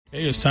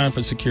Hey, it's time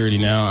for Security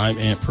Now. I'm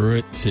Ant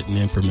Pruitt, sitting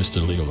in for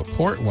Mr. Leo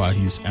Laporte while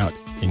he's out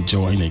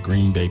enjoying a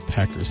Green Bay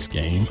Packers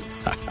game.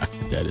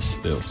 That is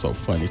still so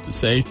funny to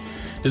say.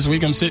 This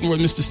week, I'm sitting with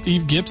Mr.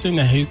 Steve Gibson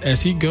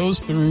as he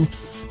goes through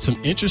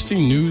some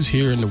interesting news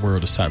here in the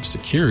world of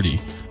cybersecurity.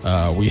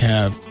 We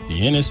have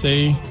the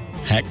NSA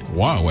hacked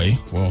Huawei.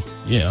 Well,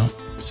 yeah,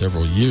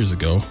 several years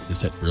ago. Is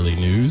that really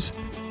news?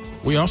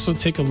 We also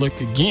take a look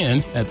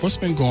again at what's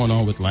been going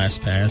on with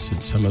LastPass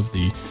and some of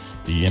the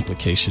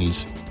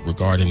implications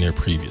regarding their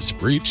previous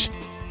breach.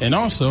 And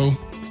also,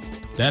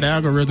 that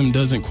algorithm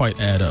doesn't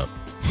quite add up.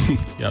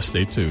 Y'all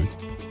stay tuned.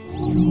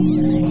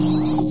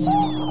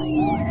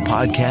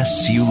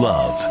 Podcasts you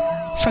love.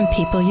 From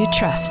people you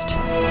trust.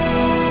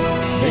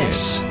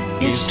 This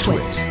is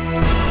Twit.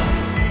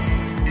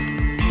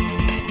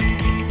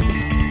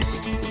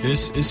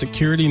 This is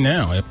Security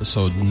Now,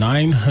 episode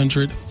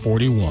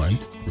 941,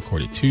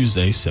 recorded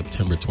Tuesday,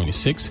 September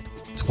 26,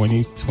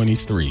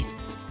 2023.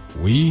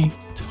 We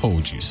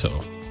told you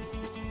so.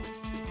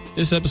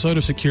 This episode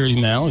of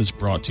Security Now is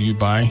brought to you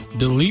by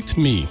Delete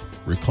Me.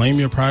 Reclaim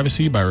your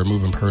privacy by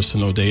removing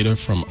personal data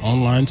from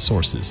online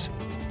sources.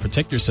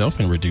 Protect yourself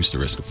and reduce the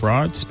risk of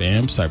fraud,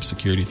 spam,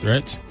 cybersecurity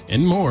threats,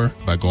 and more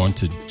by going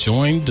to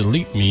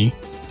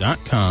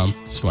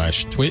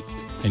joindeleteme.com/twit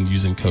and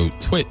using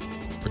code TWIT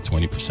for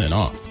 20%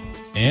 off.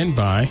 And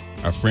by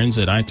our friends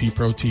at IT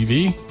Pro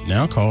TV,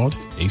 now called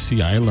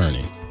ACI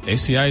Learning.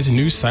 ACI's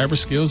new cyber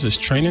skills is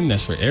training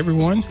that's for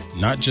everyone,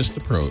 not just the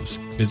pros.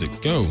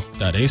 Visit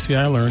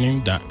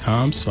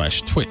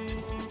go.acilearning.com/twit.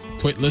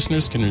 Twit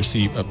listeners can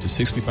receive up to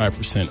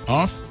 65%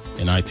 off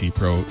an IT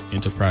Pro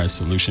Enterprise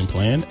Solution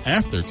Plan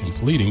after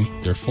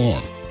completing their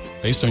form.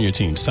 Based on your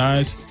team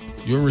size,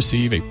 you'll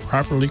receive a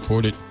properly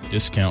coded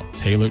discount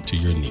tailored to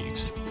your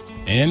needs.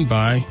 And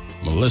by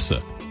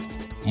Melissa.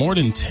 More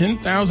than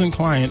 10,000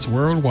 clients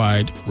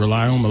worldwide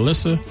rely on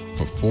Melissa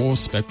for full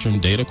spectrum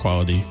data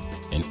quality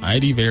and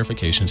ID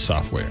verification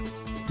software.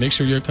 Make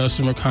sure your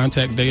customer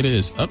contact data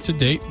is up to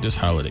date this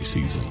holiday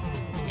season.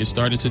 Get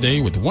started today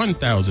with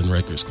 1,000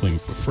 records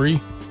cleaned for free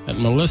at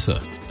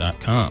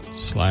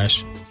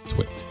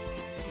melissa.com/twit.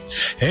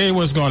 Hey,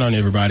 what's going on,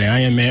 everybody? I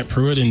am Ant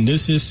Pruitt, and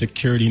this is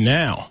Security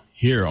Now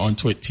here on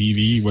Twit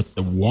TV with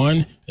the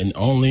one and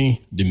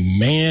only, the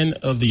man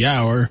of the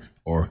hour,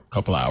 or a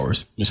couple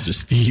hours, Mr.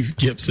 Steve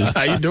Gibson.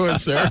 How you doing,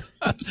 sir?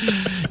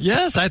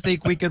 Yes, I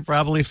think we could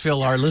probably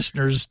fill our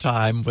listeners'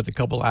 time with a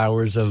couple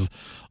hours of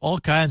all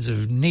kinds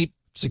of neat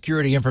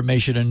security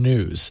information and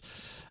news.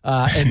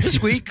 And this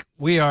week,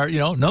 we are,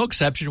 no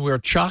exception, we are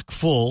chock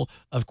full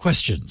of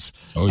questions.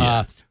 Oh,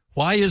 yeah.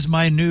 Why is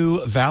my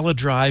new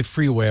ValiDrive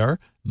freeware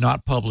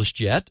not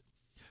published yet?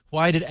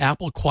 Why did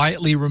Apple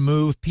quietly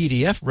remove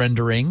PDF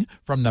rendering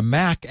from the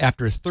Mac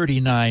after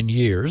 39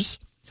 years?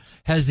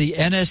 Has the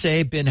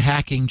NSA been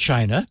hacking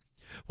China?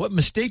 What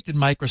mistake did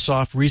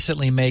Microsoft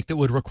recently make that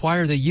would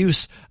require the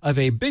use of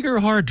a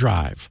bigger hard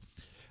drive?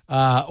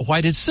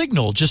 Why did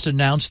Signal just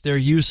announce their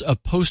use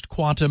of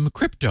post-quantum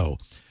crypto?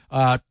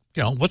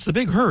 What's the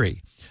big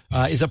hurry?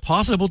 Is it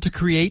possible to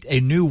create a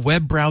new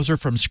web browser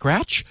from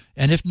scratch?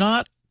 And if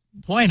not,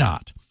 why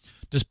not?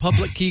 Does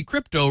public key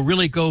crypto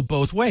really go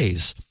both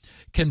ways?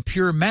 Can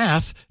pure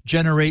math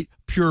generate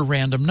pure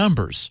random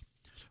numbers?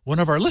 One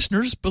of our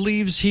listeners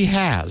believes he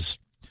has.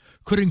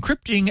 Could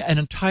encrypting an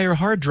entire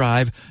hard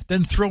drive,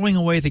 then throwing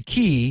away the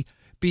key,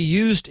 be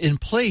used in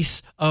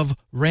place of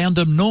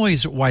random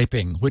noise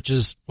wiping, which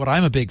is what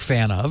I'm a big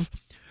fan of?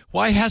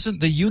 Why hasn't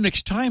the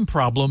Unix time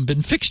problem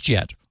been fixed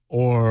yet?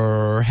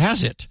 Or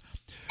has it?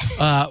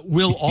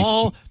 Will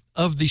all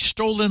of the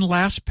stolen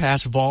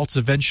LastPass vaults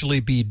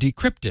eventually be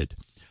decrypted?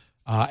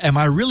 Am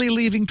I really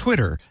leaving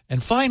Twitter?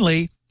 And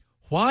finally,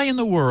 why in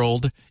the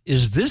world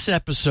is this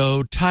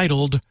episode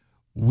titled,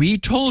 We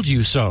Told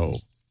You So?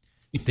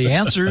 The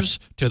answers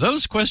to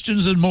those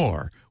questions and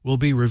more will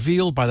be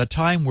revealed by the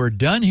time we're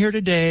done here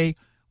today.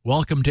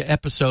 Welcome to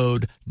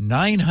episode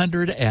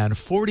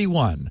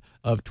 941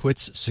 of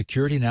Twit's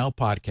Security Now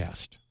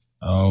podcast.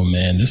 Oh,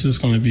 man, this is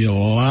going to be a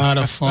lot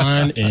of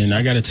fun. And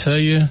I got to tell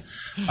you,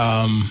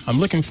 I'm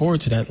looking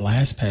forward to that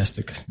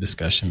LastPass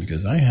discussion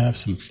because I have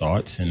some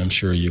thoughts, and I'm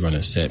sure you're going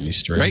to set me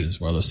straight. Great.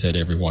 As well as set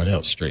everyone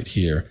else straight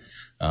here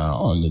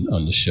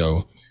on the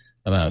show.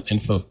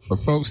 And for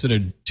folks that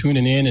are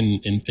tuning in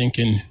and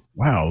thinking,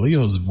 wow,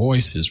 Leo's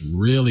voice is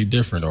really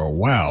different, or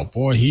wow,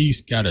 boy,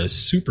 he's got a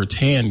super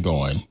tan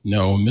going.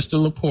 No,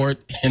 Mr. Laporte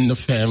and the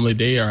family,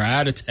 they are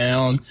out of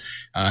town,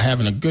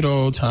 having a good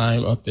old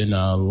time up in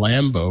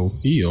Lambeau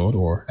Field,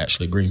 or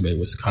actually Green Bay,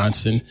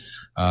 Wisconsin,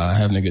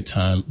 having a good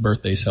time,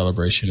 birthday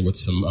celebration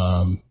with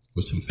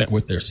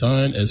their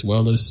son, as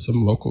well as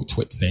some local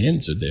Twit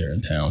fans are there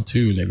in town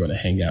too, and they're going to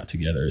hang out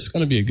together. It's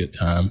going to be a good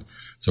time.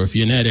 So if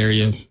you're in that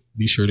area,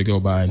 be sure to go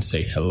by and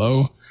say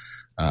hello.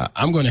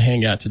 I'm going to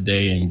hang out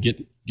today and get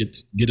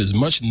as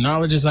much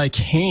knowledge as I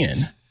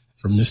can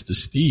from Mr.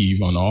 Steve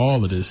on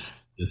all of this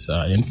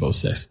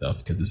InfoSec stuff,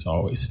 because it's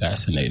always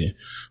fascinating.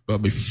 But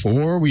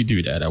before we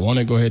do that, I want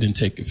to go ahead and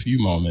take a few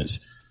moments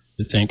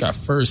to thank our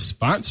first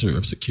sponsor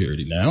of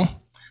Security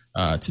Now.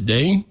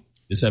 Today,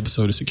 This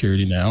episode of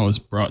Security Now is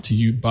brought to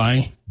you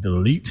by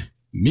Delete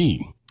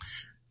Me.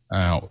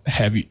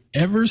 Have you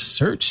ever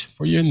searched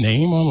for your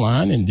name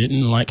online and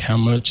didn't like how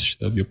much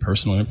of your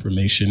personal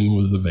information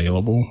was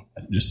available,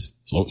 just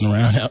floating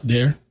around out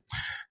there?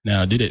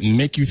 Now, did it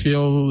make you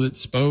feel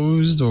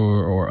exposed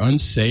or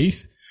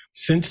unsafe?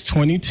 Since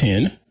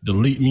 2010,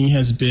 Delete Me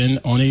has been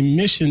on a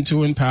mission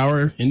to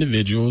empower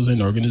individuals and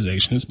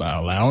organizations by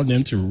allowing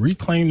them to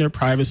reclaim their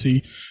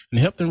privacy and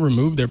help them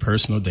remove their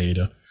personal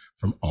data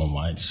from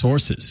online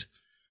sources.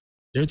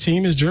 Their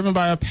team is driven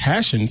by a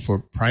passion for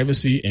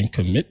privacy and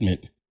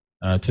commitment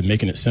to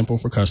making it simple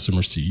for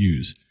customers to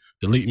use.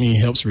 Delete Me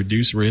helps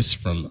reduce risks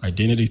from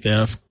identity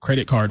theft,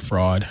 credit card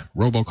fraud,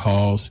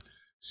 robocalls,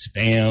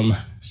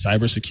 spam,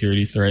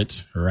 cybersecurity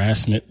threats,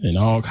 harassment, and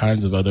all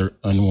kinds of other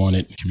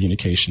unwanted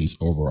communications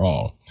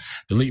overall.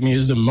 Delete Me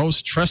is the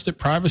most trusted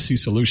privacy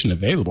solution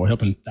available,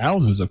 helping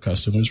thousands of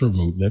customers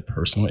remove their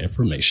personal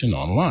information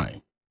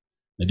online.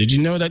 Now, did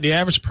you know that the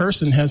average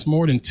person has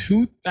more than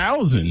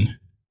 2,000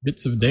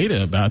 bits of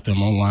data about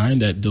them online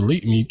that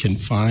Delete Me can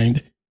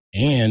find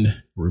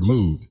and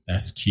remove?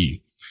 That's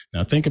key.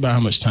 Now, think about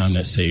how much time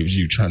that saves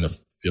you trying to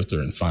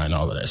filter and find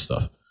all of that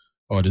stuff.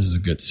 Oh, this is a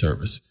good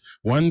service.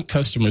 One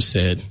customer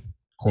said,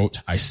 quote,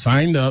 "I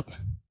signed up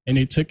and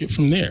they took it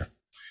from there.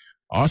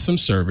 Awesome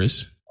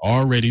service,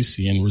 already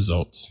seeing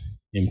results,"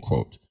 end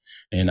quote.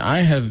 And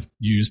I have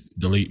used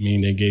Delete Me,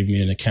 and they gave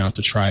me an account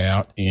to try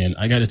out. And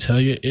I got to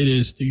tell you, it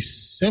is the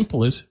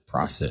simplest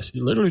process.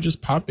 You literally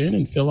just pop in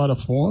and fill out a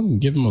form and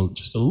give them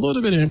just a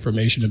little bit of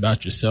information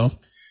about yourself.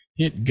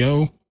 Hit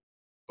go,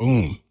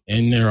 boom,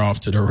 and they're off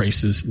to the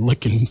races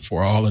looking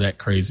for all of that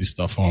crazy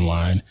stuff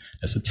online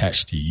that's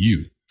attached to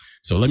you.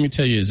 So let me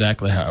tell you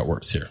exactly how it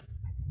works here.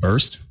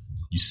 First,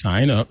 you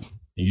sign up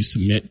and you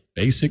submit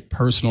basic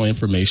personal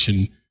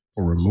information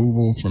for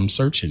removal from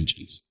search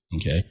engines.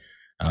 Okay.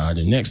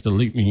 The next,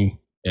 Delete Me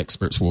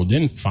experts will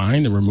then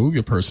find and remove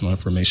your personal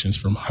information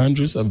from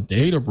hundreds of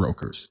data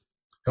brokers,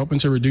 helping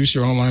to reduce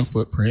your online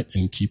footprint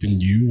and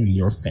keeping you and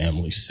your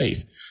family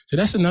safe. So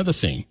that's another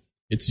thing.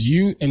 It's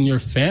you and your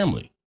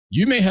family.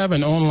 You may have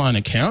an online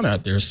account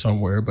out there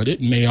somewhere, but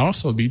it may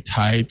also be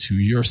tied to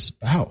your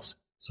spouse.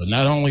 So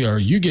not only are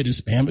you getting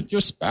spam, but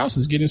your spouse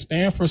is getting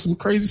spam for some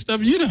crazy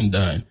stuff you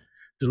done.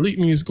 Delete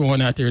Me is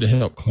going out there to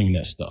help clean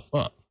that stuff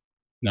up.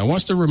 Now,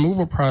 once the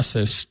removal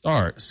process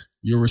starts,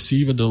 you'll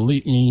receive a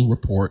Delete Me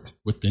report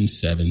within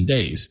 7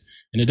 days.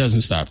 And it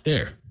doesn't stop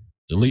there.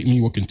 Delete Me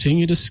will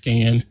continue to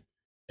scan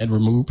and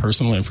remove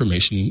personal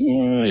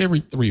information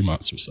every 3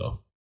 months or so.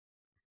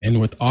 And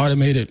with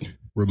automated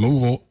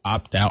removal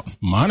opt-out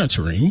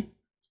monitoring,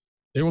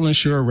 they will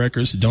ensure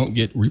records don't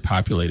get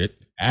repopulated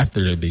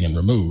after they're being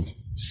removed.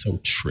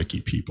 So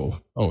tricky,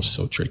 people. Oh,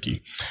 so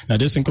tricky. Now,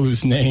 this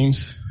includes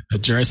names,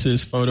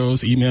 addresses,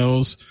 photos,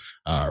 emails,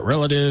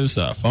 relatives,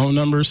 phone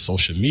numbers,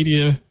 social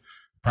media,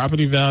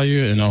 property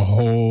value, and a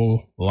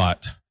whole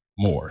lot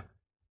more.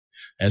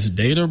 As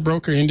data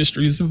broker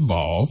industries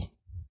evolve,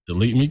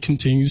 Delete Me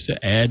continues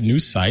to add new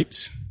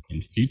sites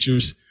and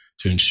features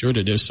to ensure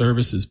that their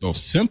service is both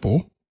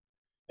simple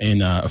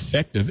and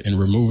effective in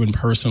removing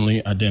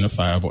personally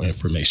identifiable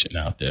information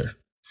out there.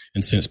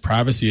 And since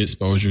privacy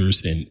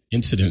exposures and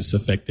incidents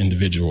affect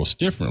individuals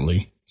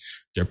differently,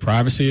 their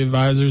privacy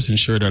advisors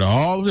ensure that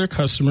all of their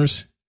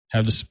customers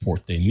have the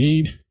support they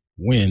need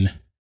when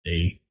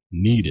they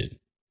need it.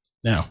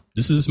 Now,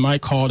 this is my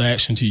call to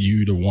action to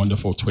you, the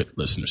wonderful Twit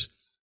listeners.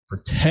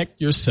 Protect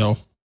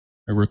yourself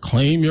and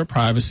reclaim your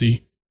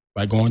privacy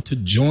by going to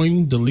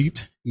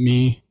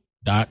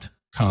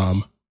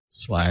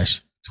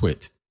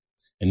joindeleteme.com/twit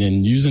and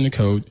then using the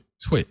code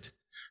TWIT.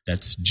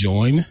 That's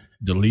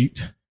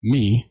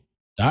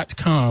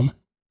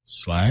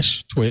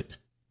joindeleteme.com/twit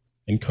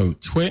and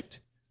code TWIT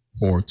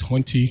for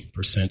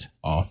 20%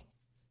 off.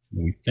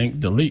 And we thank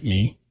Delete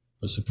Me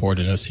for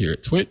supporting us here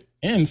at TWIT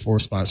and for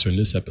sponsoring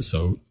this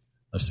episode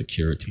of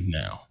Security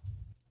Now.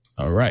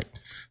 All right.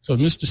 So,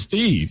 Mr.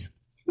 Steve,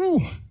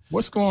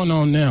 what's going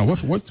on now?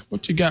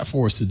 What you got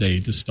for us today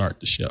to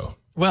start the show?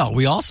 Well,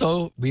 we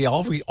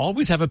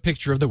always have a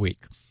picture of the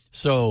week.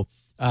 So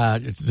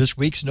this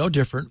week's no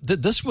different.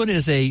 This one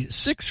is a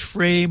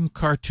 6-frame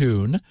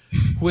cartoon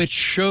which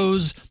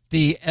shows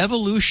the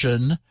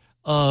evolution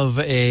of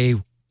a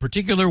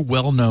particular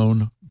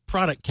well-known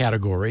product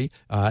category.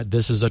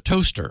 This is a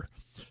toaster.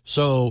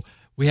 So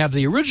we have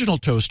the original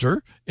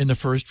toaster in the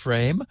first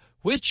frame,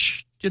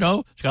 which,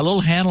 it's got a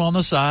little handle on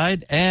the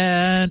side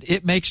and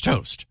it makes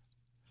toast.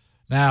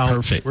 Now,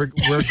 perfect. We're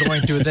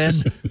going to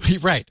then,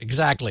 right,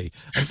 exactly.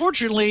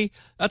 Unfortunately,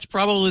 that's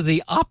probably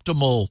the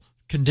optimal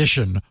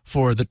condition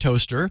for the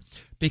toaster,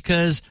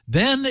 because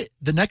then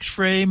the next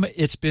frame,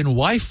 it's been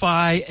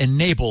Wi-Fi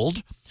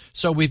enabled.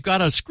 So we've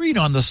got a screen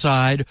on the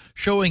side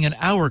showing an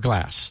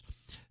hourglass.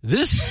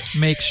 This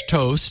makes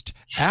toast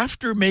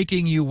after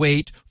making you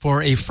wait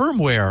for a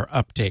firmware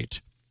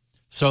update.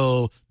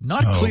 So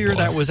not clear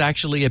that was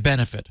actually a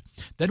benefit.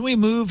 Then we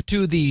move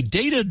to the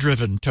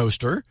data-driven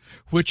toaster,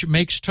 which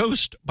makes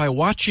toast by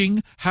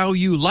watching how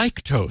you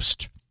like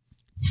toast.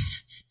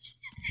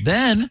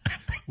 Then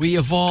we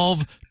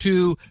evolve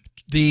to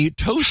the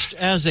Toast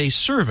as a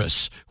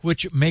Service,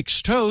 which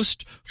makes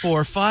toast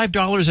for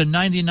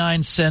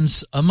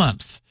 $5.99 a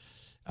month.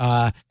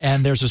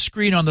 And there's a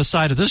screen on the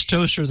side of this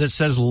toaster that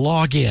says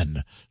log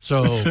in.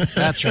 So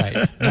that's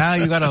right. Now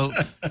you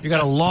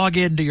gotta log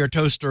into your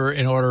toaster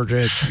in order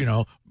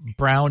to,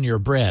 brown your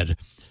bread.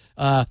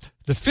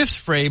 The fifth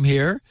frame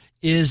here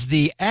is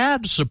the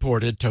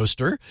ad-supported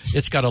toaster.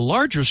 It's got a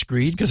larger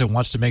screen because it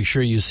wants to make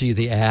sure you see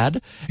the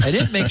ad, and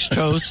it makes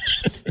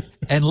toast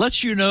and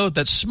lets you know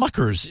that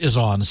Smucker's is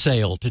on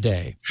sale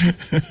today.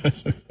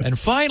 And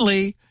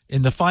finally,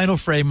 in the final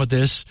frame of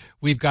this,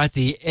 we've got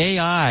the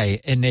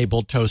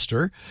AI-enabled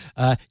toaster.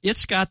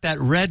 It's got that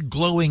red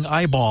glowing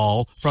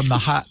eyeball from the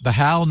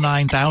HAL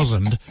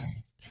 9000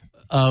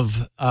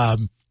 of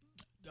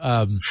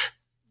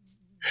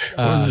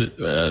what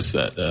is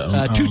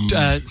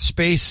it?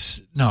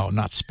 Space. No,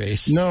 not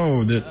Space.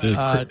 No, the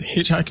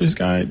Hitchhiker's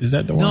Guide. Is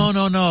that the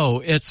one?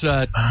 No. It's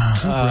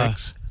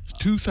Kubrick's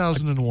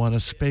 2001: A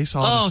Space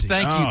Odyssey. Oh,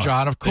 thank you,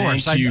 John. Of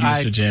course. Thank you,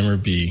 Mr. Jammer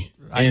B.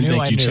 And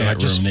thank you,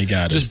 chat room. They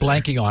got just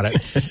blanking on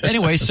it.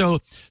 Anyway, so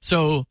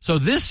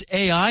this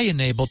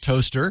AI-enabled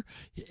toaster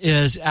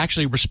is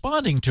actually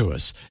responding to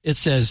us. It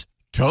says,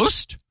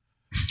 "Toast?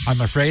 I'm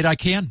afraid I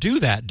can't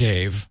do that,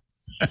 Dave."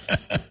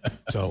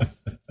 So,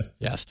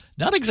 yes,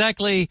 not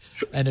exactly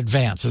an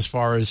advance as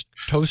far as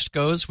toast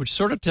goes, which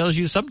sort of tells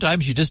you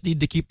sometimes you just need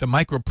to keep the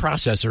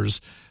microprocessors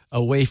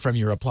away from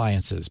your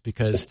appliances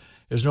because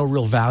there's no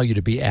real value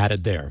to be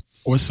added there.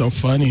 What's so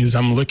funny is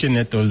I'm looking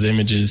at those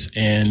images,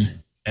 and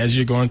as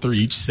you're going through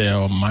each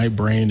cell, my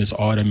brain is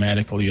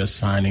automatically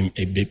assigning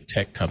a big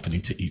tech company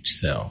to each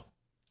cell.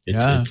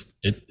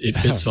 It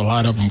fits a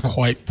lot of them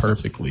quite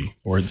perfectly.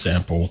 For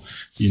example,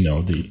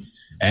 the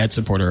ad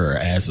supporter or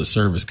as a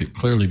service could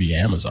clearly be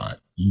Amazon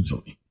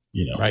easily,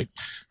 Right.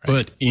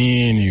 But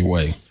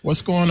anyway,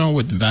 what's going on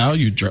with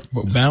Valley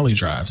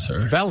Drive,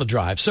 sir? Valley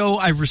Drive. So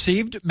I've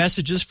received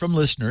messages from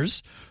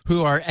listeners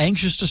who are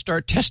anxious to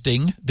start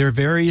testing their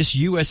various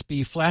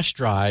USB flash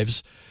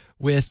drives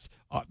with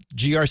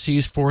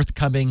GRC's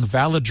forthcoming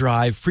Valley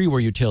Drive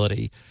freeware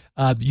utility.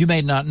 You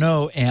may not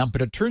know, AMP,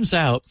 but it turns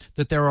out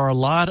that there are a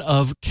lot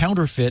of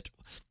counterfeit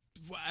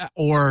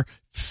or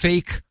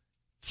fake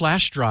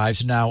flash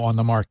drives now on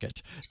the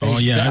market.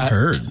 I've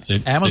heard.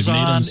 They've made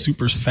them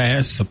super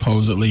fast,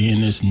 supposedly,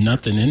 and there's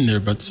nothing in there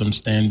but some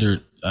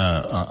standard,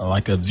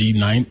 like a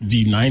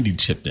V90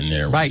 chip in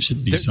there. Right. It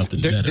should be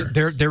something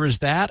better. There is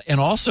that, and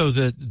also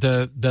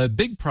the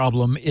big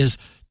problem is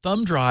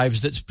thumb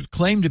drives that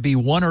claim to be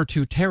 1 or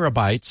 2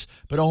 terabytes,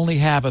 but only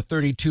have a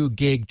 32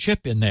 gig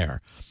chip in there.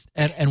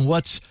 And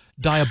what's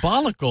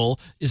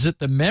diabolical is that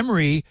the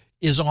memory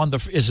is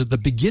at the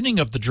beginning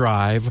of the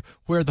drive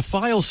where the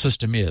file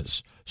system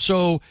is.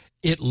 So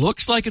it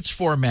looks like it's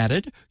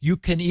formatted. You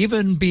can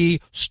even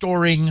be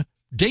storing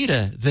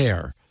data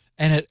there.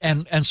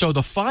 And so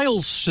the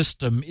file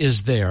system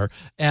is there.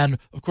 And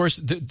of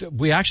course,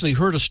 we actually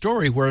heard a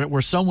story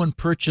where someone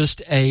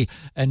purchased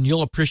and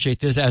you'll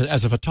appreciate this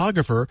as a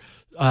photographer,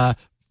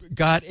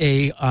 got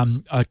a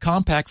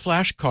compact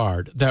flash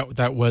card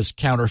that was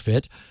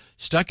counterfeit,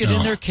 stuck it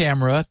in their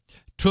camera,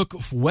 took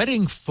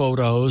wedding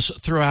photos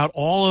throughout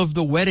all of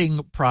the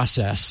wedding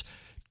process,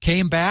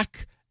 came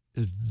back,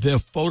 the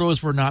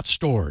photos were not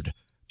stored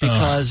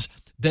because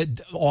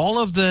all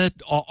of the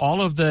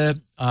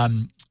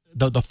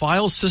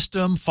file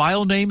system,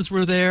 file names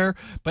were there,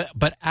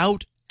 but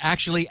out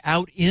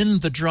in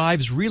the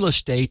drive's real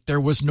estate,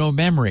 there was no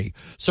memory.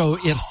 So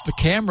if the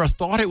camera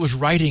thought it was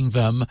writing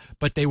them,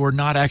 but they were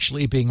not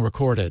actually being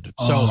recorded.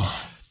 So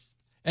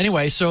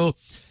anyway,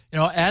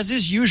 as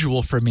is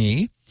usual for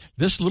me,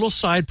 this little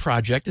side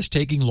project is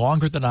taking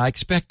longer than I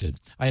expected.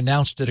 I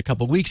announced it a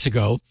couple weeks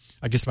ago,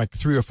 I guess like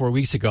 3 or 4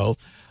 weeks ago.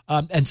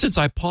 And since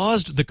I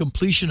paused the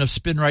completion of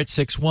SpinRite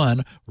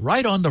 6.1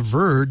 right on the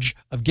verge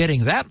of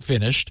getting that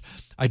finished,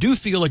 I do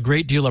feel a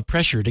great deal of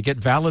pressure to get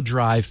Valley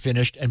Drive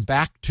finished and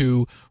back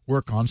to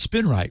work on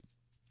SpinRite.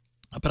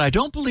 But I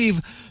don't believe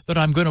that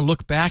I'm going to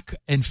look back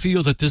and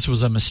feel that this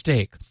was a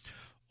mistake.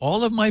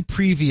 All of my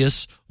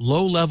previous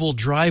low-level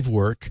drive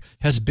work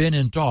has been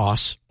in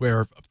DOS,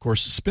 where, of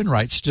course,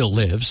 SpinRite still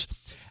lives.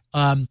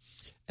 And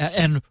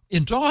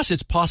in DOS,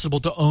 it's possible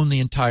to own the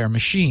entire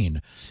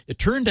machine. It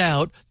turned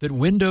out that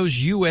Windows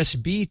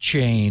USB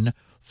chain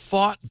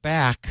fought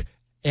back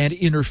and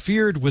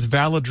interfered with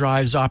Valley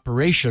Drive's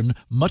operation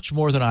much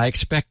more than I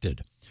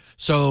expected.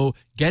 So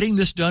getting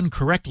this done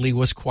correctly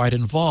was quite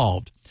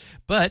involved.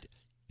 But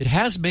it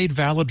has made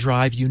Valley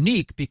Drive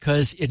unique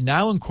because it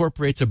now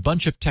incorporates a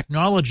bunch of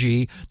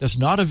technology that's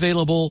not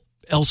available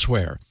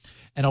elsewhere.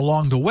 And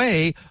along the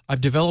way,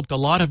 I've developed a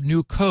lot of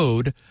new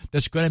code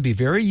that's going to be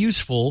very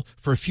useful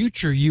for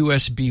future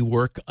USB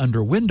work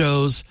under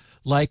Windows,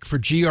 like for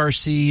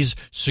GRC's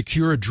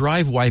secure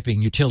drive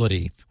wiping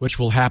utility, which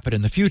will happen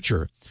in the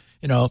future.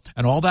 And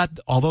all that,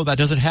 although that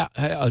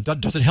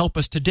doesn't help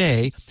us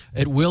today,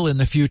 it will in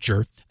the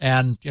future.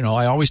 And,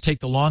 I always take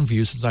the long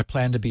view since I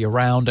plan to be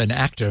around and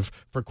active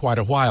for quite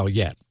a while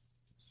yet.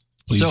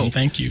 Please and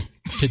thank you.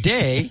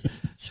 Today,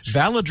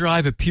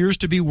 ValiDrive appears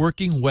to be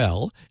working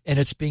well, and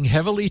it's being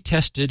heavily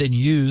tested and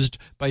used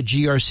by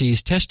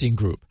GRC's testing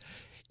group.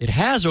 It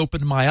has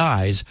opened my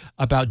eyes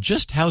about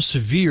just how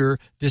severe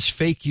this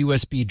fake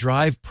USB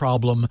drive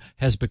problem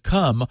has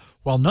become,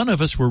 while none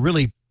of us were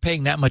really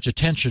paying that much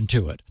attention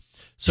to it.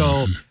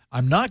 So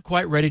I'm not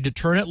quite ready to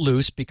turn it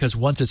loose, because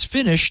once it's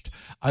finished,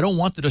 I don't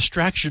want the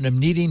distraction of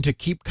needing to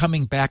keep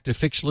coming back to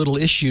fix little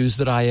issues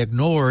that I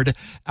ignored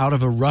out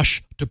of a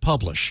rush to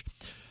publish.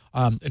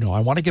 I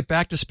want to get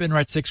back to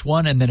SpinRite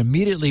 6.1 and then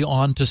immediately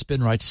on to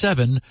SpinRite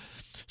 7.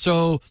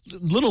 So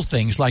little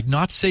things like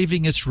not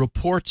saving its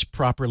reports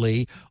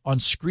properly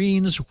on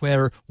screens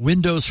where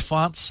Windows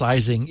font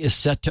sizing is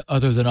set to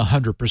other than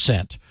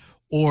 100%,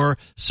 or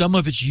some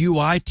of its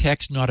UI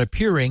text not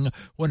appearing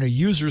when a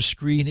user's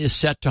screen is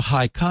set to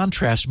high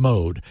contrast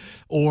mode,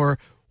 or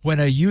when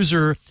a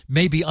user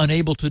may be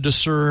unable to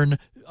discern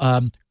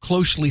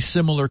closely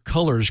similar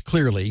colors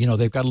clearly.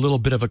 They've got a little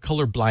bit of a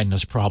color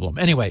blindness problem.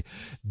 Anyway,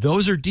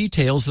 those are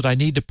details that I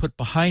need to put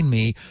behind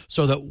me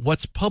so that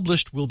what's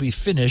published will be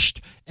finished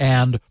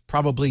and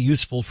probably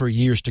useful for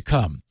years to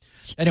come.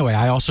 Anyway,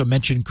 I also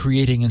mentioned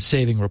creating and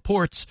saving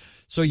reports.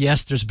 So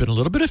yes, there's been a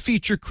little bit of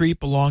feature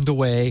creep along the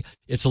way.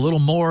 It's a little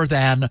more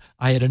than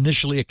I had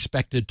initially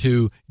expected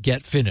to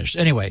get finished.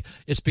 Anyway,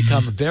 it's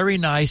become very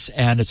nice,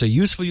 and it's a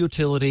useful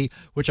utility,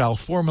 which I'll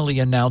formally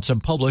announce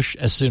and publish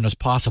as soon as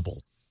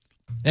possible.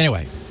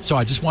 Anyway, so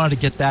I just wanted to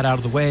get that out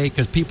of the way,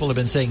 because people have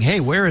been saying, hey,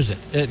 where is it?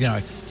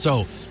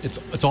 So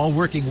it's all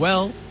working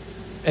well,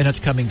 and it's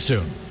coming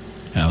soon.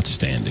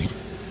 Outstanding.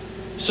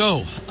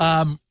 So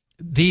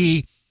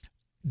the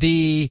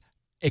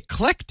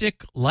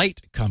Eclectic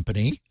Light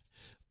Company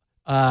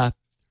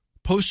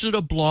posted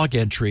a blog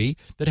entry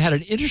that had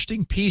an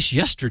interesting piece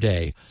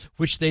yesterday,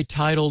 which they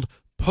titled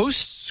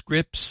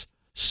Postscript's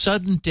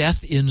Sudden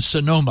Death in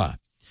Sonoma.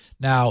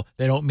 Now,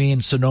 they don't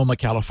mean Sonoma,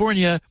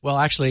 California. Well,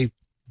 actually,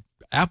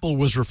 Apple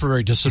was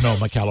referring to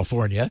Sonoma,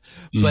 California,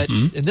 but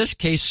in this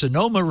case,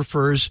 Sonoma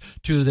refers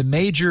to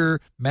the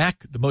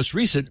most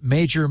recent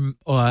major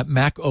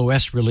Mac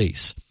OS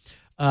release.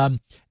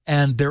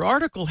 And their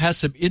article has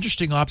some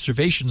interesting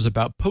observations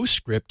about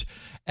PostScript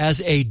as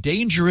a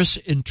dangerous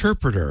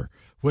interpreter,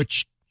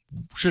 which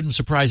shouldn't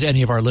surprise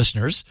any of our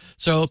listeners.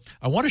 So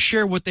I want to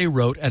share what they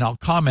wrote, and I'll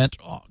comment,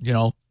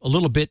 a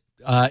little bit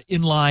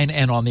in line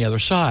and on the other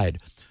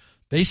side.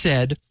 They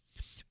said,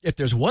 if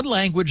there's one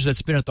language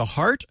that's been at the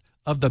heart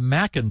of the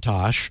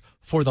Macintosh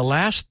for the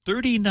last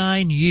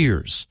 39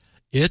 years,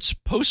 it's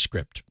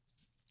PostScript,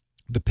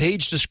 the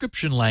page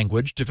description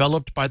language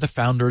developed by the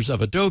founders of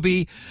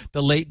Adobe,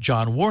 the late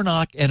John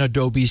Warnock, and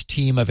Adobe's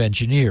team of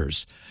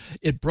engineers.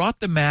 It brought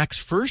the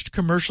Mac's first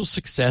commercial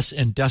success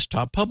in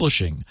desktop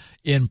publishing,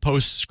 in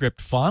PostScript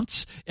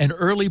fonts and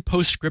early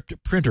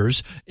PostScript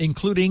printers,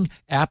 including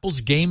Apple's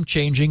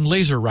game-changing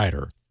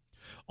LaserWriter.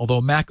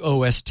 Although Mac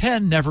OS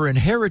X never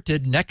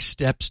inherited Next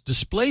Step's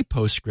display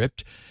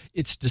PostScript,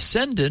 its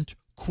descendant,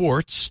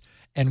 Quartz,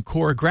 and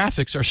Core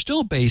Graphics are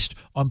still based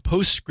on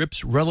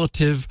PostScript's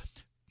relative,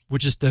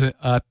 which is the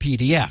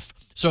PDF.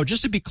 So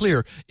just to be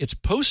clear, it's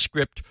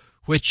PostScript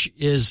which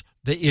is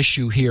the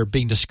issue here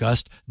being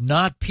discussed,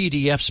 not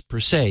PDFs per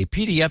se.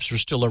 PDFs are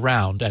still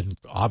around and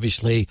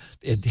obviously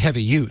in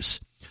heavy use.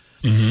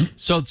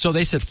 So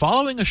they said,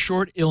 following a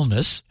short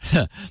illness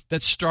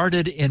that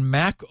started in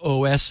Mac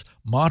OS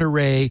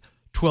Monterey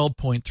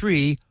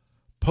 12.3,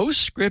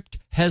 PostScript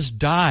has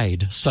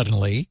died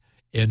suddenly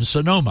in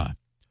Sonoma.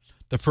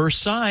 The first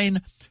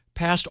sign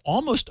passed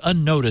almost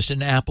unnoticed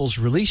in Apple's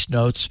release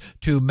notes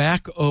to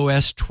Mac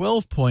OS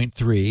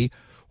 12.3,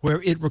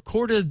 where it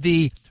recorded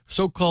the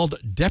so-called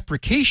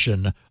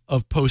deprecation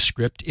of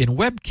PostScript in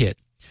WebKit.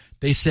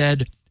 They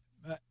said,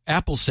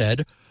 Apple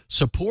said,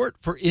 support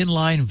for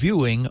inline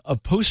viewing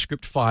of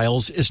PostScript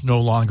files is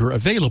no longer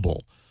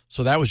available.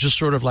 So that was just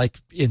sort of like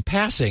in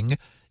passing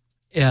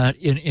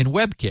in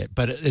WebKit,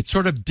 but it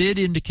sort of did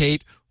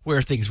indicate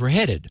where things were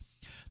headed.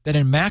 Then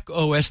in Mac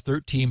OS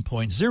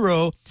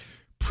 13.0,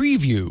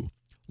 Preview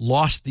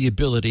lost the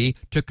ability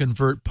to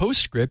convert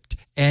PostScript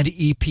and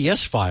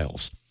EPS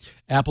files.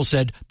 Apple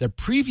said the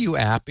Preview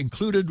app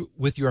included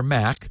with your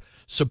Mac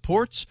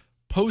supports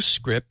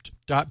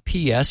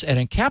PostScript.ps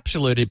and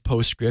encapsulated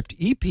PostScript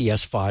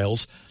EPS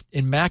files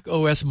in Mac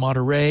OS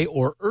Monterey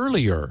or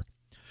earlier.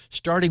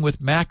 Starting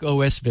with Mac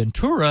OS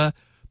Ventura,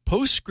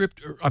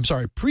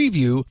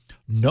 Preview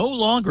no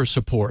longer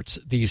supports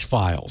these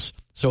files.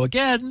 So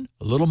again,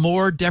 a little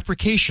more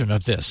deprecation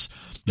of this.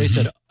 They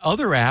said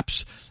other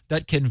apps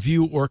that can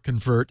view or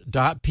convert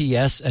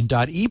 .ps and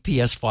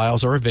 .eps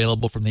files are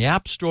available from the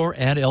App Store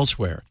and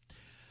elsewhere.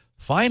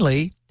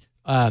 Finally,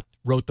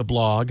 wrote the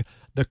blog,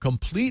 the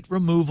complete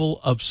removal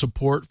of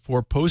support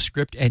for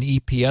PostScript and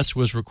EPS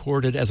was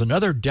recorded as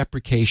another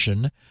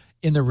deprecation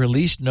in the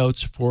release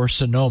notes for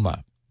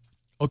Sonoma.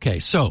 Okay,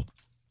 so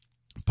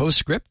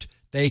PostScript,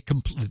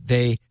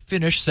 they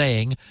finish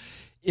saying,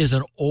 is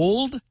an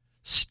old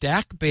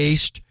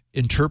stack-based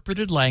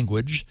interpreted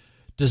language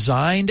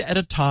designed at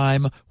a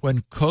time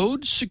when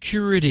code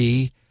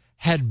security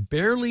had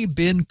barely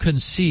been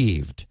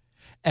conceived,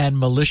 and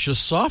malicious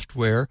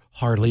software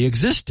hardly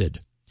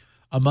existed.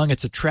 Among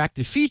its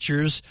attractive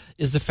features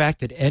is the fact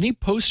that any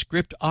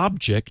PostScript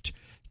object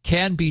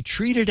can be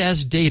treated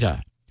as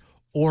data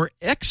or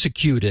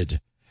executed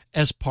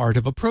as part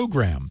of a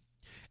program,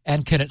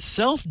 and can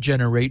itself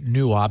generate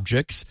new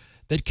objects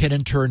that can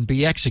in turn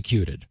be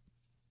executed.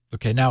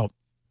 Okay, now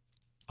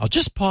I'll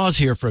just pause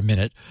here for a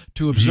minute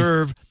to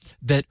observe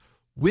that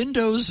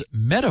Windows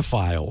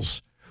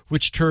metafiles,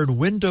 which turn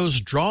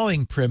Windows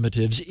drawing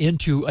primitives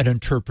into an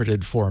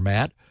interpreted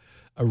format,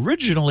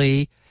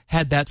 originally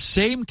had that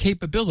same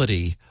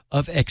capability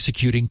of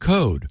executing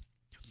code.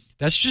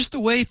 That's just the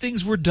way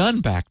things were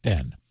done back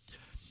then.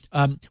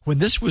 When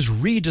this was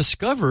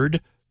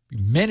rediscovered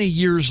many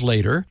years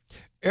later,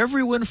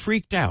 everyone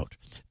freaked out,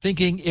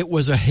 thinking it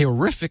was a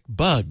horrific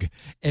bug,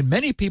 and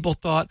many people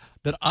thought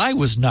that I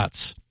was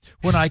nuts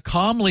when I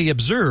calmly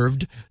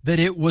observed that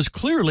it was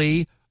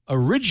clearly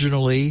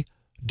originally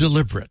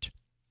deliberate.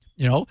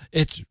 You know,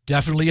 it's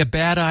definitely a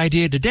bad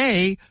idea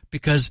today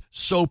because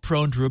so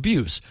prone to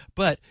abuse,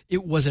 but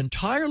it was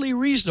entirely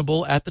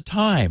reasonable at the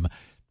time.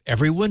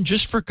 Everyone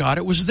just forgot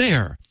it was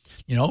there.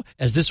 You know,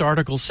 as this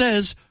article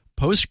says,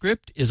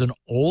 PostScript is an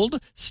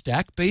old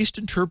stack-based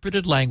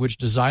interpreted language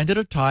designed at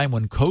a time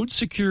when code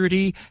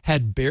security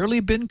had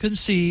barely been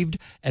conceived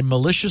and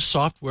malicious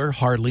software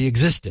hardly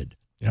existed.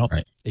 You know,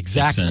 right.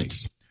 Exactly. Makes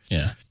sense.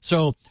 Yeah.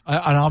 So,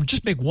 and I'll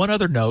just make one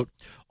other note.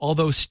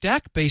 Although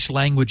stack-based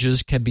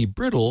languages can be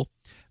brittle,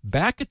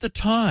 back at the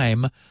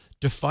time,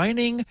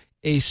 defining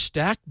a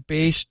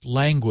stack-based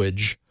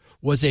language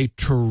was a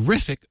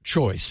terrific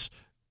choice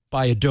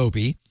by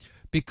Adobe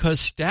because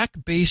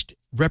stack-based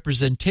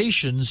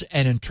representations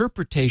and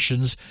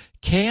interpretations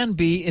can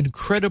be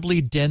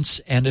incredibly dense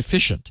and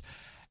efficient.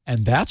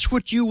 And that's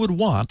what you would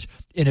want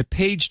in a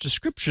page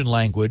description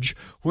language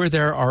where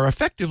there are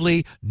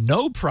effectively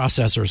no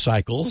processor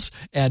cycles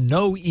and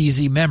no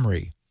easy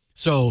memory.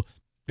 So,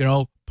 you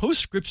know,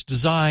 PostScript's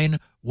design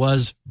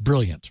was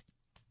brilliant.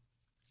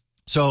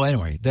 So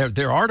anyway,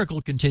 their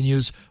article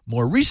continues.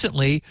 More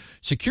recently,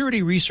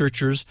 security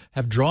researchers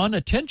have drawn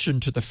attention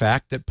to the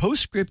fact that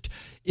PostScript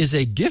is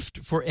a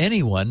gift for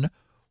anyone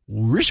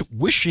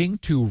wishing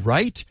to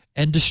write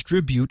and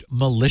distribute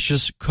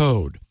malicious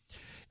code,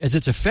 as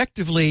it's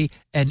effectively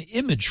an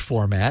image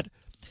format.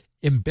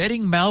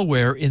 Embedding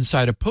malware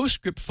inside a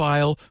PostScript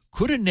file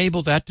could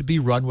enable that to be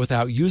run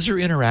without user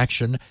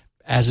interaction,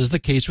 as is the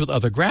case with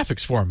other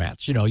graphics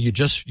formats. You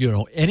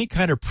know, any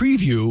kind of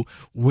preview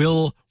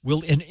will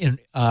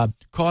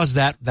cause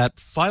that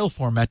file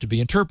format to be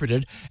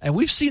interpreted, and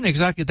we've seen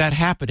exactly that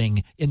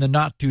happening in the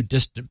not too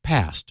distant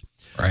past.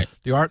 Right.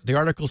 The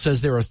article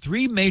says there are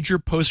 3 major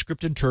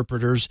PostScript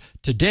interpreters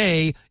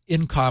today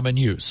in common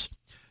use.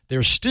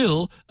 There's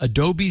still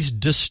Adobe's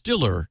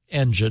Distiller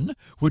engine,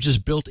 which is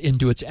built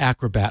into its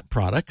Acrobat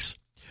products.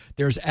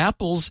 There's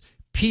Apple's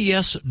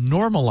PS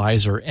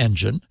Normalizer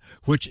engine,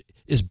 which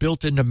is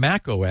built into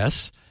Mac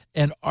OS,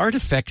 and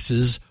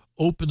Artifex's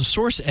open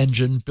source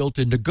engine built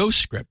into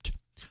GhostScript.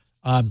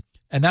 And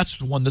that's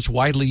the one that's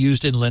widely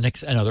used in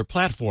Linux and other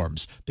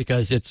platforms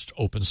because it's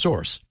open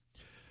source.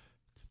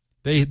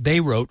 They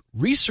wrote,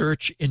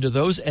 research into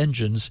those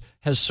engines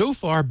has so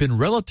far been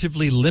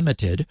relatively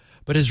limited,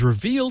 but has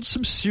revealed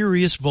some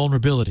serious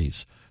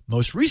vulnerabilities.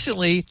 Most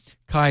recently,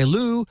 Kai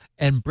Lu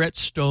and Brett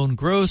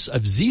Stone-Gross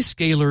of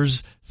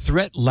Zscaler's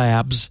Threat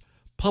Labs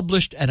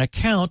published an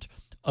account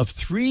of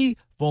 3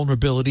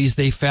 vulnerabilities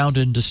they found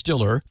in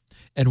Distiller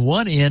and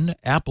one in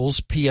Apple's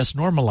PS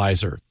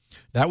Normalizer.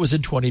 That was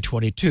in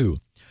 2022.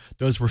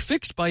 Those were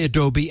fixed by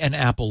Adobe and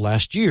Apple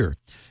last year.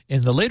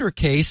 In the later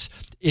case,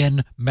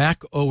 in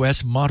Mac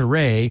OS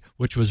Monterey,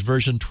 which was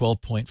version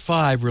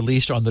 12.5,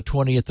 released on the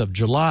 20th of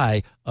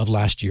July of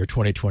last year,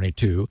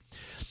 2022,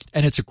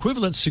 and its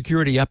equivalent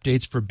security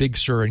updates for Big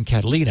Sur and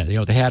Catalina. You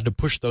know, they had to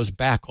push those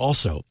back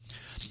also.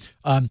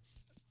 And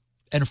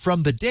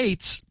from the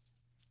dates,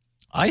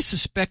 I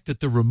suspect that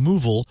the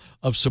removal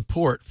of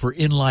support for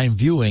inline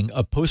viewing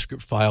of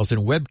PostScript files in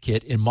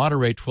WebKit in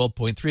Monterey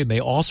 12.3 may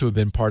also have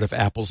been part of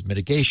Apple's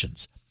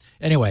mitigations.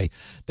 Anyway,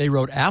 they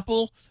wrote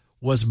Apple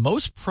was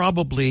most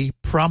probably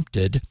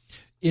prompted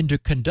into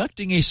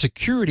conducting a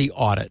security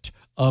audit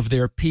of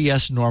their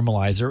PS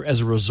Normalizer as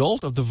a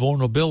result of the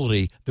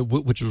vulnerability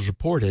which was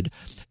reported,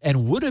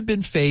 and would have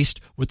been faced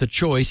with the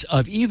choice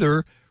of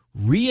either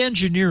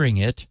re-engineering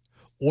it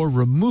or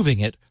removing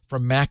it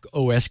from Mac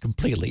OS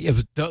completely.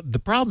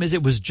 The problem is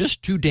it was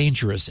just too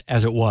dangerous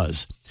as it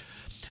was.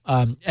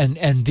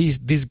 And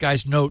these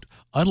guys note,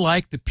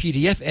 unlike the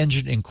PDF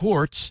engine in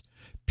Quartz,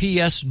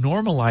 PS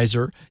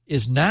Normalizer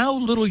is now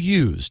little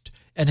used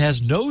and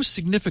has no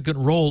significant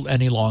role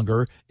any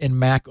longer in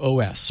Mac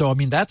OS. So, I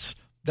mean, that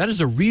is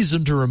a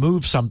reason to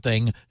remove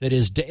something that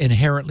is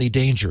inherently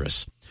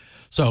dangerous.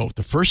 So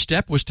the first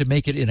step was to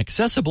make it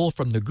inaccessible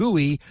from the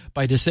GUI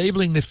by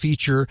disabling the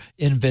feature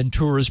in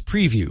Ventura's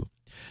preview.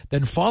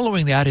 Then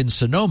following that in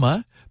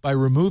Sonoma by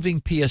removing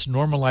PS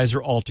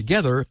Normalizer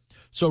altogether,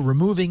 so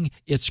removing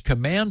its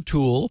command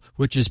tool,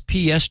 which is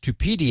PS to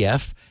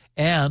PDF,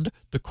 and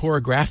the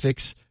Core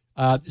Graphics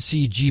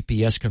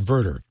CGPS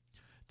converter.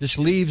 This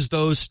leaves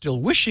those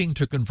still wishing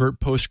to convert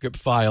PostScript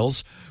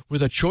files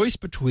with a choice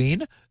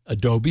between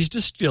Adobe's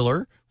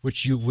Distiller,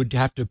 which you would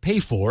have to pay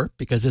for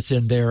because it's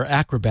in their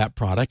Acrobat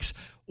products,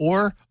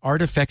 or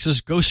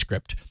Artifex's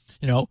GhostScript.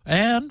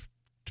 And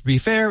to be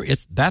fair,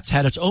 that's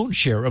had its own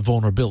share of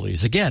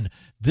vulnerabilities. Again,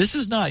 this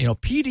is not,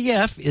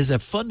 PDF is a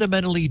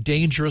fundamentally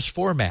dangerous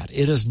format.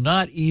 It is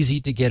not easy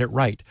to get it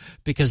right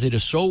because it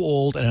is so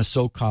old and is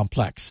so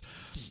complex.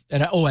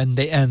 And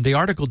the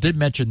article did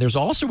mention there's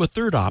also a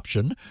third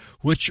option,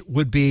 which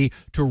would be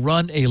to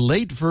run a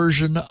late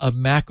version of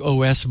Mac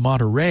OS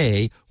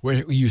Monterey,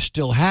 where you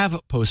still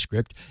have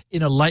PostScript,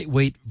 in a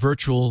lightweight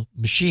virtual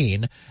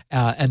machine,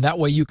 and that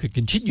way you could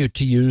continue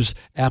to use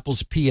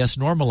Apple's PS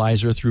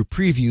Normalizer through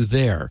Preview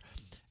there.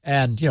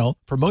 And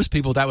for most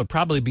people, that would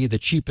probably be the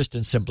cheapest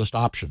and simplest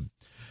option.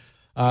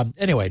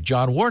 Anyway,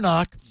 John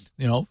Warnock,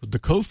 the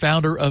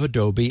co-founder of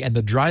Adobe and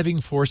the driving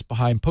force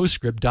behind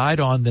PostScript, died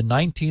on the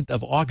 19th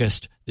of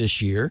August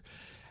this year.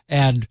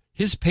 And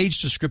his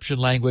page description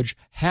language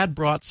had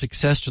brought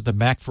success to the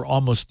Mac for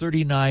almost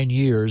 39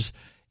 years.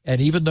 And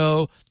even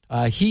though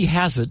he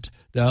hasn't,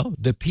 though,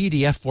 the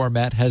PDF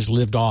format has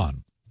lived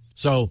on.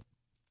 So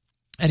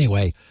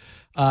anyway,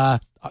 to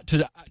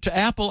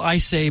Apple, I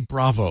say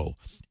bravo.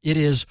 It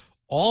is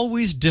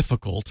always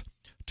difficult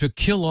to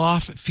kill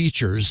off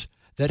features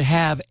that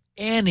have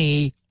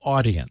any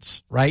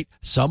audience, right?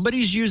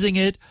 Somebody's using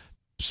it.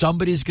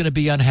 Somebody's going to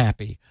be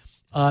unhappy.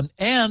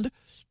 And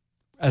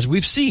as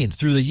we've seen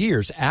through the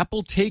years,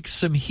 Apple takes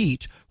some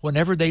heat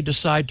whenever they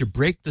decide to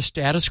break the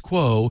status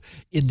quo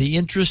in the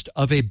interest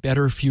of a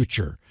better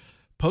future.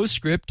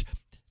 PostScript,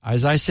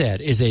 as I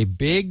said, is a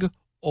big,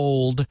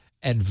 old,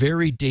 and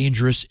very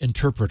dangerous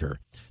interpreter.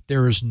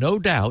 There is no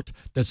doubt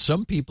that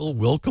some people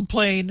will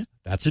complain.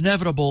 That's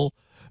inevitable.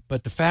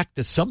 But the fact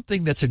that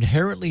something that's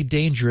inherently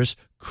dangerous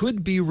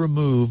could be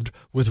removed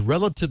with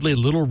relatively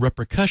little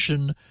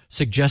repercussion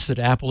suggests that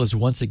Apple has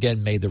once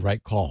again made the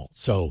right call.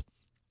 So,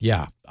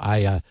 yeah,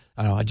 I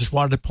just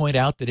wanted to point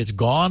out that it's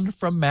gone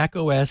from Mac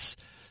OS,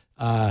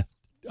 and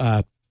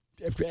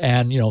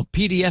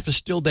PDF is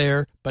still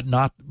there, but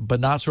not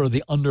sort of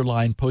the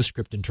underlying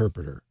PostScript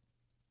interpreter.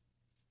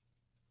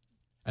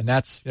 And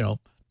that's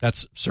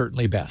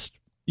certainly best.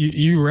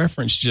 You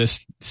referenced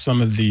just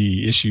some of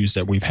the issues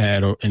that we've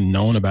had and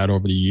known about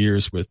over the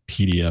years with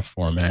PDF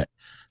format.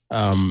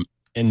 And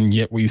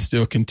yet we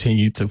still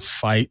continue to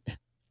fight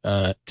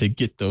to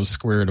get those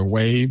squared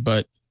away,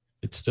 but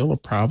it's still a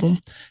problem.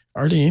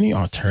 Are there any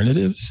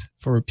alternatives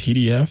for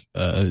PDF?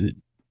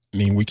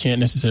 We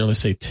can't necessarily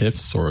say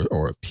TIFFs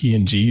or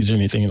PNGs or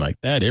anything like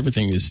that.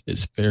 Everything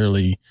is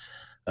fairly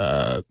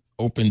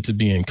open to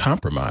being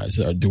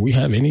compromised. Do we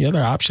have any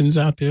other options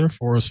out there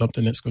for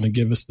something that's going to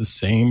give us the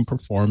same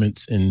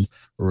performance and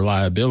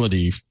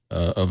reliability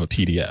of a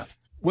PDF?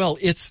 Well,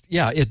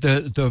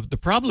 the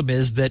problem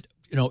is that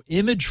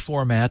image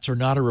formats are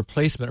not a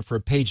replacement for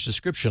a page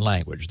description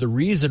language. The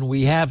reason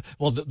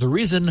the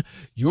reason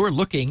you're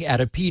looking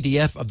at a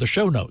PDF of the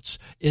show notes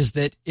is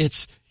that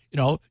it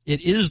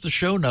is the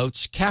show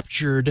notes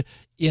captured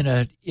in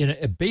a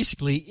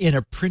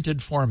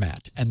printed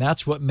format, and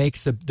that's what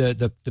makes the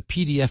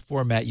PDF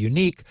format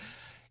unique.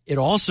 It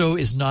also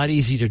is not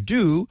easy to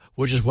do,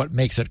 which is what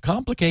makes it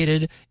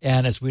complicated.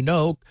 And as we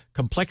know,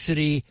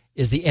 complexity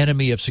is the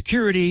enemy of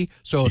security.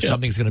 So if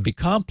something's going to be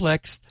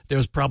complex,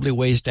 there's probably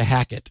ways to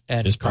hack it.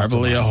 And there's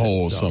probably a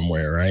hole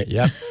somewhere, right?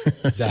 Yep,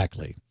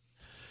 exactly.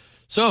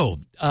 So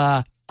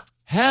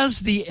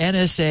has the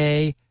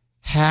NSA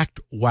hacked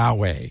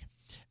Huawei?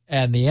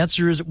 And the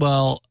answer is,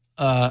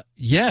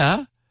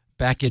 yeah,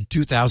 back in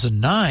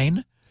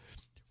 2009.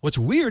 What's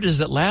weird is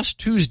that last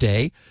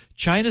Tuesday,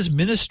 China's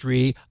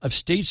Ministry of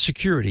State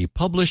Security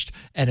published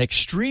an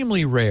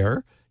extremely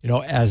rare,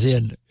 as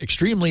in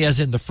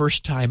the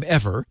first time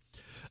ever,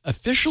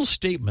 official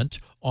statement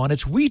on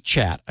its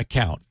WeChat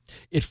account.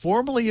 It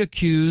formally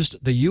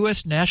accused the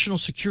U.S. National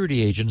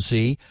Security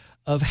Agency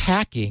of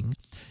hacking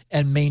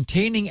and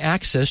maintaining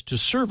access to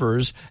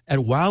servers at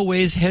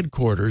Huawei's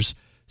headquarters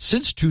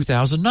since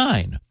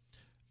 2009.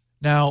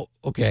 Now,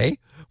 okay,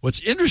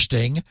 what's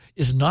interesting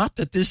is not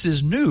that this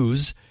is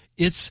news,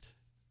 it's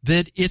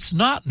that it's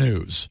not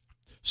news.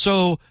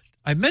 So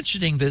I'm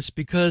mentioning this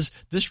because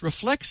this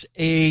reflects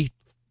a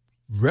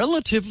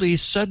relatively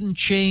sudden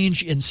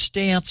change in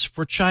stance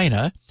for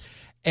China,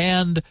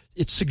 and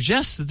it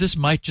suggests that this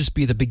might just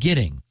be the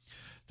beginning.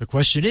 The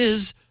question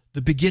is,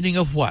 the beginning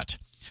of what?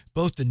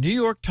 Both the New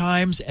York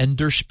Times and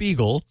Der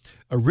Spiegel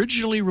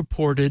originally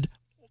reported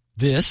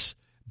this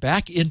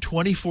back in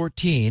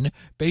 2014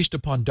 based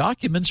upon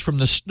documents from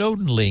the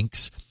Snowden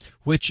leaks,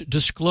 which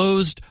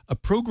disclosed a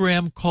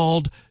program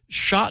called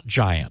Shot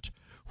Giant,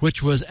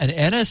 which was an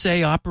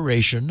NSA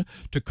operation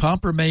to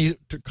compromise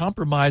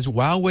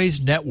Huawei's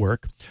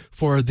network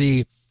for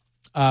the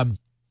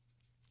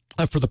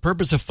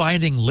purpose of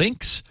finding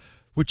links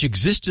which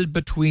existed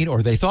between,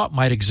 or they thought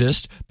might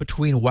exist,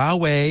 between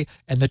Huawei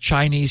and the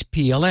Chinese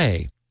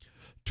PLA.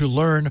 to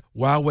learn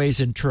Huawei's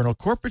internal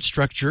corporate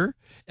structure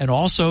and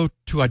also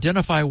to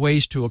identify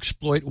ways to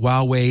exploit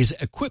Huawei's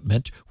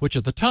equipment, which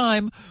at the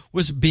time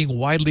was being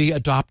widely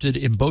adopted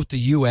in both the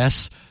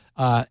U.S.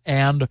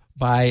 And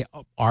by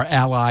our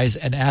allies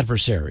and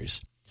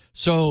adversaries.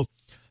 So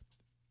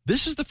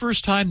this is the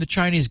first time the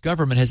Chinese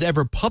government has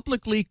ever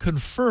publicly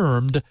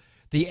confirmed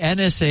the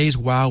NSA's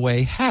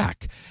Huawei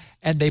hack,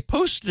 and they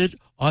posted it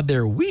on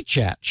their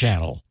WeChat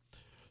channel.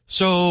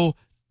 So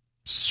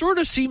sort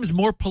of seems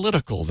more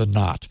political than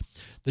not.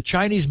 The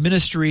Chinese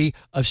Ministry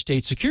of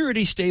State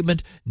Security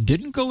statement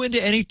didn't go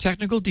into any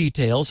technical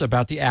details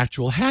about the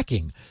actual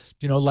hacking.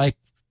 Like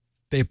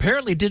they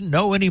apparently didn't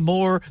know any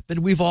more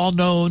than we've all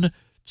known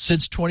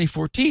since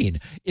 2014.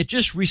 It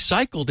just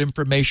recycled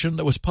information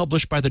that was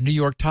published by the New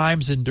York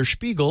Times and Der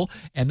Spiegel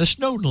and the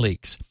Snowden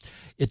leaks.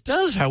 It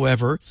does,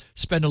 however,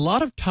 spend a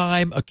lot of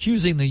time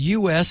accusing the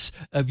U.S.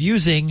 of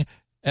using,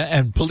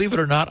 and believe it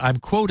or not, I'm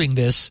quoting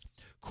this,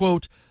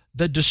 quote,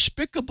 the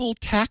despicable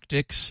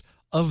tactics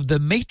of the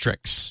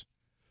Matrix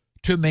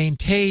to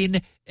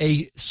maintain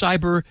a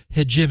cyber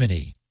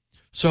hegemony.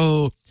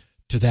 So,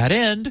 to that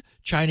end,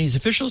 Chinese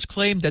officials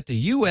claim that the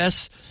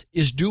U.S.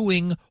 is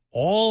doing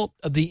all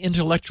of the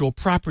intellectual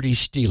property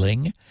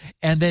stealing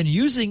and then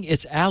using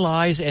its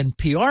allies and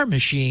PR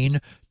machine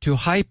to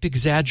hype,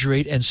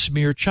 exaggerate, and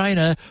smear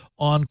China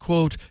on,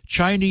 quote,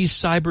 Chinese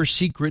cyber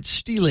secret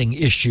stealing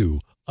issue,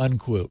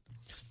 unquote.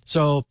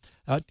 So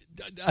a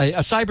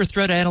cyber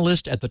threat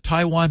analyst at the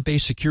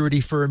Taiwan-based security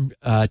firm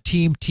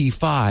Team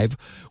T5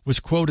 was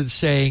quoted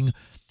saying,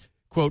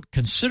 quote,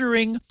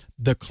 considering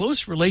the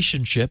close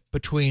relationship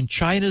between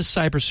China's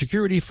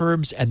cybersecurity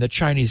firms and the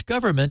Chinese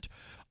government,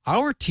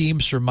 our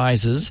team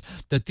surmises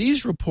that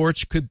these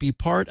reports could be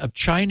part of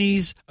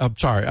China's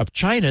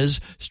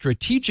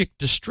strategic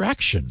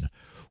distraction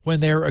when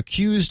they're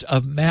accused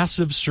of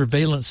massive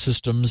surveillance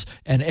systems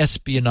and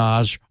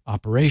espionage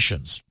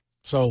operations.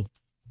 So,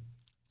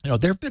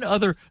 there have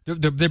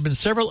been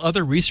several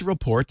other recent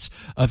reports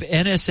of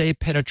NSA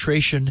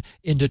penetration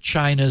into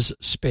China's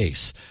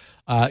space,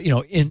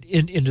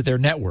 into their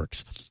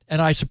networks.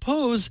 And I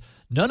suppose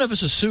none of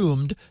us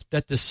assumed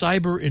that the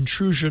cyber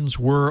intrusions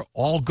were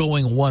all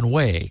going one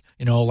way,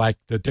 like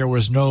that there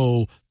was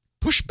no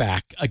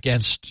pushback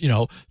against,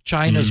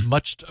 China's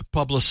much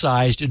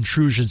publicized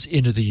intrusions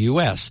into the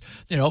U.S.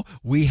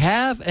 We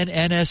have an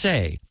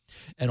NSA,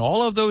 and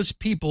all of those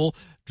people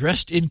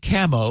dressed in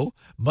camo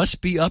must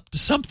be up to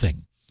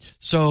something.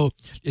 So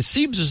it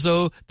seems as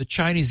though the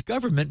Chinese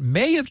government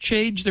may have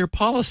changed their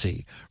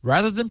policy.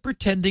 Rather than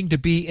pretending to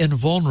be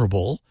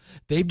invulnerable,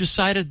 they've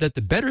decided that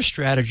the better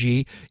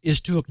strategy is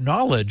to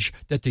acknowledge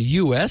that the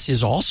U.S.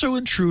 is also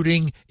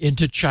intruding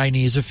into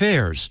Chinese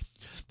affairs.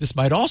 This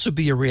might also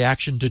be a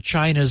reaction to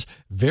China's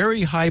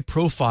very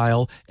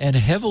high-profile and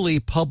heavily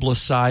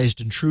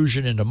publicized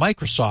intrusion into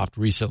Microsoft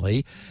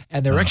recently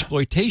and their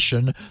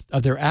exploitation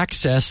of their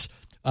access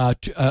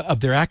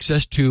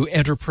to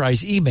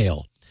enterprise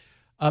email.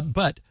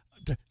 But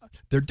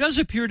there does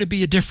appear to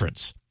be a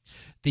difference.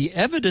 The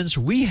evidence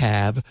we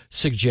have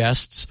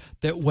suggests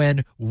that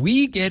when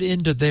we get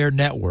into their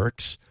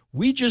networks,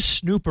 we just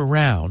snoop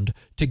around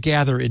to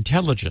gather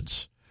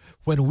intelligence.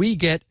 When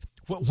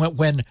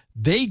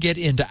they get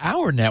into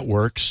our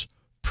networks,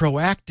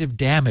 proactive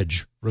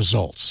damage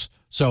results.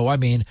 So,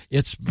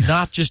 it's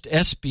not just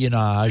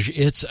espionage,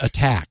 it's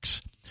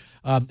attacks.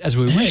 As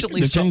we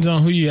recently depends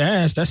on who you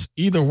ask. That's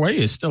either way,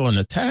 it's still an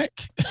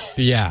attack.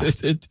 Yeah.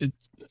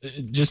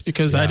 Just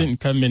because I didn't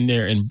come in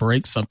there and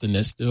break something,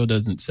 that still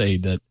doesn't say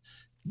that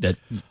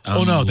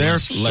I'm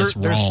less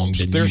wrong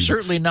than you. They're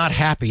certainly not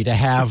happy to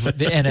have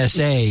the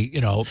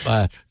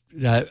NSA,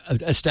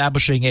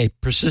 establishing a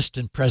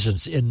persistent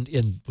presence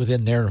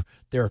within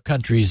their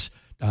country's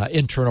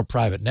internal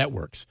private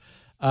networks.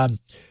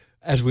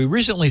 As we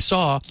recently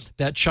saw,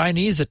 that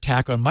Chinese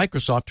attack on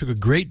Microsoft took a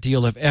great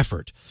deal of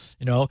effort.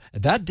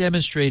 That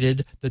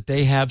demonstrated that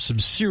they have some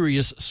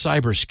serious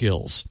cyber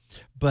skills.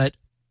 But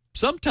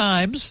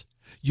sometimes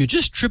you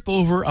just trip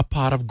over a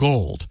pot of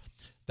gold.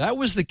 That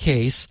was the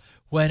case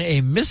when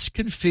a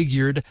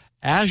misconfigured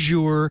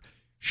Azure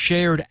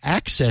shared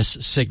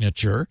access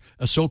signature,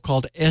 a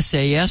so-called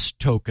SAS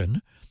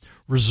token,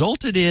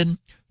 resulted in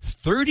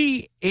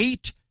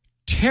 38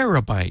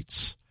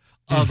 terabytes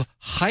of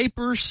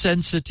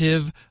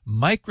hypersensitive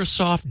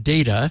Microsoft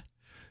data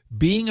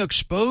being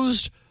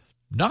exposed,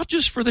 not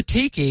just for the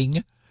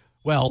taking,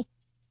 but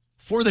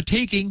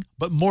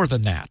more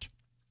than that.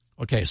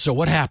 Okay, so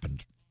what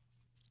happened?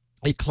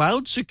 A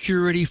cloud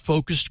security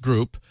focused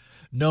group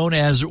known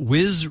as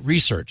Wiz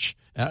Research,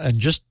 and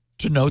just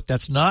to note,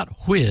 that's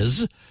not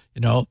whiz,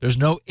 there's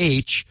no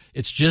H,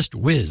 it's just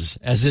whiz,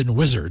 as in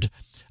wizard.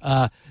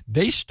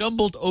 They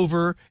stumbled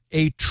over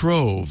a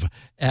trove,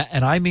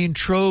 and I mean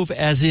trove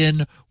as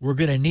in we're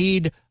going to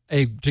need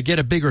to get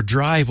a bigger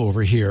drive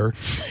over here.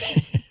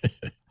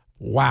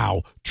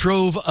 Wow.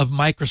 Trove of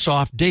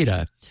Microsoft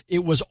data.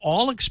 It was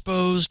all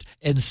exposed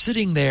and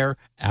sitting there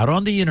out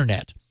on the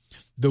internet.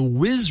 The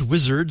Wiz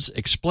Wizards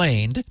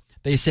explained,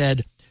 they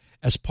said,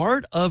 As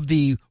part of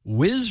the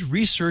Wiz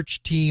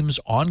research team's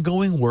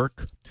ongoing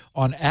work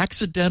on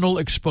accidental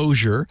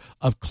exposure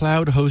of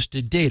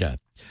cloud-hosted data,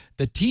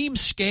 the team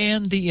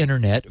scanned the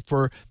internet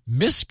for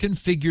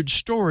misconfigured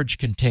storage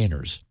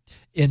containers.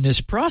 In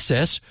this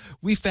process,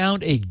 we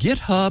found a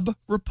GitHub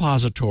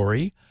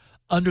repository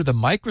under the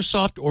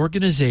Microsoft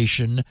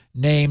organization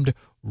named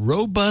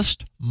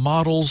Robust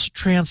Models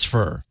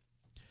Transfer.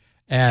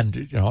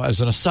 And,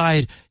 as an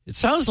aside, it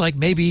sounds like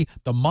maybe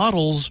the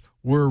models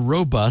were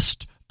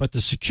robust, but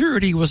the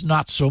security was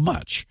not so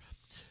much.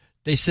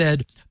 They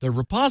said the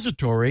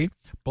repository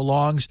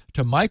belongs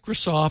to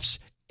Microsoft's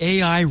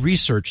AI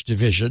Research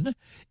Division,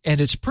 and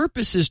its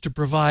purpose is to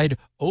provide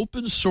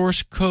open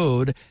source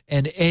code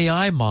and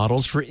AI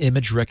models for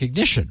image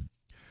recognition.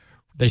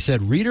 They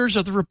said readers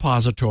of the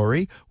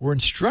repository were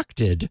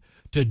instructed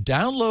to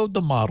download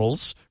the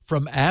models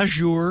from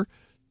Azure,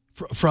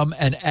 from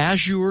an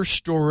Azure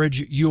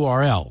storage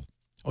URL.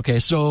 Okay,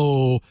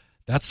 so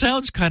that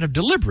sounds kind of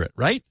deliberate,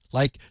 right?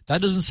 Like,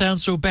 that doesn't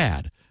sound so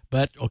bad.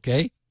 But,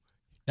 okay,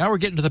 now we're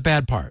getting to the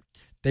bad part.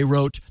 They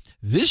wrote,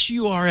 this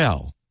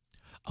URL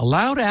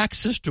allowed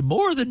access to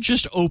more than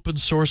just open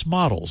source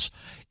models.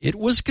 It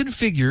was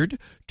configured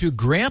to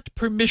grant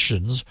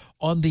permissions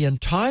on the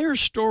entire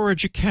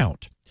storage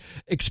account,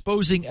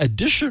 exposing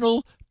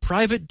additional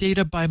private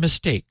data by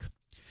mistake.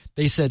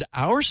 They said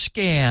our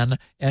scan,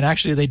 and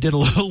actually they did a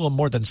little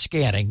more than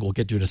scanning, we'll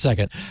get to in a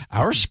second.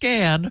 Our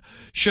scan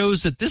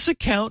shows that this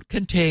account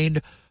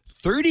contained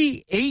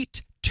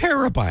 38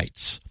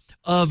 terabytes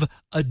of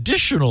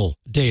additional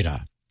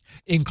data,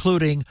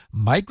 including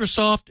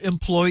Microsoft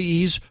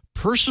employees'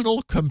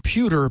 personal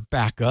computer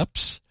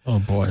backups. Oh,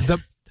 boy.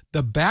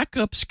 The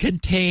backups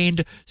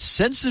contained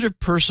sensitive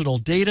personal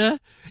data,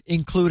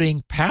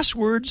 including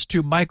passwords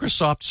to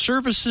Microsoft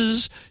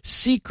services,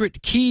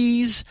 secret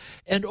keys,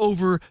 and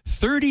over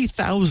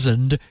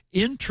 30,000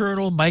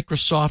 internal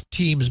Microsoft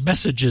Teams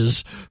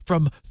messages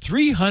from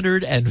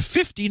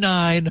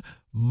 359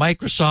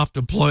 Microsoft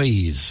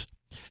employees.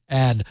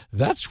 And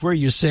that's where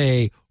you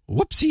say,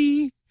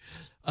 whoopsie.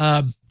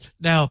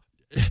 Now,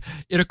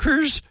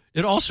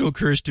 it also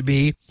occurs to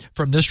me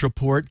from this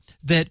report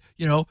that,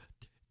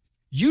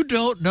 you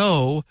don't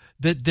know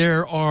that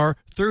there are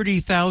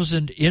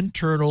 30,000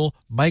 internal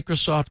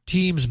Microsoft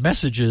Teams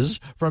messages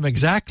from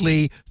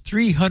exactly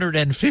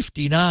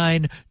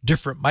 359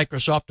 different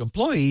Microsoft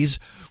employees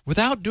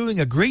without doing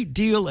a great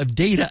deal of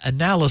data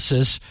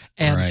analysis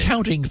and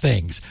counting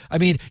things. I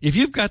mean, if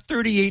you've got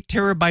 38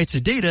 terabytes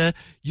of data,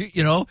 you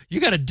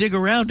got to dig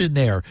around in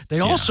there.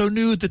 They also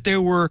knew that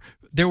there were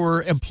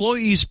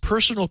employees'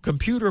 personal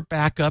computer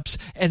backups,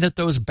 and that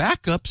those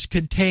backups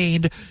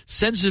contained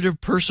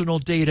sensitive personal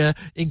data,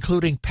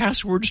 including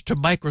passwords to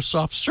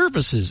Microsoft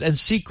services and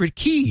secret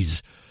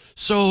keys.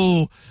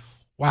 So,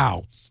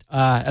 wow.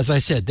 As I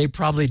said, they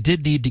probably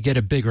did need to get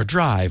a bigger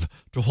drive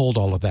to hold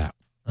all of that.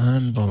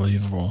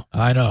 Unbelievable.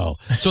 I know.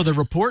 So the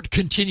report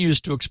continues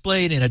to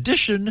explain, in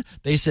addition,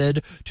 they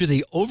said, to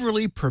the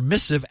overly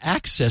permissive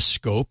access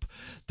scope,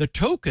 the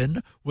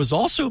token was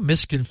also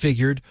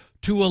misconfigured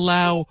to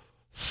allow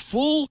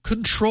full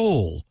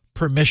control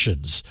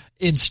permissions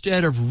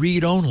instead of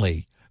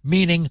read-only,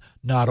 meaning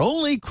not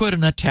only could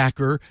an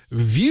attacker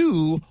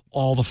view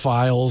all the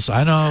files,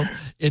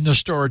 in the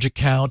storage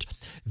account,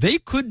 they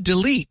could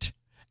delete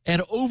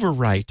and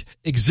overwrite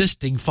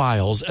existing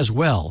files as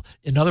well.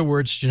 In other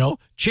words,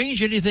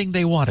 change anything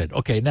they wanted.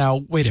 Okay,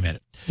 now, wait a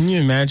minute. Can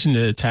you imagine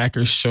the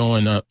attacker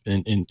showing up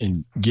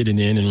and getting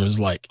in and was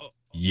like,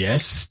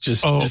 yes,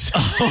 just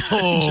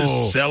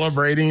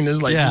celebrating.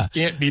 It's like, this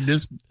can't be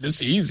this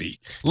easy.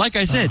 Like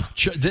I said,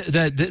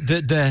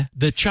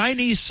 the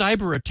Chinese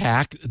cyber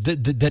attack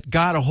that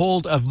got a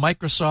hold of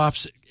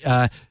Microsoft's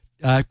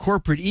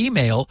corporate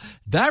email,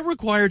 that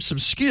required some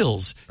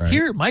skills. Right.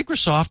 Here,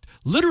 Microsoft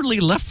literally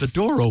left the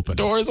door open.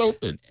 The door is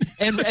open.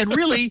 and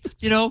really,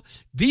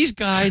 these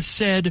guys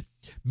said,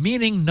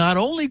 meaning not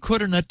only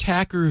could an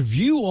attacker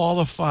view all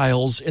the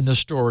files in the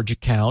storage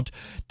account,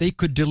 they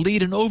could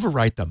delete and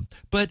overwrite them.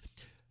 But,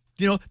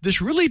 this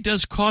really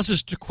does cause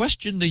us to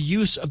question the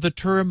use of the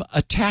term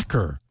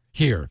attacker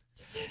here.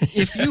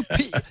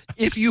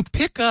 If you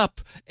pick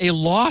up a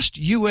lost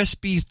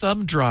USB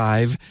thumb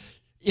drive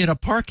in a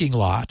parking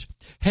lot,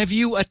 have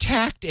you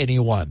attacked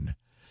anyone?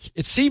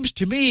 It seems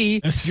to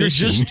me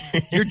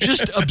you're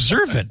just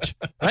observant,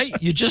 right?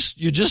 You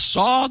just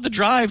saw the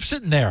drive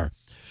sitting there.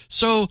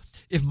 So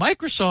if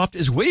Microsoft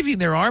is waving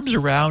their arms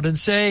around and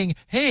saying,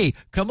 hey,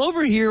 come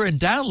over here and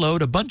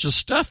download a bunch of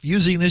stuff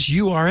using this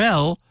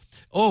URL,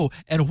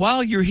 and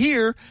while you're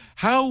here,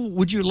 how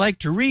would you like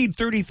to read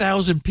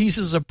 30,000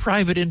 pieces of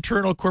private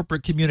internal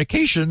corporate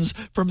communications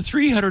from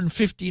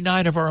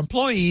 359 of our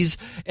employees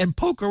and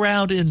poke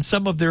around in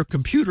some of their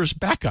computers'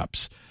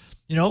 backups?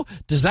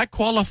 Does that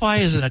qualify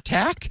as an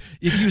attack?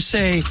 If you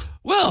say,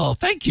 well,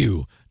 thank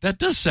you, that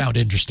does sound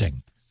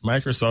interesting.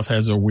 Microsoft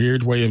has a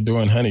weird way of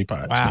doing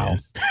honeypots. Wow.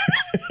 Man.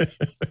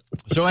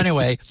 So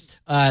anyway,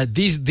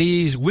 these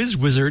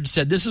WizWizards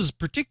said this is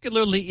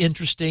particularly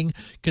interesting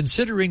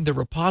considering the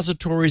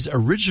repository's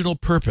original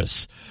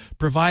purpose,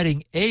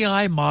 providing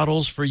AI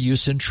models for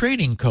use in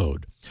training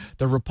code.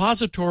 The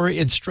repository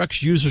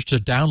instructs users to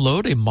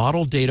download a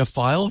model data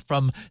file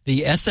from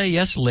the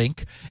SAS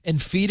link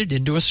and feed it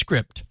into a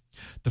script.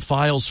 The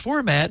file's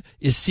format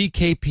is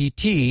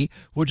CKPT,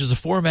 which is a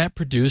format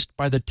produced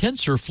by the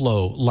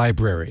TensorFlow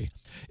library.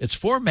 It's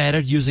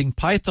formatted using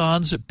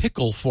Python's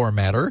pickle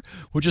formatter,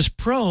 which is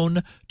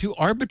prone to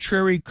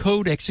arbitrary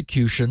code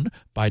execution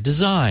by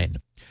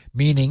design,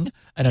 meaning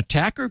an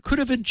attacker could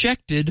have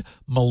injected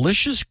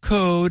malicious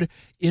code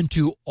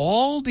into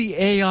all the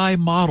AI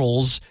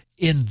models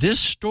in this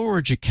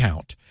storage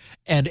account,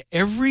 and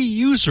every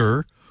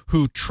user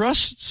who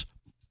trusts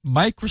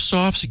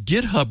Microsoft's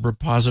GitHub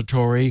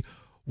repository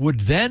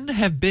would then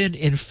have been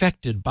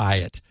infected by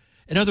it.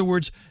 In other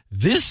words,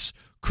 this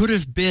could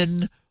have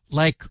been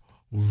like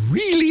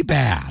really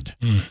bad.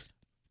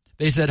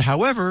 They said,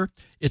 however,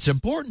 it's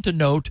important to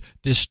note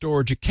this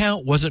storage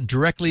account wasn't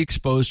directly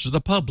exposed to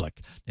the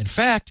public. In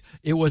fact,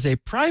 it was a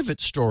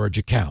private storage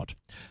account.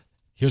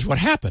 Here's what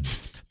happened.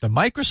 The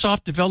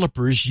Microsoft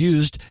developers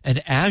used an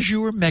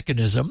Azure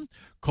mechanism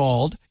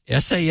called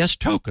SAS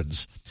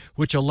tokens,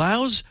 which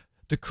allows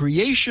the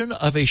creation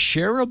of a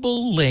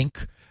shareable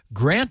link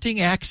granting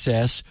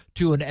access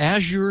to an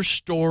Azure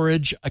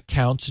storage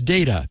account's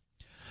data.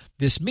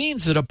 This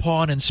means that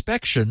upon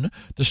inspection,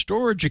 the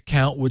storage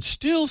account would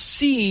still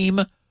seem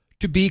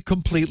to be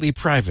completely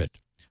private.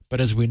 But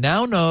as we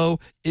now know,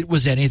 it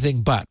was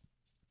anything but.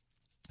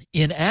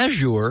 In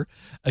Azure,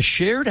 a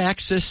shared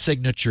access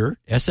signature,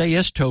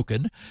 SAS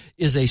token,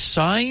 is a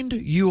signed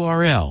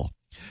URL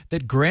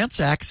that grants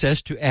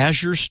access to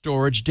Azure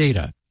storage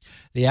data.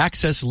 The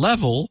access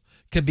level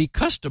can be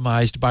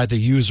customized by the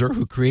user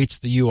who creates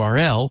the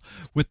URL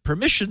with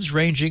permissions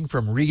ranging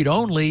from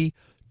read-only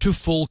to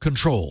full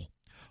control,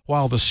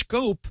 while the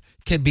scope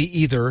can be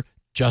either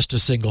just a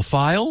single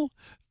file,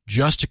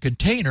 just a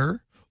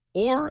container,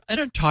 or an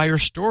entire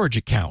storage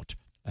account.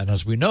 And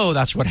as we know,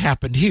 that's what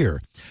happened here.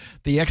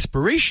 The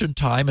expiration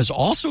time is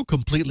also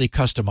completely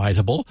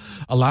customizable,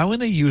 allowing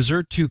the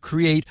user to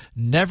create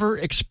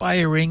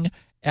never-expiring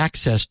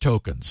access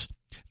tokens.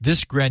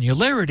 This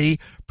granularity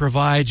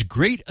provides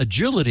great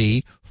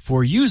agility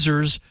for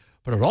users,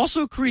 but it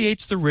also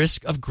creates the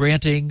risk of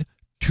granting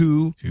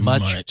too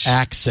much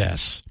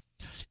access.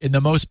 In the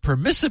most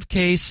permissive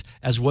case,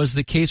 as was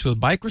the case with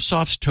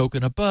Microsoft's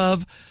token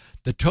above,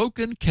 the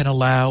token can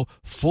allow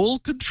full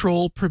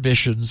control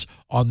permissions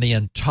on the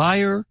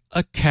entire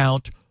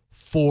account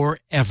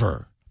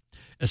forever,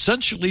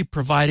 essentially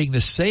providing the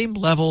same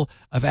level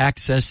of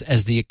access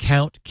as the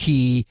account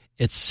key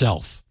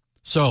itself.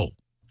 So,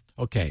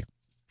 okay,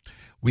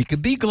 we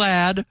can be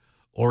glad,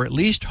 or at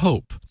least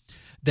hope,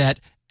 that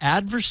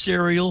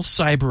adversarial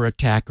cyber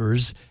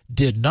attackers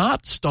did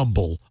not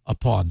stumble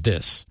upon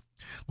this.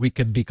 We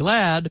can be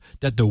glad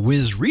that the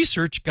Wiz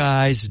Research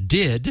guys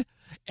did,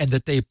 and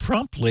that they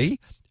promptly,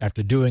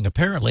 after doing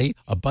apparently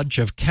a bunch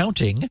of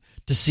counting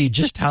to see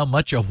just how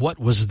much of what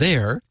was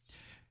there,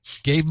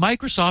 gave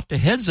Microsoft a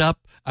heads up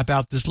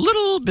about this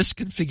little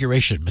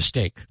misconfiguration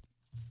mistake.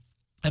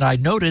 And I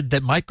noted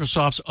that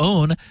Microsoft's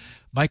own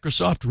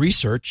Microsoft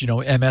Research,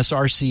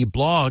 MSRC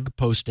blog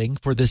posting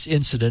for this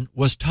incident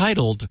was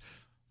titled,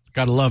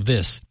 gotta love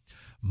this,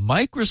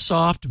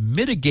 Microsoft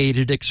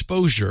Mitigated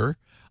Exposure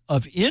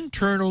of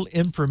Internal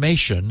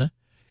Information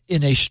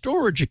in a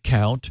Storage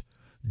Account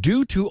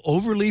Due to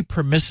Overly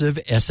Permissive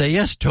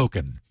SAS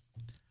Token.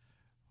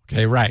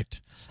 Okay, right.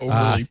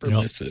 Overly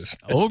permissive.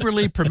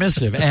 Overly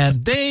permissive.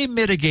 And they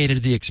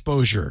mitigated the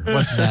exposure.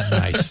 Wasn't that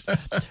nice?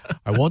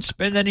 I won't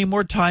spend any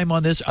more time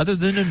on this other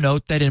than to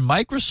note that in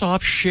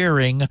Microsoft's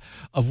sharing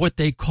of what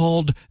they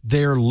called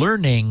their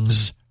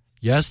learnings,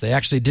 yes, they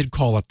actually did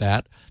call it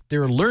that,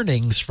 their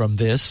learnings from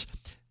this,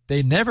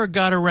 they never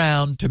got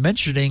around to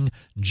mentioning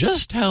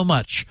just how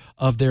much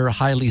of their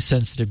highly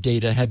sensitive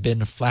data had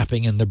been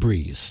flapping in the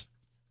breeze.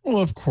 Well,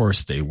 of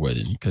course they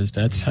wouldn't, because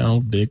that's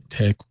how big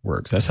tech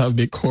works. That's how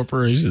big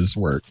corporations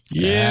work.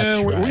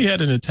 Yeah, right. We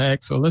had an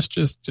attack, so let's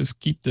just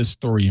keep this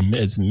story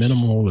as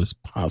minimal as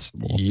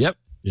possible. Yep.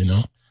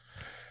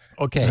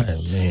 Okay.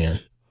 Oh, man.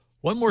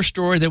 One more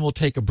story, then we'll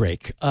take a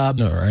break. All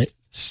right.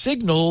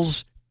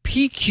 Signal's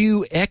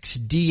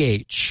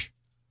PQXDH,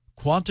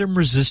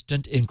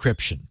 quantum-resistant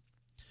encryption.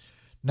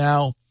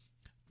 Now,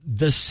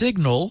 the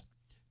Signal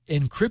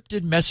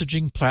encrypted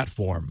messaging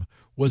platform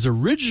was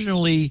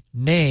originally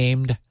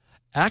named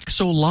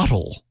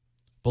Axolotl,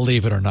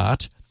 believe it or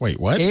not. Wait,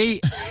 what?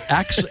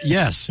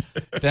 Yes,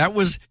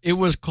 it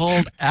was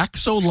called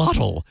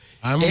Axolotl.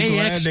 I'm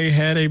glad they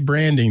had a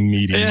branding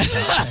meeting.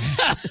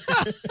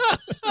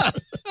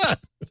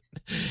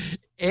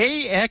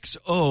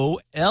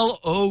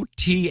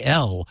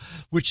 AXOLOTL,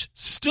 which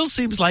still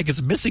seems like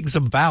it's missing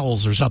some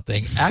vowels or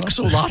something.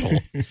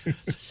 Axolotl.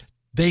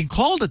 They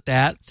called it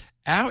that.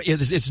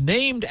 It's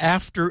named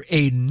after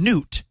a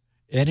newt,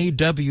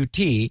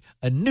 N-E-W-T,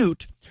 a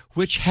newt,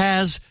 which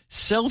has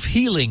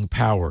self-healing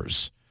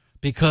powers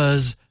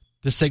because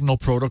the Signal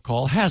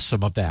protocol has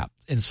some of that.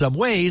 In some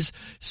ways,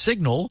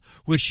 Signal,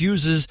 which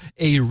uses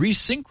a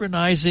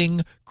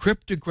resynchronizing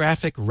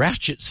cryptographic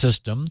ratchet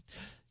system,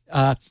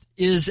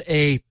 is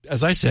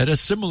as I said, a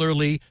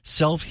similarly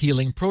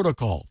self-healing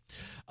protocol.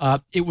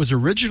 It was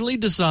originally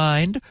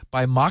designed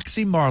by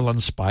Moxie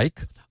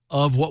Marlinspike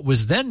of what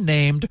was then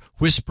named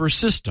Whisper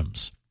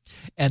Systems,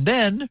 and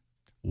then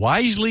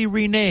wisely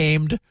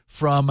renamed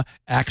from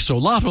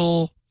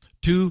Axolotl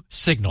to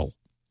Signal.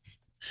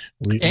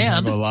 We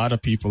have a lot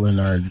of people in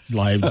our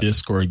live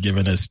Discord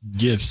giving us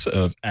gifts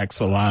of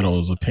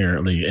axolotls,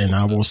 apparently. And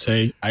I will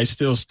say, I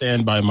still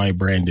stand by my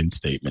Brandon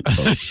statement,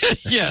 folks.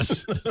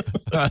 Yes.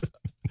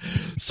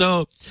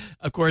 So,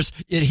 of course,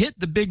 it hit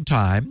the big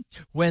time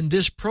when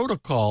this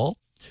protocol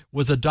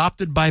was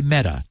adopted by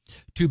Meta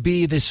to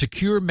be the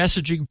secure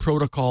messaging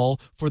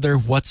protocol for their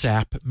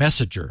WhatsApp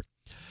messenger.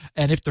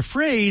 And if the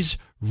phrase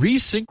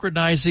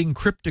resynchronizing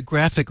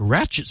cryptographic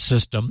ratchet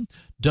system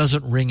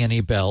doesn't ring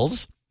any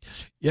bells,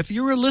 if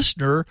you're a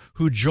listener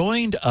who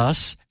joined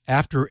us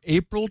after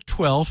April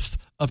 12th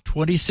of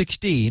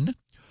 2016,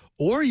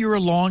 or you're a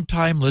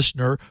longtime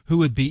listener who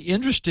would be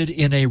interested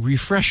in a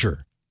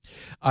refresher,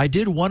 I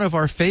did one of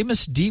our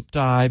famous deep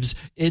dives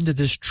into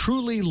this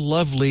truly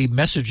lovely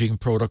messaging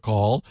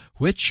protocol,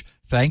 which,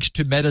 thanks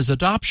to Meta's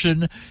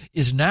adoption,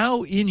 is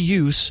now in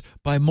use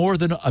by more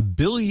than 1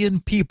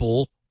 billion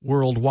people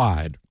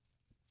worldwide.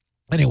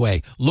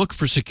 Anyway, look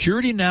for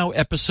Security Now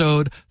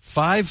episode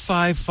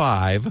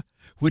 555,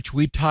 which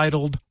we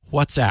titled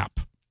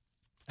WhatsApp.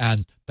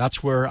 And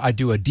that's where I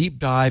do a deep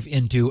dive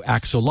into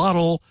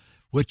Axolotl,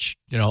 which,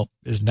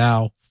 is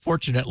now,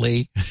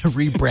 fortunately,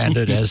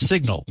 rebranded as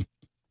Signal.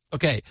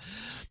 Okay,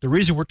 the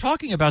reason we're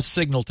talking about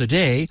Signal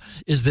today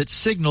is that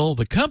Signal,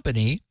 the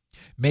company,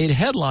 made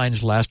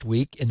headlines last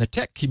week in the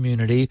tech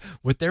community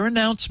with their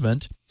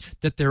announcement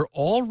that their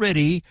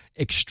already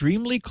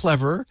extremely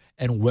clever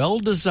and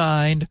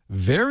well-designed,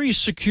 very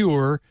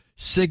secure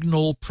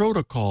Signal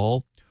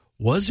protocol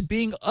was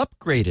being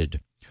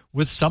upgraded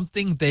with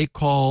something they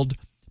called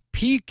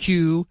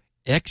PQXDH,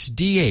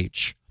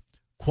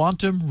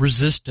 quantum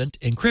resistant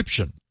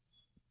encryption.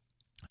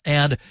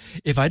 And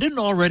if I didn't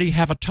already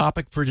have a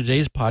topic for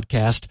today's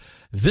podcast,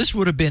 this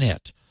would have been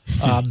it.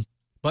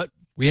 But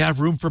we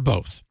have room for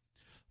both.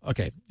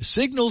 Okay,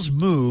 Signal's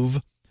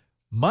move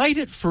might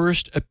at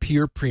first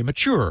appear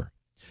premature,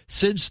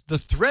 since the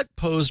threat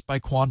posed by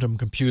quantum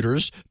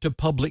computers to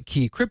public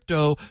key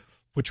crypto,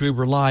 which we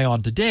rely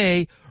on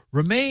today,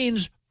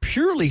 remains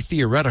purely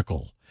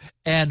theoretical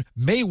and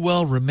may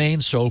well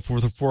remain so for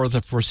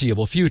the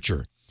foreseeable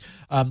future.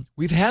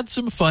 We've had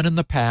some fun in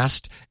the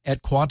past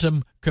at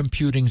quantum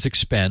computing's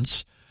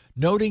expense,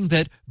 noting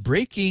that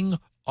breaking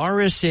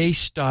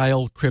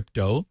RSA-style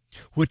crypto,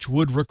 which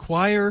would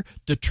require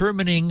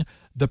determining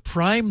the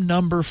prime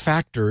number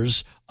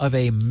factors of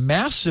a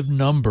massive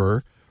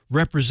number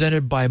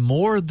represented by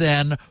more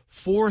than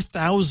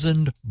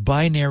 4,000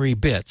 binary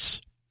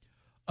bits,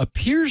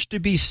 appears to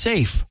be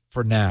safe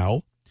for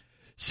now,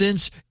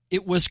 since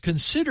it was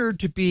considered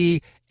to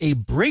be a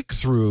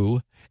breakthrough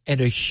and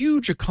a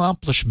huge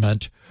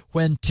accomplishment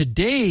when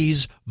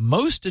today's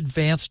most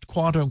advanced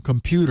quantum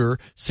computer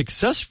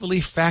successfully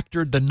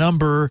factored the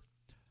number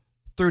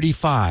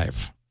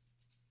 35.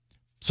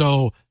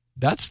 So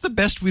that's the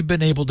best we've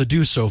been able to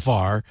do so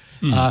far.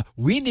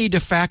 We need to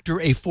factor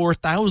a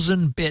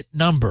 4,000-bit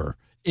number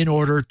in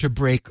order to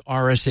break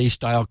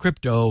RSA-style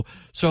crypto.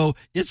 So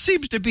it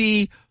seems to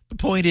be, the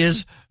point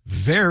is,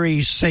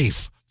 very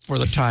safe for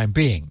the time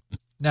being.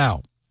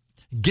 Now,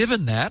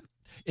 given that,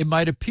 it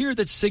might appear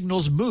that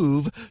Signal's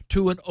move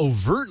to an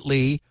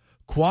overtly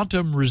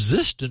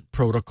quantum-resistant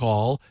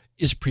protocol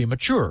is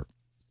premature.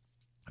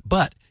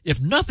 But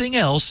if nothing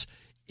else,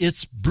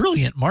 it's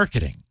brilliant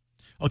marketing.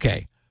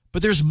 Okay,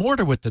 but there's more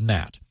to it than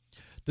that.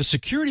 The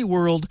security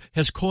world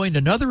has coined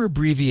another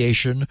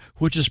abbreviation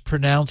which is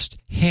pronounced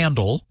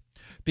handle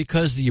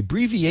because the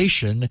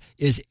abbreviation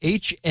is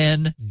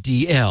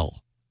HNDL.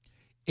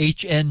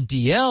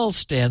 HNDL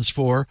stands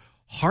for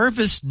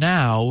Harvest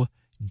Now,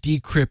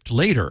 Decrypt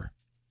Later.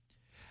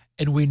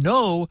 And we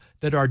know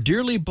that our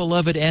dearly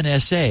beloved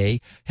NSA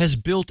has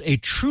built a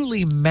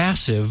truly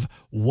massive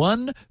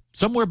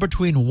somewhere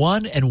between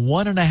 1 and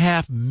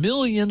 1.5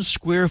 million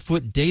square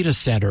foot data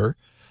center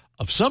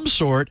of some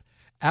sort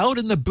out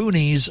in the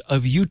boonies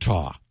of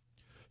Utah.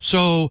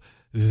 So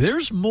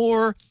there's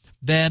more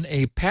than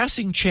a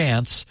passing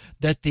chance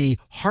that the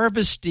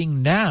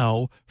Harvesting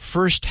Now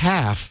first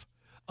half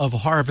of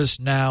Harvest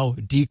Now,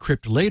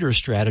 Decrypt Later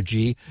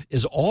strategy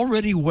is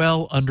already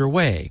well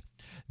underway.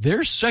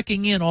 They're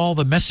sucking in all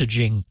the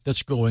messaging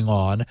that's going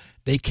on.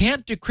 They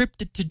can't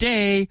decrypt it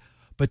today,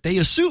 but they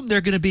assume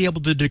they're going to be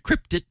able to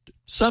decrypt it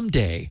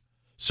someday.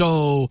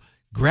 So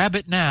grab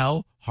it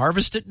now,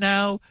 harvest it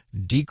now,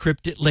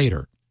 decrypt it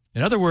later.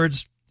 In other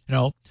words,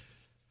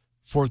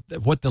 for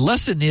what the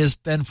lesson is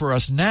then for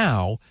us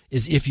now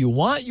is if you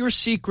want your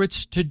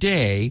secrets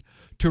today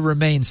to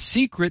remain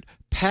secret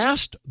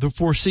past the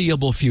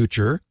foreseeable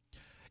future,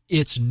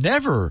 it's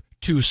never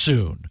too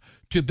soon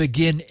to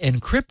begin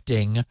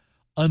encrypting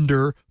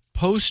under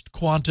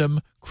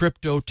post-quantum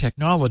crypto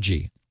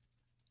technology.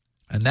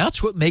 And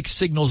that's what makes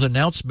Signal's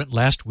announcement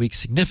last week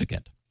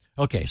significant.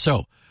 Okay,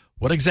 so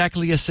what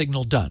exactly has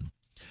Signal done?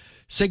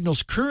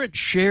 Signal's current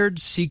shared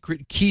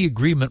secret key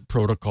agreement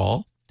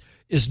protocol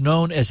is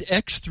known as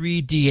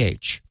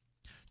X3DH.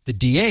 The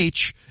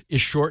DH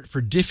is short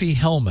for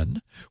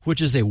Diffie-Hellman,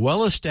 which is a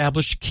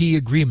well-established key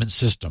agreement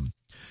system.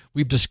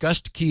 We've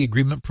discussed key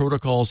agreement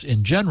protocols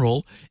in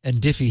general,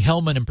 and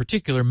Diffie-Hellman in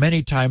particular,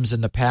 many times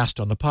in the past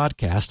on the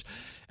podcast,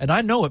 and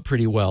I know it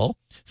pretty well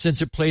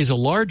since it plays a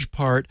large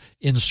part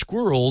in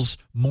Squirrel's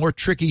more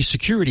tricky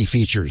security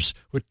features,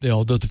 with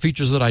the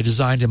features that I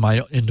designed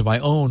into my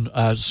own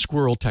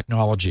Squirrel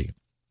technology.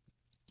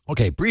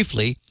 Okay,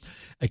 briefly,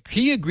 a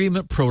key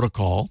agreement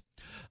protocol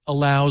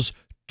allows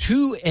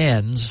two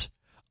ends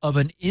of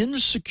an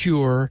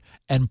insecure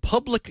and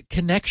public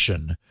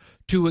connection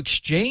to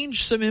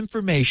exchange some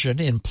information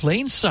in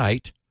plain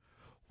sight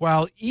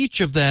while each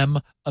of them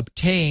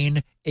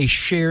obtain a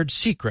shared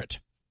secret,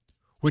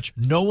 which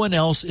no one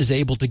else is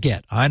able to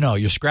get. I know,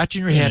 you're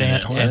scratching your head,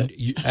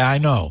 I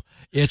know.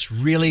 It's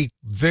really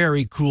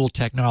very cool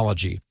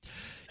technology.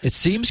 It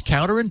seems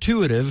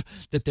counterintuitive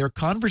that their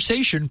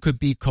conversation could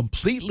be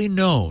completely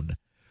known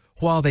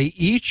while they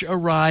each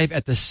arrive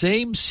at the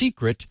same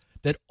secret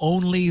that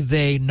only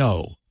they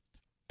know.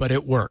 But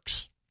it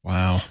works.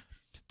 Wow.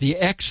 The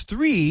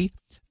X3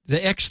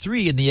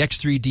 in the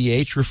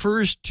X3DH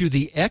refers to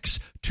the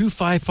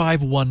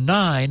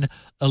X25519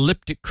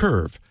 elliptic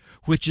curve,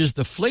 which is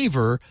the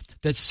flavor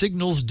that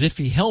Signal's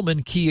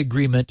Diffie-Hellman key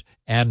agreement,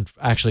 and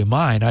actually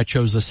mine, I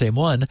chose the same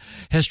one,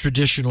 has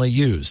traditionally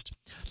used.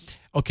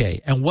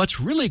 Okay, and what's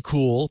really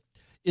cool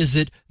is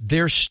that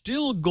they're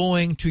still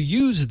going to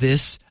use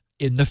this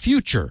in the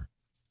future.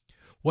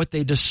 What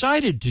they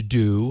decided to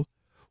do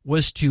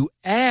was to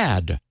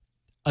add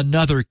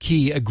another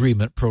key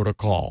agreement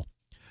protocol,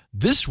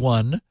 this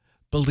one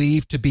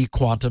believed to be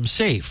quantum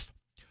safe,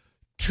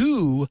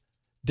 to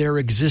their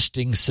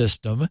existing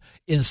system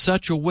in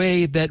such a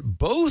way that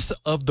both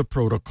of the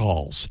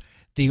protocols,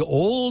 the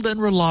old and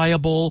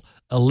reliable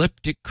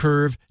elliptic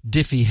curve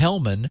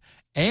Diffie-Hellman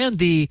and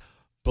the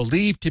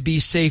believed to be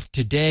safe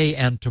today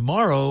and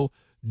tomorrow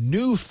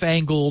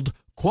newfangled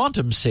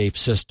quantum safe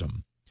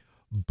system,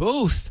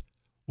 both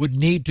would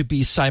need to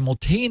be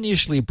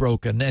simultaneously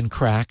broken and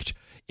cracked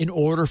in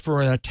order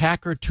for an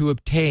attacker to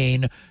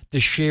obtain the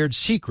shared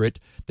secret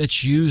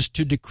that's used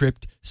to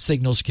decrypt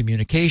Signal's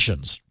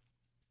communications.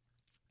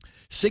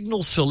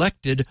 Signal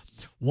selected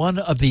one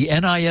of the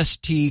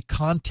NIST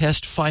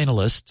contest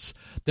finalists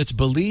that's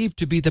believed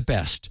to be the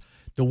best,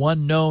 the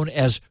one known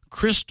as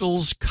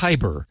Crystal's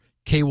Kyber,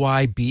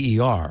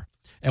 Kyber,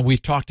 and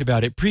we've talked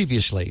about it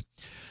previously.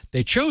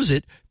 They chose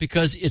it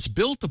because it's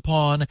built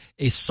upon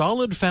a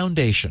solid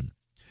foundation,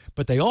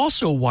 but they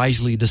also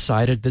wisely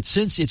decided that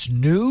since it's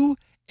new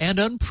and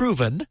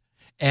unproven,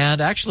 and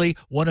actually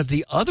one of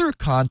the other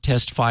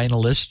contest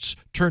finalists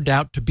turned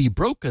out to be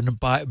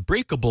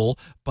breakable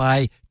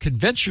by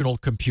conventional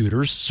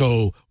computers,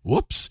 so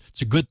whoops,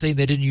 it's a good thing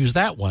they didn't use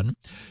that one.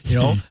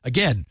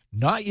 Again,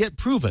 not yet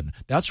proven.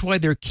 That's why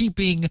they're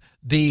keeping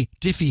the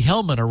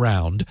Diffie-Hellman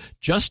around,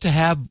 just to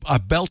have a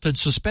belt and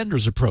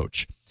suspenders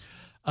approach.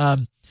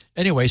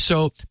 Anyway,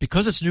 so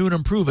because it's new and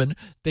unproven,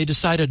 they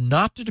decided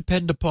not to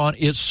depend upon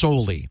it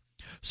solely.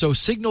 So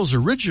Signal's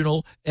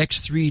original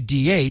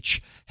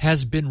X3DH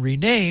has been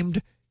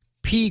renamed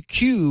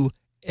PQXDH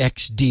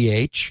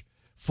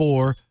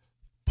for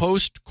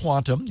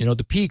post-quantum. The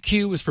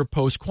PQ is for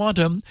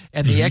post-quantum,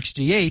 and the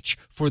XDH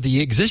for the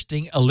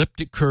existing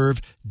elliptic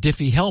curve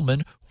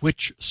Diffie-Hellman,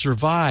 which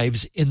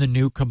survives in the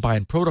new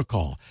combined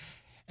protocol.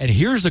 And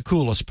here's the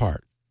coolest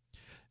part.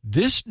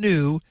 This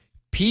new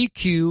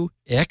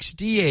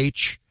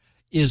PQXDH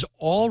is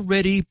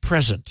already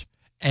present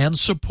and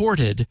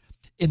supported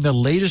in the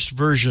latest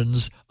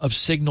versions of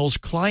Signal's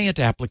client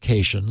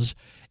applications,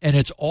 and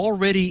it's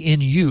already in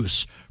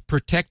use,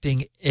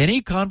 protecting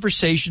any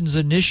conversations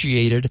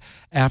initiated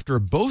after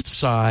both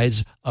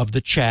sides of the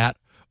chat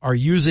are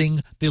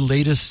using the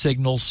latest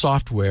Signal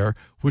software,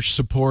 which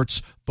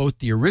supports both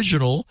the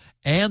original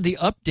and the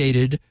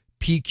updated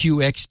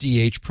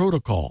PQXDH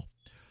protocol.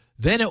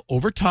 Then,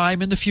 over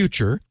time in the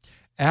future,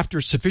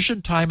 after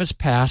sufficient time has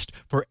passed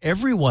for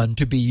everyone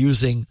to be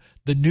using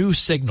the new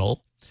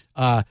Signal,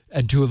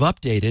 and to have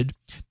updated,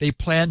 they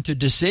plan to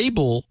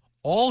disable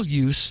all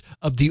use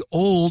of the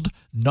old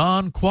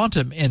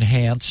non-quantum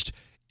enhanced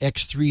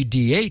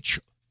X3DH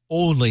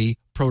only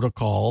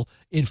protocol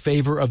in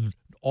favor of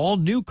all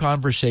new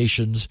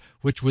conversations,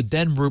 which would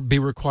then be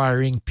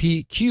requiring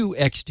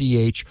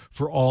PQXDH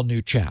for all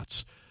new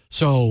chats.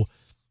 So,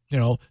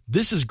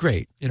 this is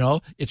great.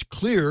 It's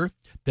clear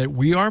that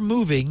we are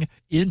moving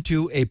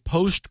into a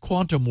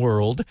post-quantum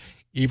world,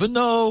 even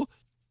though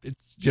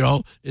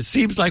it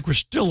seems like we're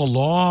still a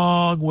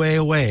long way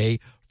away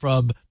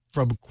from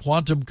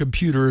quantum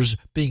computers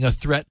being a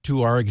threat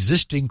to our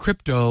existing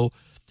crypto.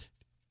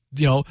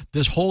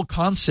 This whole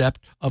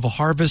concept of a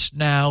harvest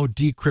now,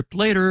 decrypt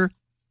later,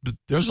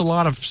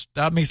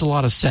 that makes a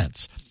lot of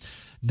sense.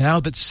 Now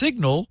that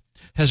Signal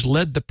has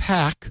led the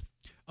pack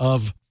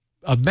of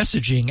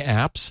messaging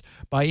apps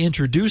by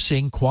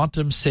introducing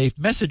quantum-safe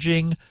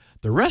messaging.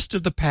 The rest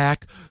of the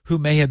pack, who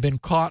may have been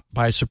caught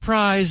by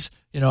surprise,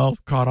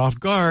 caught off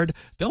guard,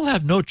 they'll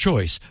have no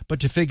choice but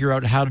to figure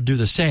out how to do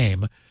the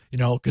same,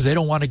 because they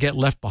don't want to get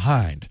left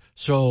behind.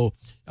 So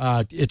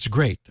it's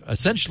great.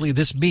 Essentially,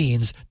 this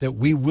means that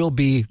we will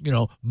be,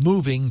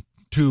 moving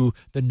to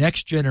the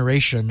next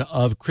generation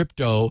of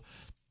crypto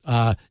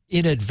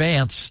in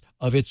advance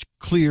of its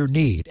clear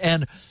need.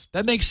 And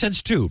that makes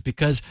sense, too,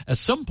 because at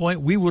some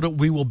point we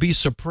will be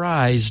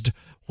surprised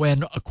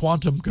when a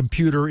quantum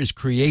computer is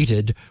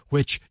created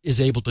which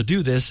is able to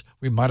do this.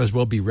 We might as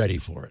well be ready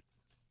for it.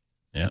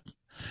 Yeah.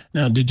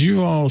 Now, did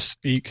you all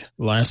speak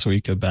last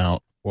week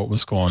about what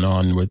was going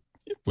on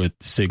with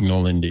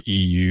Signal in the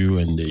EU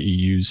and the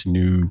EU's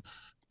new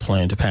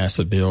plan to pass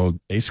a bill,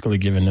 basically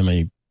giving them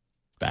a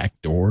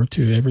backdoor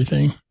to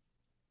everything?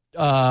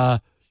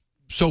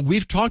 So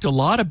we've talked a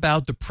lot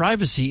about the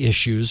privacy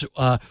issues.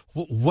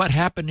 What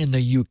happened in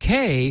the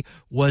UK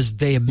was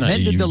they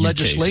amended the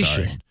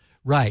legislation. Sorry.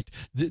 Right.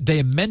 They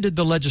amended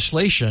the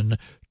legislation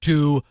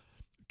to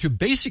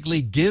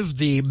basically give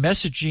the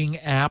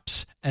messaging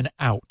apps an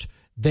out.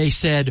 They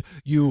said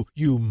you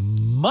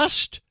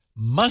must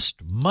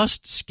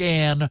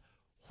scan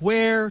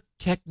where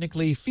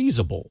technically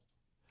feasible.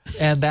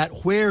 And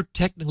that where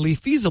technically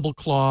feasible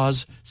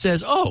clause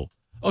says, oh,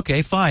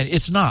 okay, fine,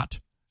 it's not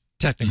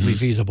technically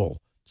feasible.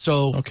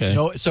 So, okay.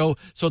 So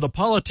the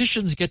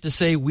politicians get to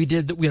say we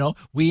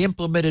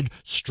implemented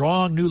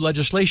strong new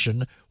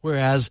legislation,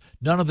 whereas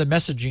none of the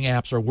messaging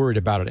apps are worried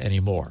about it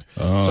anymore.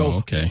 Oh,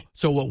 okay.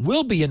 So what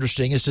will be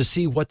interesting is to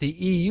see what the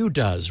EU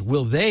does.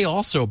 Will they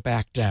also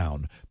back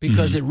down?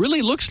 Because it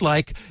really looks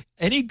like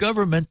any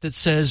government that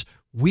says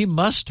we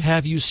must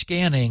have you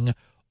scanning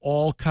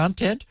all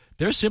content,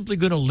 they're simply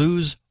going to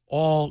lose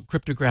all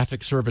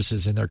cryptographic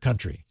services in their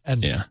country,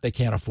 and they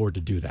can't afford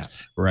to do that.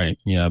 Right.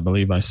 Yeah, I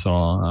believe I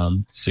saw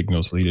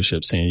Signal's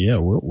leadership saying,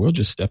 we'll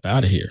just step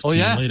out of here. See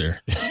you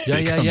later.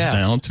 It comes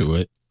down to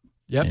it.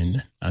 Yep.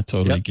 And I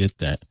totally get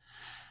that.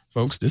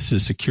 Folks, this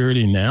is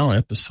Security Now,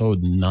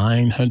 episode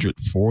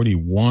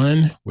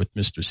 941 with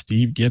Mr.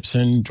 Steve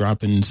Gibson,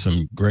 dropping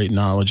some great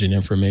knowledge and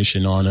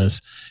information on us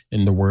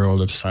in the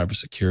world of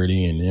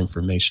cybersecurity and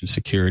information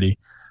security.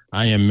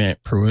 I am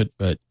Matt Pruitt,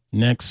 but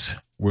next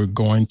we're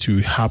going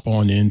to hop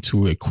on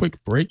into a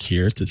quick break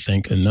here to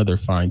thank another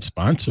fine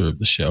sponsor of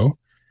the show,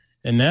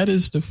 and that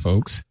is the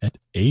folks at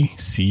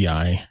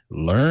ACI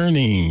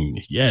Learning.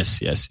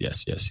 Yes,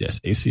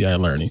 ACI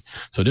Learning.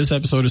 So this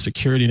episode of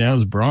Security Now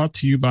is brought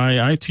to you by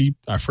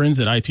our friends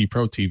at IT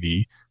Pro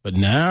TV, but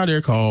now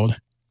they're called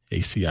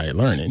ACI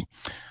Learning.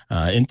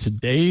 In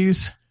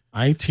today's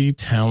IT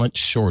talent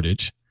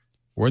shortage,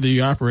 whether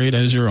you operate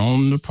as your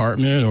own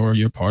department or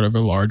you're part of a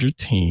larger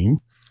team,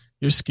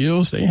 your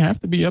skills, they have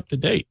to be up to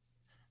date.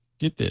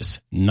 Get this,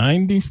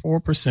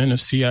 94% of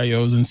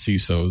CIOs and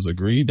CISOs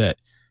agree that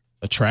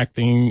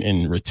attracting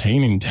and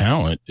retaining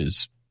talent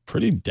is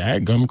pretty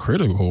daggum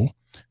critical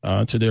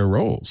to their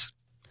roles.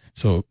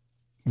 So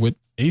with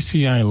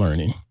ACI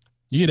Learning,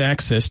 you get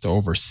access to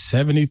over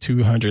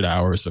 7,200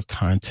 hours of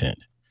content.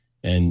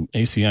 And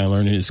ACI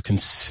Learning is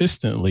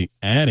consistently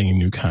adding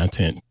new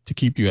content to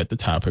keep you at the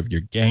top of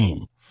your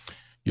game.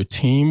 Your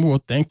team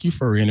will thank you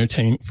for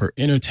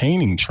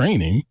entertaining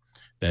training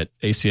that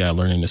ACI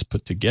Learning has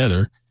put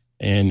together.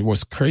 And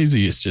what's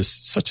crazy is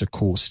just such a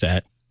cool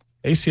stat.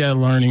 ACI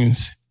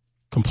Learning's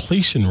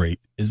completion rate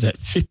is at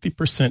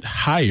 50%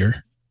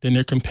 higher than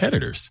their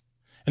competitors.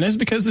 And that's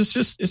because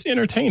it's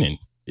entertaining.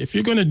 If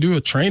you're going to do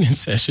a training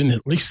session,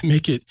 at least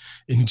make it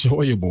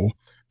enjoyable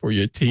for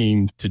your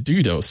team to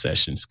do those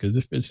sessions. Because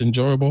if it's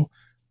enjoyable,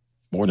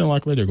 more than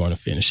likely they're going to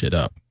finish it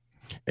up.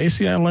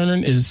 ACI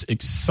Learning is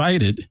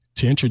excited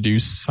to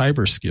introduce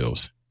Cyber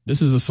Skills.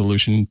 This is a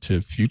solution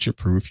to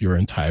future-proof your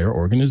entire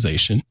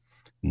organization,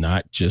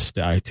 not just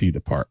the IT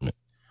department.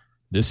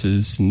 This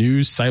is new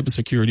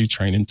cybersecurity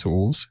training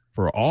tools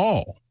for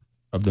all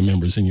of the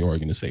members in your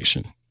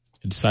organization.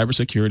 It's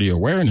cybersecurity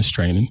awareness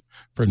training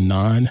for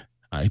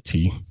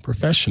non-IT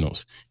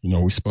professionals.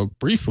 We spoke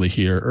briefly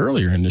here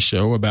earlier in the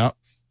show about,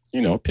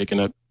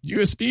 picking up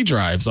USB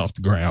drives off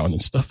the ground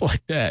and stuff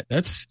like that.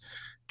 That's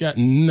got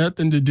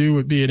nothing to do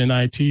with being in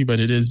IT,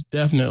 but it is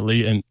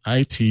definitely an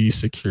IT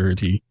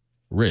security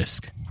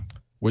risk.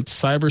 With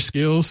Cyber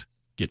Skills,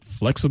 get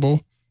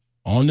flexible,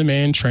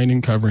 on-demand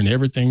training covering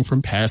everything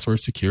from password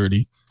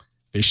security,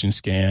 phishing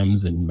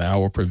scams, and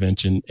malware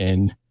prevention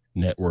and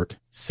network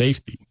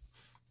safety.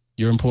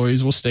 Your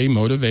employees will stay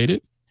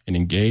motivated and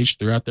engaged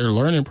throughout their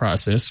learning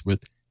process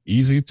with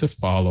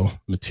easy-to-follow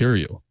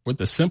material. With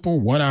a simple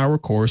 1-hour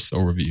course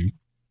overview,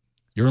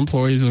 your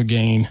employees will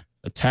gain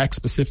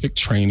attack-specific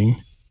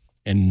training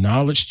and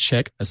knowledge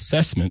check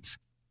assessments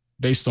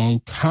based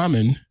on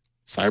common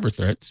cyber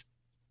threats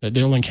that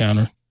they'll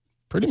encounter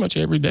pretty much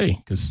every day,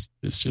 because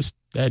it's just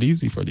that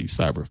easy for these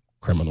cyber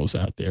criminals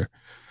out there.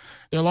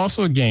 They'll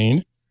also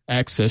gain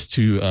access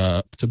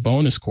to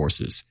bonus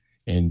courses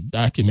and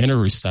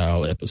documentary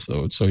style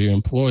episodes. So your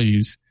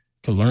employees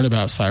can learn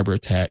about cyber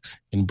attacks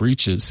and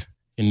breaches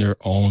in their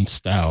own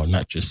style,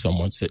 not just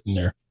someone sitting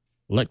there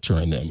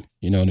lecturing them.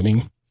 You know what I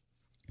mean?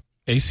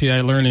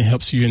 ACI Learning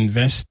helps you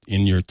invest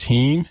in your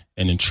team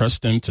and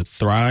entrust them to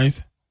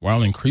thrive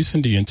while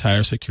increasing the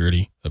entire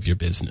security of your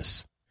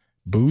business.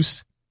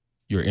 Boost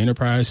your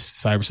enterprise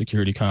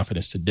cybersecurity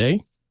confidence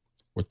today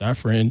with our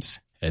friends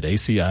at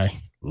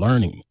ACI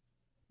Learning.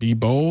 Be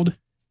bold,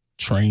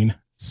 train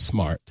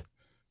smart.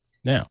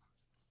 Now,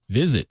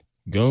 visit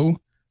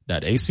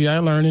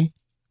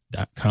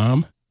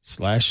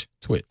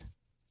go.acilearning.com/twit.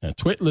 Now,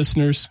 Twit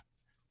listeners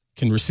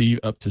can receive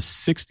up to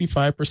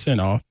 65%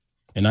 off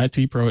an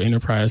IT Pro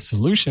Enterprise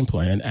Solution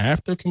Plan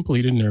after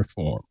completing their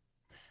form.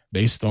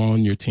 Based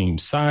on your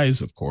team's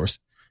size, of course,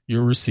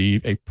 you'll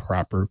receive a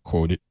proper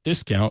quoted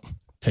discount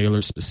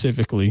tailored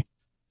specifically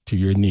to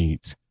your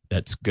needs.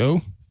 That's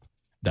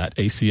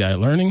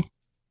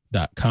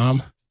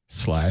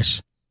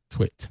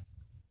go.acilearning.com/twit.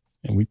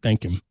 And we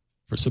thank him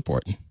for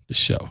supporting the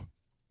show.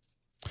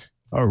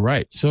 All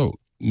right. So,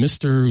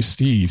 Mr.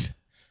 Steve,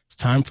 it's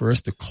time for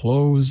us to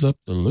close up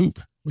the loop.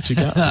 What you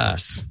got for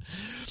us?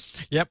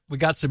 Yep, we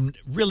got some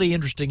really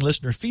interesting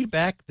listener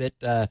feedback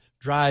that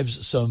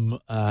drives some,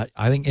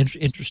 I think,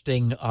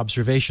 interesting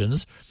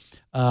observations.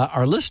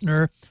 Our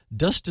listener,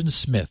 Dustin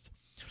Smith,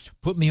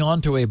 put me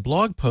onto a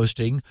blog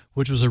posting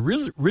which was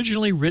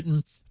originally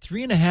written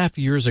 3.5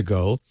 years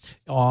ago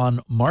on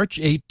March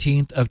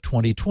 18th of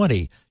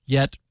 2020.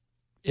 Yet,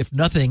 if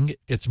nothing,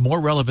 it's more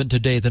relevant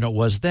today than it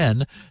was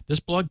then. This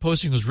blog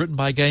posting was written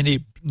by a guy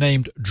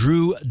named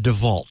Drew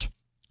DeVault.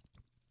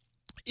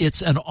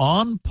 It's an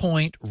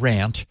on-point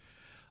rant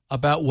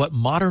about what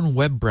modern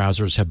web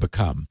browsers have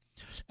become.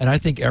 And I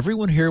think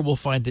everyone here will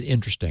find it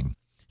interesting.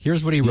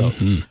 Here's what he wrote.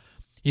 Mm-hmm.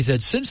 He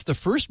said, since the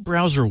first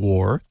browser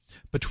war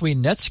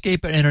between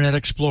Netscape and Internet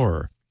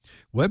Explorer,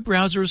 web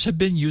browsers have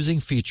been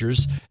using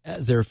features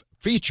as their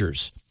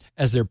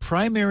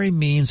primary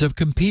means of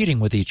competing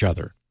with each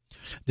other.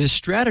 This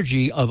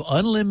strategy of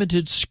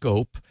unlimited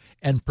scope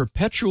and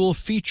perpetual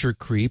feature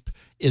creep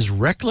is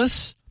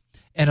reckless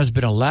and has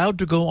been allowed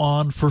to go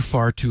on for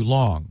far too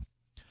long.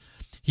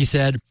 He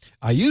said,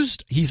 I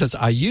used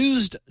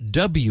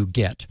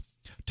wget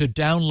to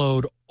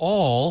download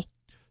all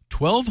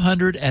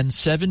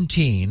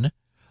 1,217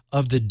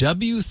 of the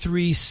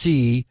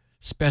W3C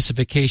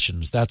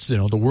specifications. That's,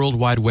 the World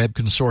Wide Web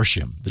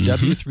Consortium, the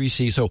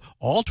W3C. So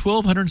all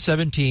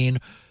 1,217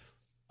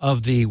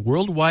 of the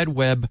World Wide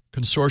Web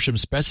Consortium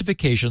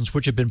specifications,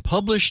 which have been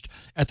published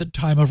at the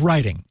time of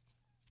writing.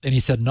 And he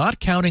said,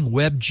 not counting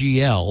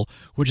WebGL,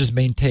 which is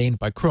maintained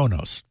by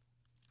Kronos.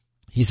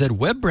 He said,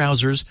 web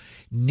browsers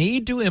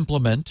need to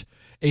implement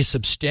a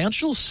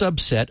substantial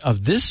subset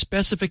of this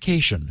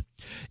specification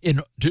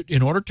in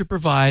order to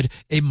provide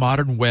a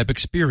modern web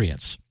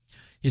experience.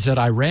 He said,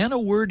 I ran a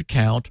word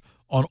count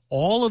on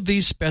all of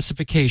these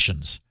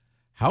specifications.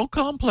 How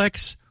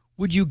complex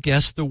would you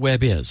guess the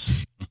web is?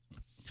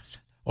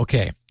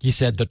 Okay, he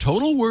said, the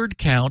total word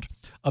count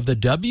of the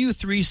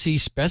W3C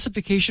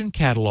specification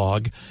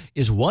catalog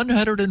is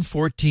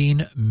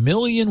 114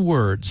 million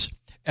words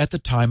at the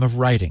time of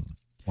writing.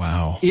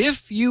 Wow.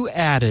 If you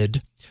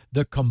added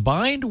the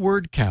combined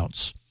word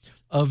counts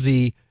of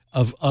the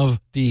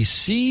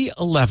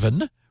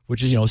C11,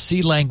 which is,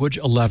 C language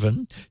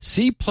 11,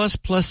 C++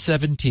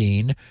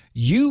 17,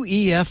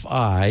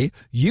 UEFI,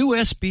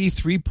 USB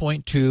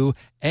 3.2,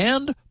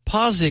 and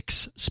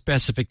POSIX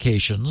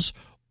specifications,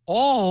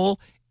 all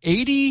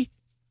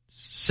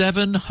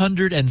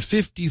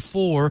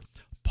 8,754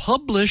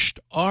 published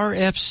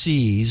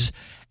RFCs,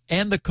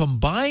 and the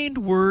combined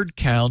word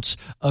counts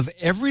of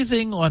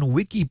everything on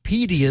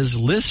Wikipedia's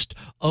list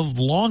of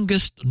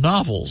longest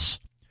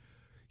novels,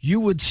 you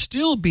would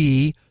still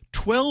be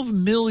 12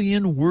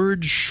 million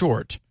words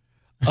short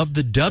of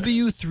the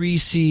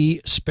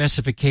W3C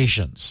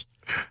specifications.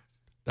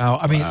 Now,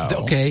 I mean,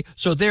 okay,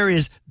 so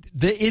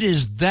it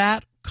is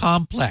that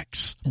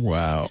complex.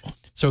 Wow.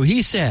 So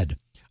he said,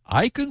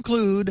 I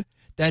conclude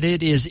that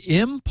it is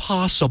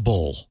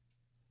impossible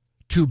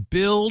to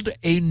build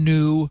a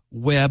new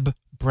web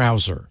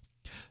browser.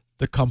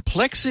 The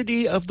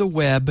complexity of the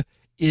web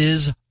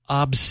is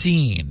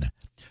obscene.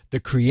 The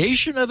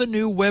creation of a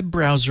new web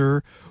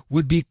browser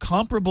would be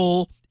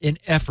comparable in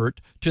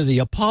effort to the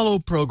Apollo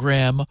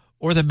program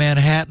or the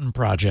Manhattan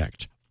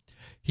Project.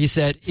 He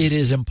said it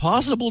is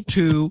impossible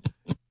to,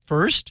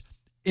 first,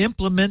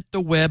 implement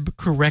the web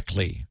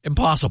correctly.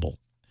 Impossible.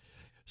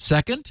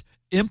 Second,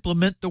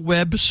 implement the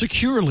web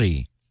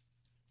securely.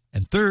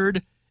 And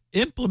third,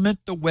 implement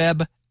the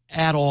web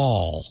at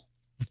all.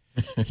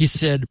 He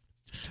said,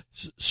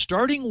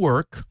 starting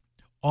work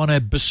on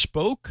a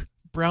bespoke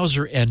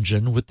browser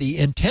engine with the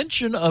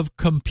intention of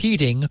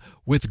competing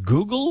with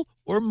Google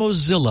or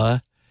Mozilla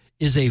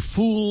is a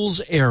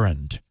fool's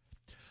errand.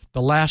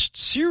 The last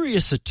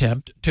serious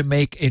attempt to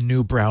make a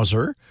new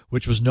browser,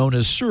 which was known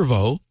as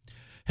Servo,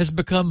 has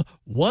become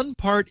one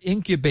part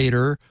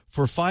incubator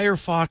for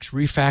Firefox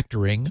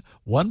refactoring,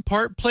 one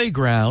part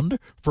playground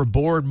for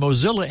bored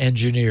Mozilla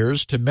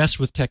engineers to mess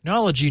with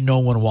technology no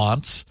one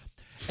wants,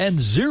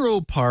 and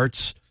 0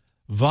 parts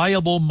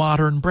viable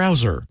modern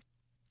browser.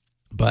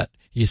 But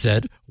he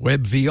said,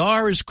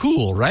 WebVR is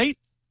cool, right?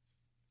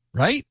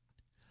 Right?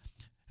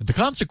 And the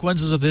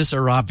consequences of this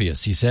are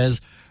obvious. He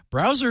says,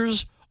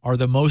 browsers are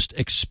the most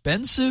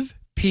expensive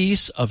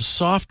piece of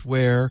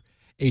software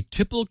a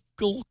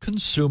typical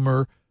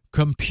consumer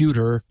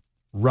computer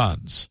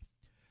runs.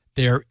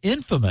 They're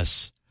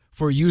infamous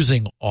for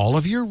using all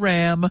of your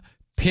RAM,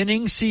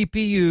 pinning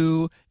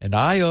CPU and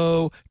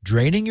I/O,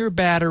 draining your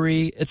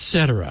battery,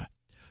 etc.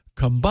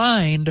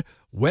 Combined,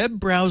 web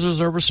browsers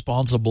are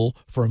responsible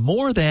for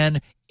more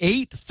than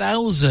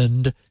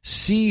 8,000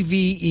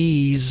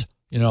 CVEs,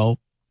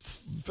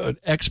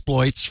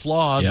 exploits,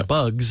 flaws,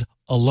 bugs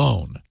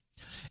alone.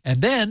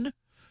 And then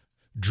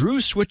Drew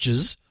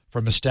switches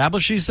from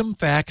establishing some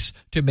facts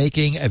to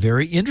making a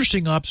very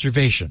interesting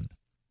observation.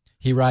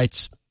 He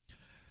writes,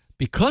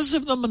 because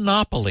of the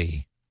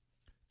monopoly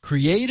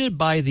created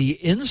by the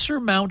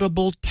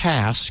insurmountable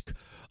task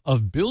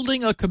of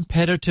building a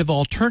competitive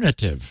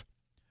alternative,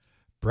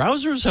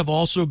 browsers have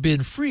also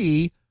been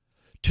free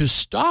to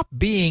stop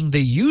being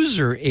the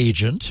user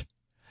agent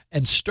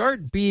and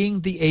start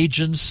being the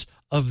agents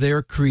of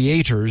their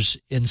creators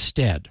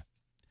instead.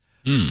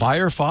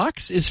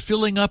 Firefox is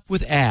filling up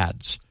with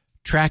ads,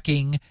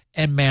 tracking,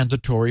 and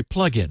mandatory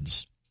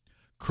plugins.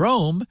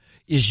 Chrome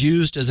is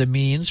used as a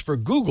means for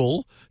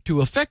Google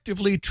to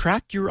effectively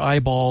track your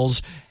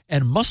eyeballs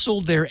and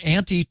muscle their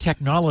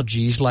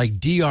anti-technologies like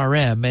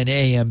DRM and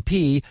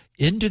AMP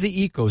into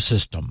the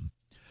ecosystem.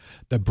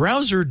 The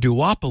browser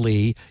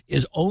duopoly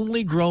is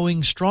only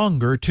growing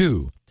stronger,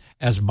 too,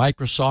 as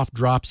Microsoft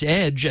drops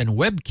Edge and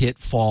WebKit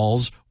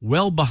falls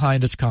well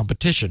behind its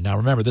competition. Now,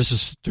 remember, this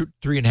is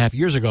 3.5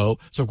 years ago,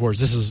 so, of course,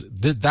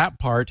 that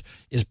part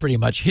is pretty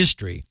much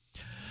history.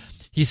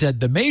 He said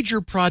the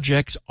major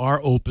projects are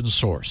open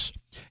source,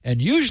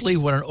 and usually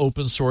when an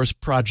open source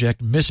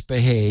project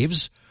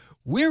misbehaves,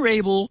 we're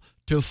able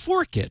to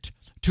fork it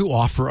to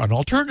offer an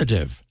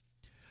alternative.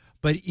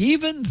 But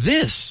even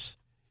this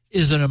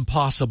is an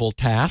impossible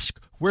task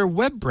where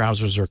web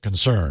browsers are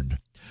concerned.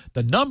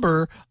 The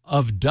number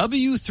of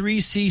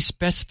W3C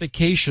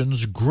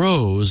specifications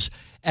grows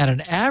at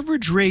an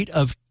average rate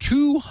of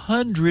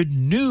 200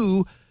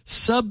 new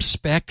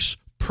subspecs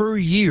per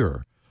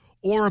year,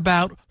 or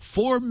about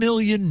 4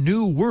 million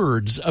new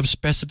words of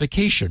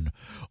specification,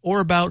 or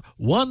about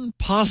 1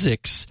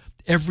 POSIX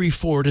every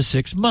 4 to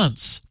 6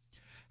 months.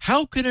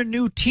 How can a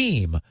new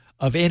team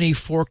of any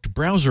forked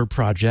browser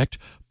project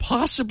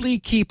possibly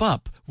keep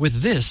up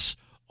with this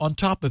on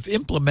top of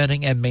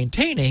implementing and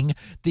maintaining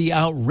the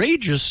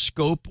outrageous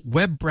scope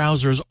web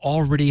browsers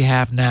already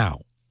have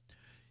now?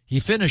 He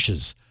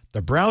finishes,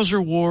 the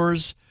browser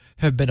wars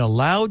have been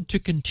allowed to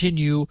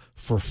continue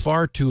for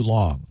far too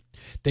long.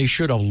 They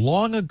should have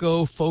long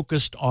ago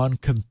focused on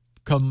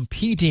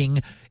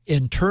competing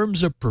in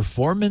terms of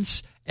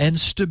performance and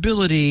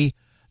stability,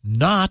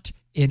 not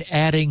in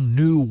adding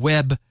new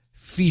web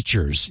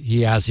features,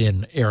 he has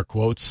in air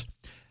quotes.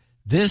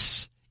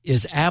 This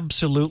is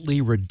absolutely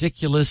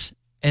ridiculous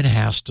and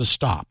has to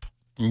stop.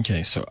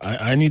 Okay, so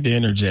I need to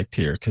interject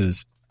here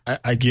because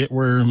I get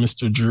where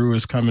Mr. Drew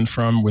is coming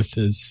from with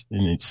his,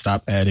 and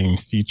stop adding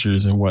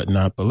features and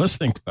whatnot, but let's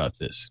think about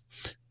this.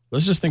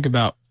 Let's just think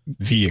about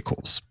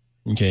vehicles.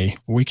 Okay,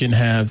 we can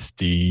have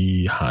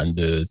the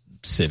Honda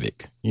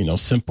Civic,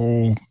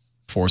 simple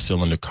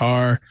 4-cylinder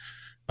car.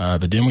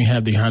 But then we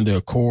have the Honda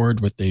Accord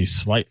with a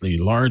slightly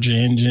larger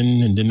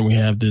engine. And then we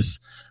have this,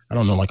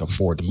 like a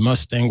Ford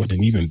Mustang with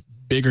an even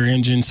bigger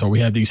engine. So we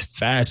have these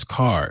fast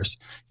cars.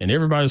 And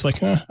everybody's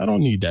like, I don't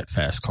need that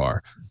fast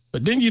car.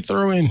 But then you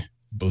throw in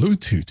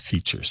Bluetooth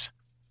features.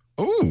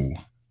 Oh,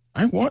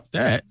 I want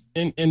that.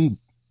 And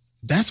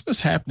that's what's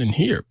happening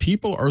here.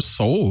 People are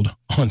sold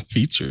on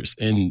features.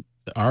 And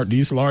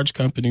these large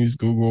companies,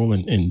 Google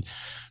and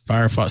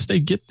Firefox, they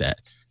get that.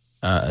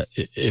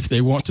 If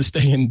they want to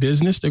stay in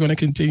business, they're going to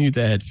continue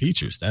to add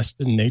features. That's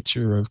the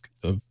nature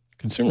of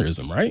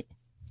consumerism, right?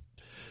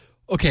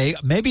 Okay,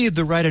 maybe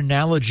the right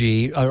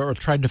analogy or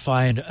trying to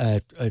find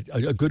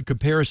a good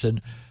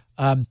comparison,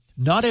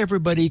 not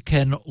everybody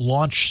can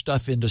launch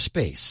stuff into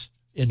space,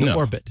 into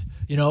orbit.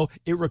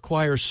 It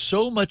requires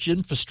so much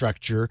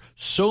infrastructure,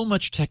 so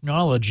much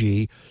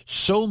technology,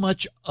 so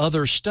much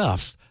other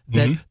stuff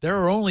that there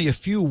are only a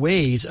few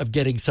ways of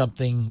getting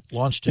something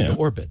launched into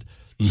orbit.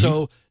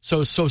 So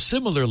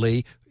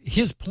similarly,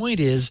 his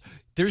point is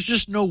there's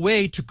just no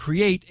way to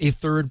create a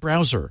third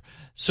browser.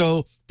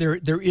 So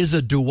there is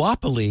a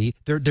duopoly.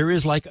 There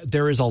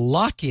is a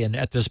lock-in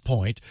at this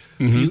point.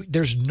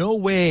 There's no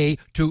way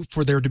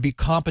for there to be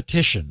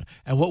competition.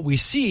 And what we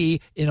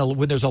see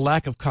when there's a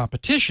lack of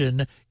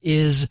competition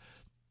is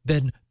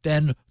then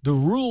the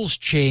rules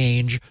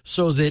change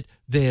so that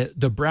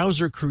the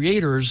browser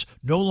creators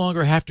no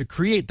longer have to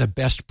create the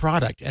best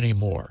product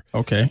anymore.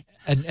 Okay.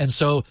 And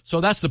so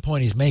that's the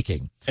point he's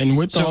making. And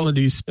with all of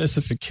these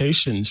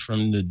specifications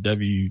from the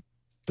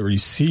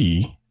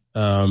W3C,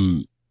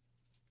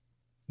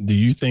 do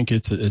you think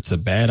it's a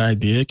bad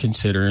idea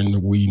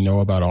considering we know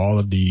about all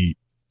of the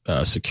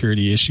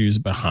security issues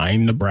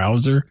behind the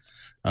browser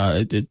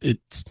I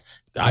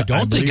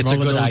don't think it's a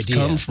good idea.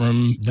 Come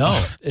from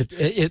no,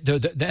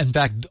 in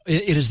fact,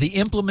 it is the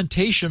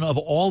implementation of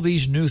all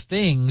these new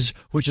things,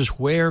 which is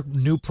where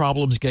new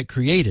problems get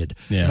created.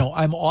 Yeah. You know,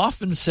 I'm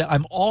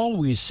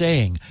always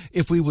saying,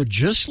 if we would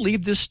just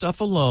leave this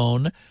stuff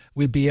alone,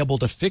 we'd be able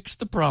to fix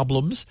the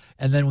problems,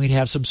 and then we'd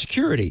have some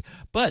security.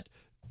 But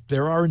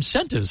there are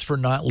incentives for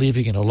not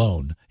leaving it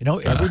alone. You know,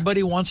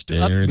 everybody wants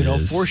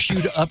to force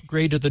you to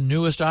upgrade to the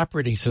newest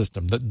operating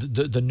system,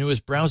 the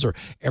newest browser.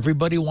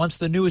 Everybody wants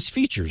the newest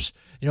features.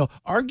 You know,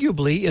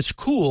 arguably, it's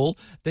cool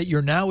that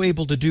you're now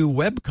able to do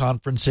web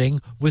conferencing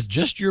with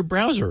just your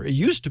browser. It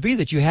used to be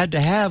that you had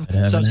to have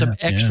some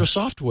extra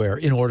software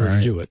in order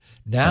to do it.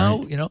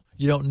 Now, you know,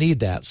 you don't need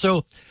that.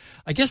 So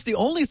I guess the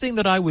only thing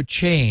that I would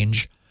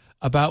change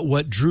about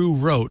what Drew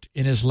wrote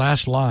in his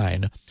last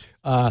line,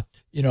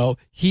 you know,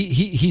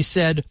 he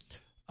said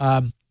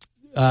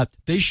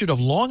they should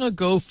have long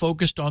ago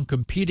focused on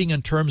competing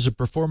in terms of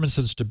performance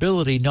and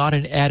stability, not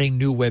in adding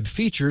new web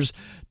features.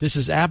 This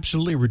is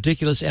absolutely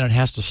ridiculous and it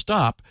has to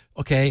stop.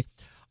 Okay,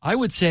 I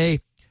would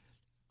say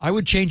I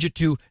would change it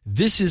to,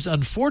 this is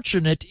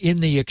unfortunate in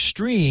the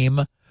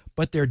extreme,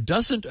 but there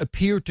doesn't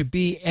appear to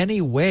be any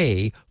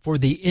way for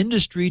the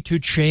industry to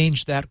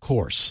change that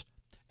course.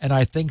 And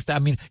I think that, I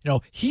mean, you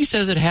know, he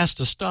says it has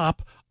to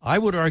stop. I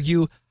would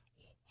argue,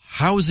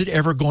 how is it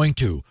ever going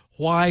to?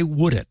 Why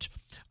would it?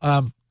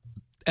 And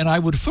I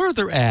would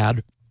further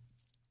add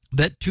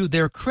that, to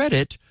their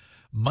credit,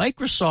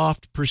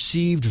 Microsoft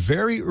perceived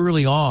very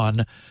early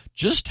on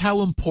just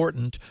how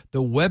important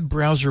the web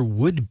browser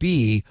would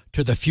be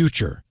to the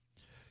future.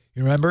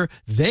 You remember,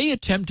 they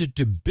attempted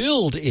to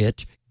build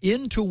it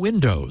into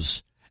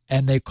Windows,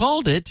 and they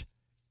called it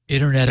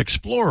Internet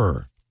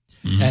Explorer.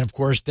 Mm-hmm. And of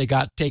course, they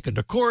got taken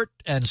to court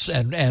and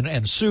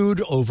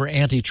sued over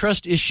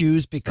antitrust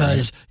issues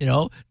because, you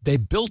know, they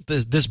built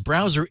this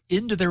browser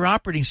into their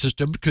operating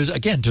system because,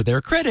 again, to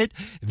their credit,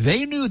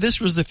 they knew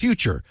this was the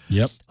future.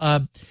 Yep.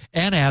 And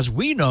as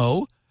we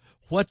know,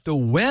 what the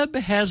web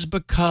has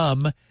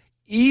become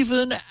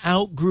even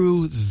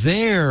outgrew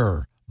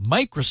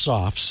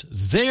Microsoft's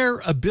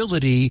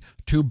ability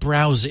to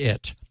browse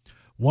it.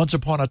 Once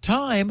upon a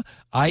time,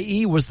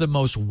 IE was the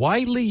most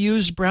widely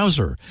used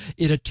browser.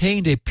 It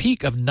attained a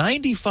peak of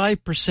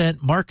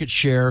 95% market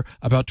share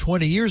about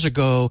 20 years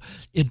ago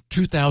in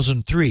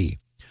 2003.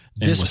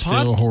 It was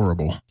still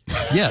horrible.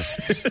 Yes.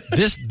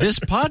 This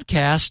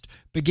podcast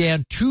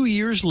began 2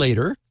 years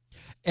later,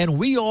 and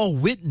we all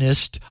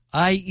witnessed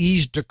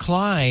IE's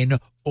decline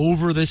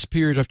over this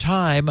period of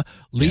time,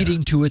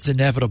 leading to its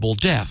inevitable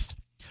death.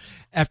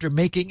 After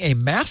making a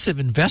massive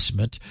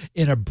investment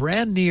in a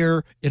brand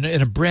new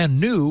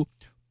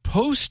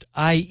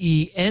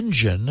post-IE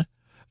engine,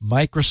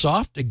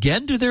 Microsoft,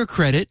 again to their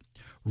credit,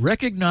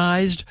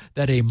 recognized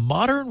that a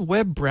modern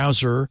web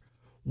browser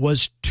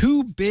was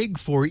too big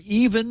for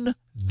even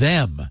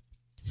them,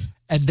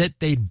 and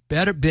that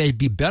they'd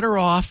be better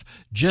off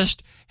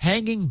just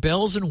hanging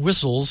bells and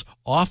whistles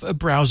off a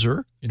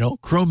browser, you know,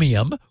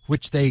 Chromium,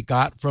 which they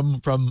got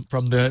from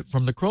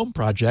the Chrome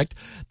project,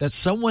 that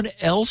someone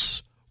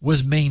else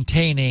was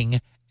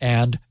maintaining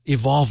and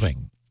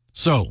evolving.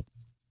 So,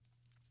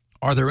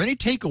 are there any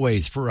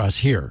takeaways for us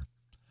here?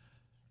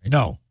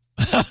 No.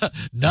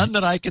 None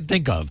that I can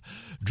think of.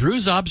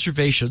 Drew's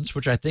observations,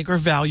 which I think are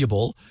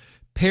valuable,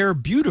 pair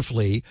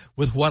beautifully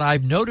with what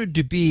I've noted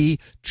to be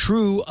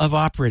true of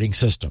operating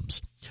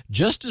systems.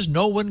 Just as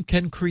no one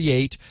can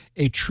create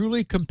a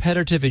truly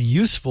competitive and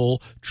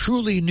useful,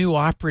 truly new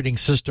operating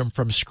system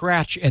from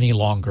scratch any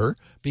longer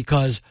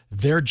because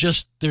there's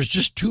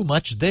just too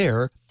much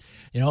there,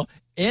 you know,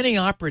 any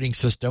operating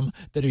system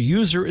that a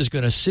user is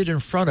going to sit in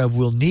front of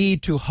will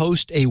need to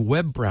host a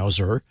web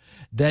browser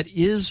that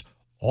is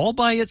all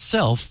by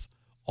itself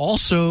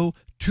also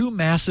too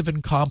massive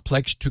and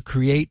complex to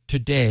create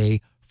today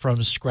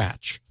from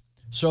scratch.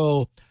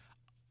 So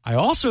I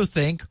also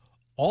think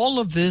all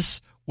of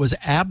this was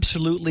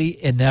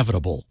absolutely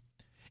inevitable,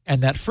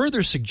 and that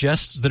further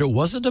suggests that it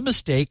wasn't a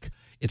mistake.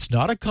 It's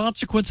not a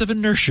consequence of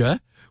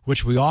inertia,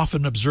 which we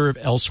often observe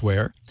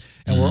elsewhere,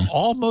 and we're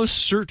almost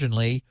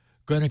certainly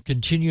going to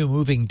continue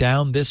moving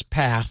down this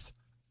path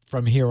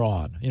from here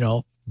on. You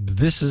know,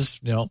 this is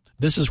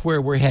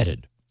where we're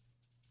headed.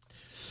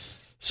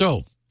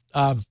 So,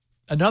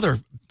 another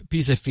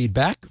piece of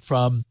feedback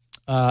from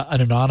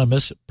an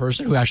anonymous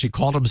person who actually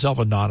called himself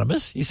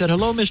anonymous. He said,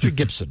 "Hello, Mr.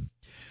 Gibson.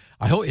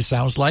 I hope it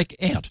sounds like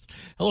Ant.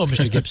 Hello,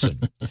 Mr.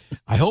 Gibson.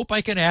 I hope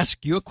I can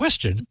ask you a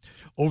question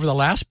over the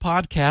last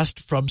podcast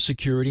from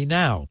Security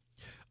Now.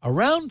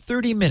 Around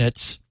 30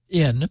 minutes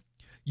in,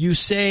 you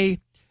say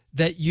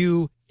that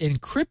you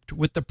encrypt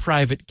with the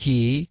private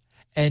key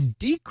and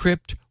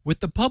decrypt with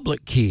the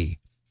public key.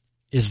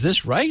 Is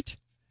this right?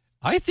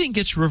 I think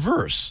it's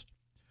reverse.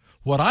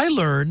 What I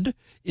learned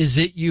is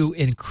that you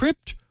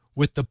encrypt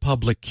with the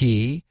public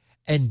key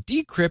and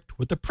decrypt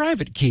with the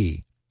private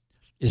key.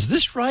 Is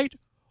this right,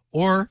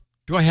 or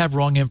do I have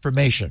wrong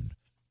information?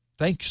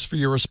 Thanks for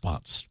your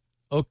response."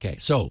 Okay,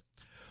 so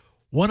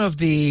one of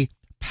the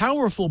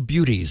powerful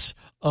beauties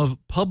of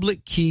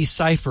public key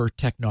cipher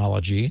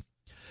technology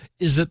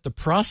is that the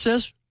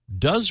process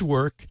does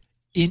work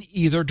in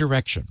either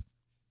direction.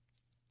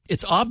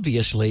 It's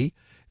obviously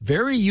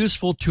very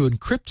useful to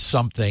encrypt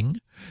something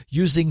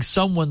using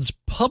someone's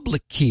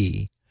public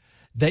key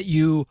that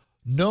you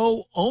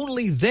know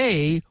only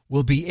they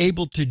will be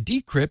able to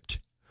decrypt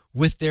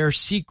with their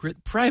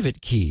secret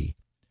private key.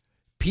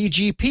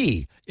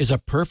 PGP is a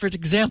perfect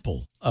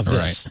example of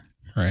this.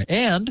 Right.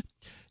 And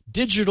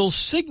digital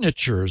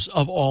signatures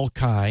of all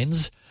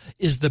kinds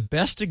is the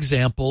best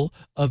example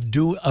of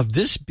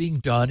this being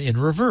done in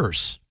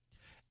reverse.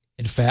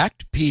 In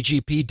fact,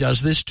 PGP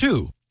does this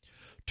too.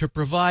 To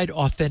provide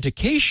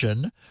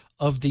authentication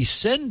of the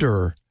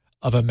sender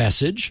of a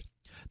message,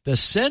 the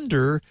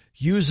sender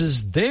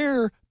uses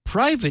their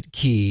private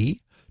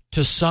key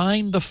to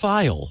sign the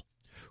file,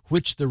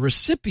 which the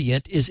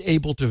recipient is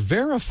able to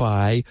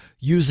verify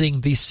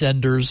using the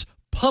sender's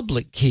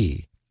public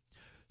key.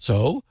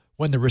 So,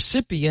 when the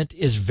recipient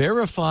is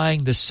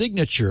verifying the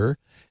signature,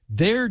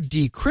 they're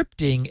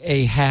decrypting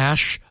a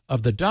hash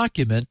of the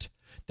document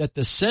that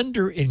the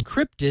sender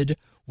encrypted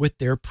with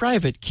their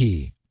private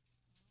key.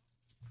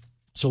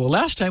 So the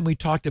last time we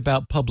talked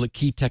about public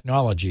key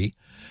technology,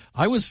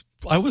 I was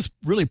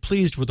really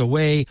pleased with the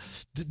way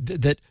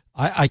that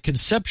I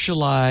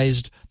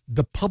conceptualized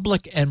the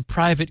public and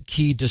private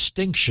key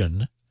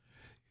distinction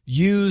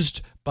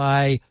used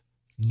by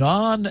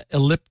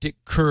non-elliptic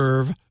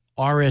curve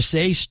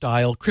RSA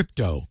style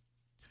crypto.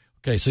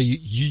 Okay, so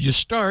you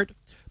start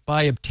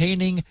by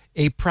obtaining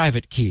a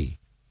private key,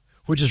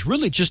 which is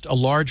really just a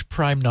large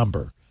prime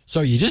number.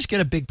 So you just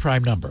get a big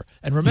prime number.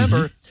 And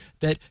remember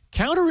that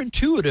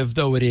counterintuitive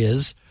though it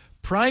is,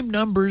 prime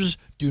numbers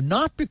do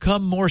not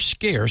become more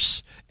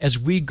scarce as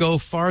we go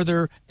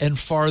farther and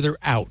farther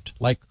out,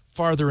 like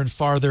farther and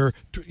farther,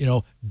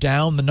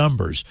 down the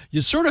numbers.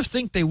 You'd sort of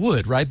think they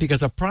would, right? Because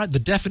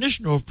the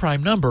definition of a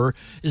prime number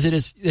is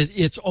that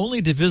it's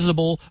only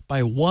divisible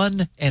by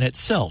 1 and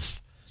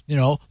itself.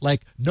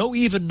 Like no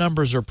even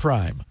numbers are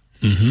prime.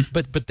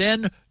 But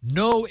then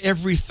no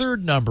every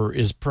third number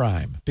is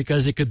prime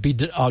because it could be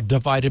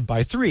divided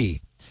by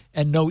 3,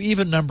 and no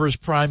even number is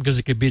prime because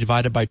it could be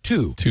divided by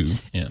 2.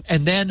 Yeah.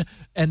 And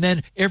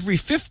then every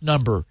fifth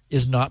number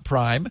is not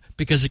prime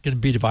because it can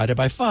be divided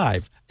by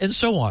 5, and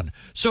so on.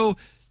 So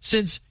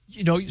since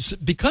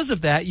because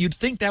of that, you'd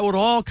think that would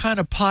all kind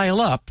of pile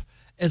up,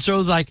 and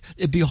so like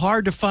it'd be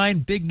hard to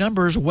find big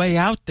numbers way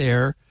out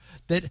there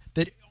that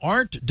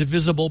aren't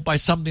divisible by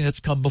something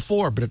that's come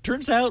before. But it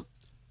turns out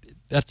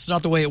that's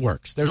not the way it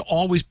works. There's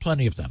always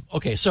plenty of them.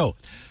 Okay, so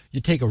you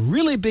take a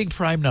really big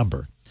prime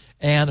number,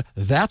 and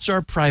that's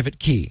our private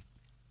key.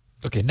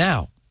 Okay,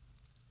 now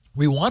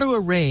we want to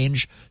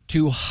arrange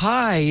to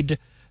hide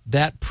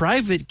that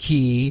private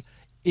key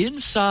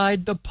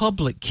inside the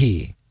public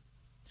key.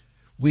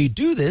 We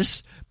do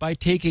this by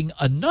taking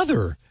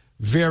another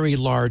very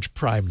large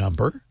prime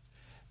number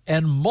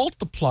and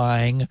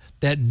multiplying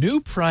that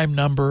new prime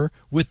number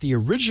with the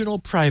original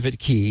private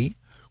key,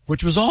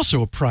 which was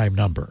also a prime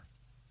number.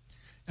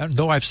 And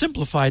though I've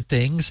simplified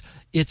things,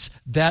 it's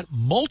that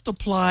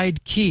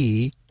multiplied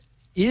key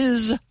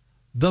is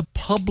the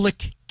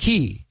public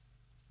key.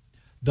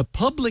 The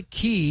public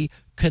key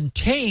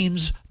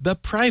contains the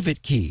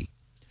private key,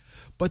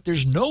 but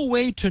there's no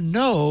way to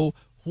know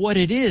what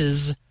it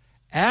is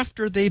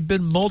after they've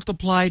been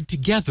multiplied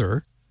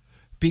together,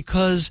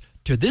 because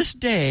to this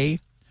day,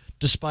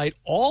 despite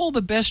all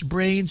the best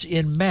brains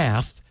in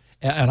math,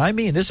 and I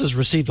mean this has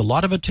received a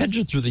lot of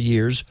attention through the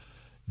years,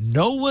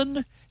 no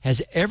one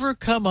has ever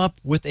come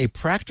up with a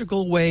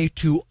practical way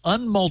to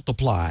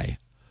unmultiply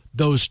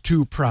those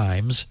two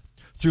primes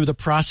through the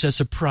process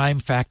of prime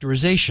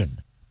factorization.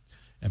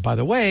 And by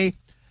the way,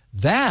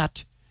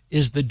 that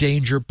is the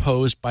danger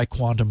posed by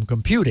quantum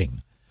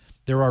computing.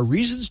 There are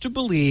reasons to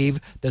believe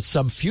that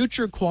some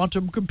future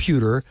quantum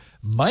computer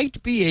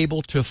might be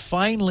able to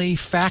finally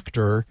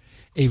factor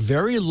a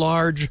very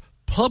large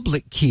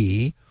public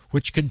key,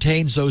 which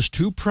contains those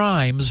two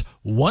primes,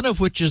 one of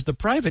which is the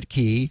private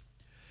key.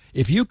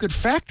 If you could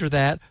factor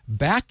that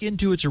back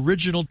into its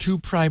original 2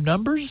 prime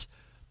numbers,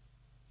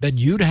 then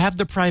you'd have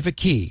the private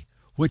key,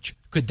 which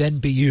could then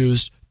be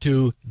used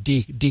to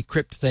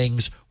decrypt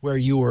things where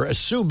you were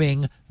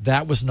assuming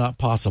that was not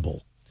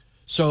possible.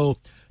 So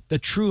the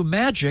true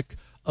magic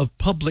of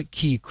public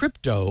key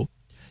crypto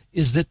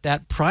is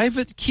that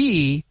private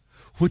key,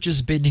 which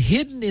has been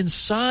hidden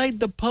inside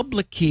the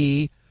public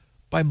key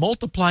by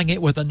multiplying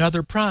it with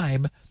another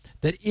prime,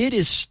 that it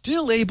is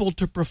still able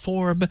to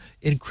perform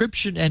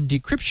encryption and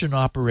decryption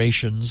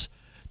operations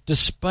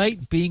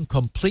despite being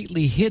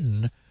completely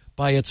hidden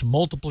by its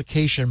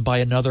multiplication by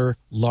another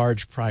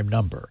large prime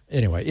number.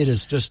 Anyway, it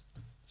is just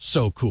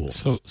so cool.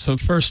 So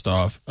first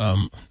off,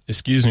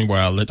 excuse me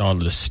while I let all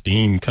the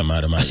steam come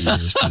out of my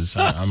ears, because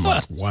I'm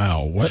like,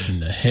 wow, what in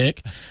the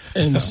heck?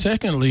 And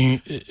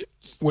secondly,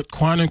 with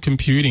quantum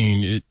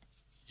computing,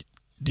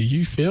 do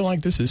you feel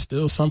like this is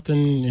still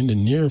something in the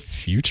near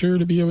future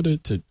to be able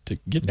to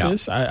get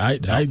this?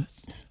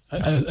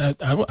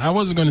 I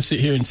wasn't going to sit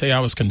here and say I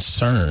was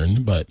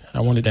concerned, but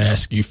I wanted to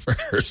ask you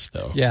first,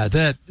 though. Yeah,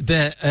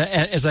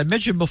 as I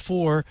mentioned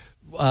before,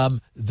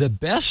 the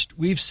best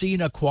we've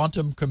seen a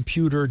quantum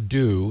computer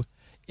do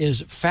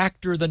is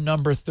factor the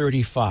number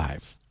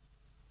 35,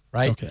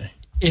 right? Okay.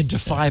 Into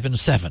 5 and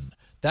 7.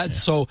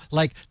 That's so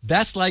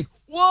that's like,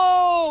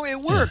 whoa, it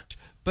worked.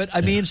 Yeah. But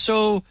I mean,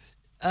 so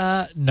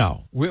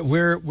no,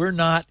 we're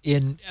not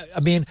in. I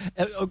mean,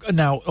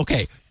 now,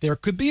 okay, there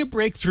could be a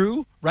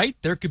breakthrough, right?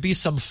 There could be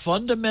some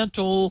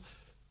fundamental,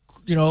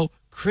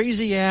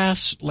 crazy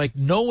ass, like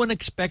no one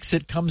expects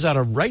it, comes out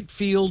of right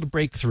field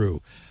breakthrough.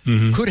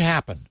 Mm-hmm. Could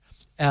happen.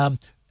 And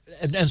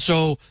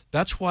so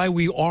that's why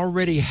we're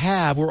already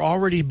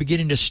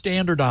beginning to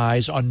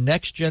standardize on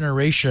next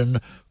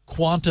generation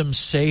quantum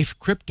safe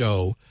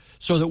crypto,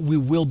 so that we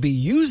will be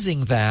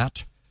using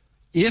that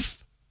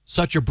if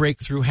such a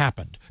breakthrough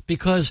happened.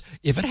 Because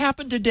if it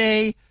happened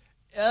today,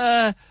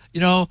 I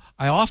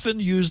often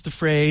use the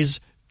phrase,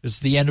 it's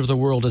the end of the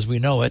world as we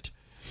know it.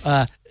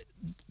 That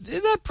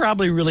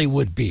probably really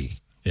would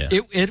be. Yeah.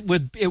 It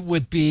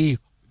would be,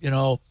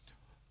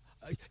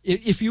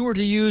 if you were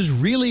to use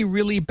really,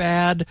 really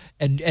bad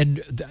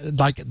and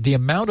like the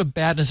amount of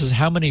badness is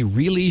how many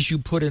reallys you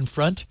put in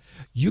front,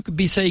 you could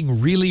be saying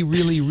really,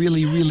 really,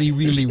 really, really,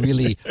 really,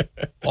 really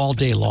all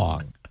day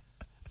long.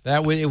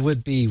 It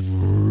would be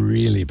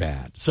really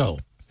bad. So,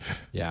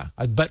 yeah.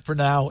 But for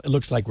now, it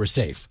looks like we're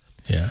safe.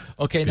 Yeah.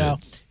 Okay, good. Now,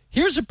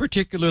 here's a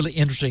particularly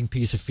interesting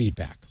piece of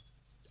feedback.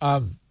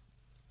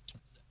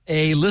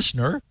 A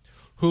listener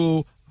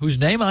whose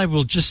name I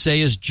will just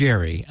say is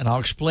Jerry, and I'll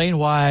explain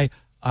why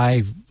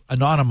I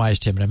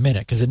anonymized him in a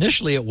minute, because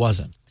initially it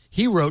wasn't.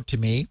 He wrote to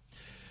me,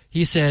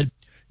 he said,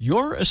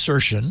 your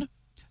assertion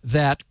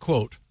that,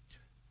 quote,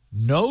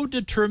 no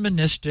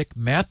deterministic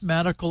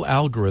mathematical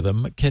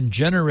algorithm can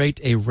generate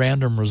a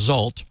random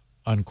result,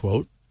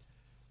 unquote,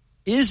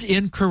 is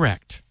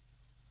incorrect.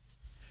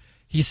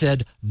 He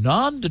said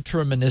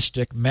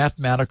non-deterministic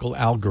mathematical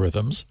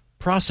algorithms,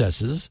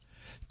 processes,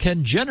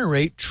 can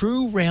generate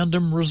true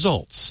random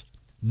results,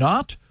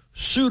 not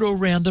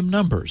pseudo-random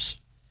numbers.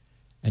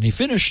 And he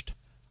finished,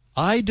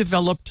 I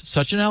developed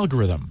such an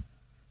algorithm.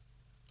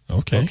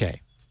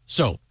 Okay.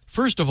 So,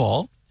 first of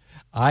all,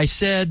 I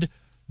said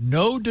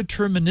no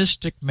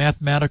deterministic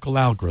mathematical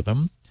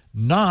algorithm,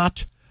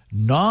 not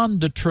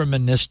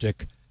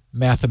non-deterministic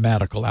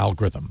mathematical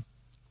algorithm.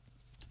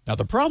 Now,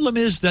 the problem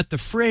is that the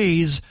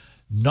phrase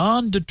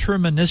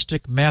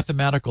non-deterministic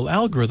mathematical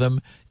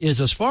algorithm is,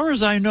 as far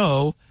as I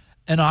know,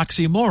 an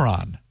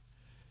oxymoron.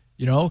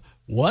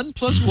 1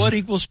 plus 1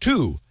 equals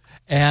 2.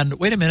 And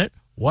wait a minute,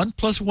 1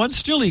 plus 1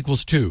 still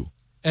equals 2.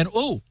 And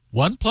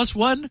 1 plus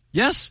 1,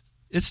 yes,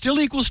 it still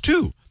equals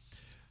 2.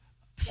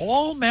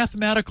 All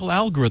mathematical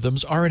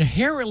algorithms are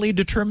inherently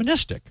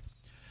deterministic.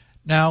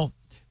 Now,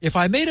 if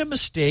I made a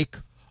mistake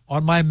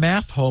on my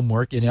math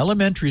homework in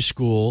elementary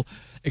school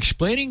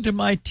explaining to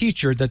my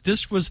teacher that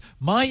this was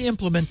my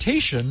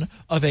implementation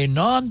of a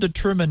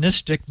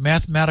non-deterministic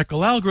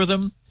mathematical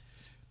algorithm,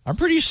 I'm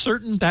pretty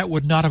certain that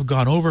would not have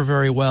gone over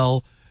very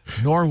well,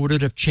 nor would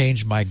it have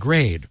changed my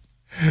grade.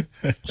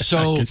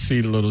 So I can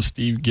see the little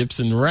Steve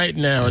Gibson right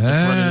now at the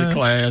front of the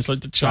class,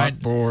 at the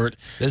chalkboard.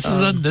 This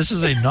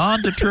is a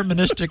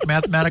non-deterministic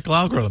mathematical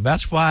algorithm.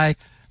 That's why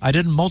I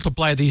didn't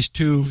multiply these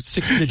two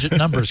 6-digit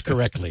numbers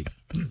correctly.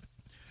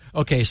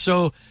 Okay,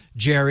 so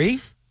Jerry,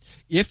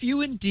 if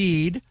you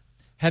indeed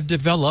have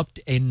developed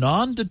a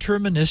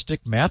non-deterministic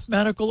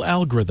mathematical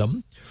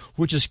algorithm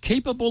which is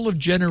capable of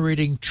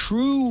generating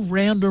true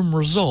random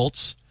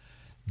results,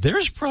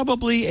 there's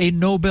probably a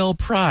Nobel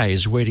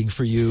Prize waiting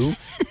for you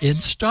in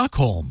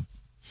Stockholm.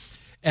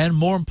 And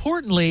more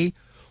importantly,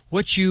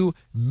 what you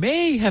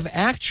may have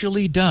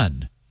actually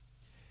done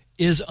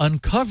is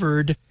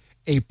uncovered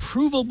a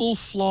provable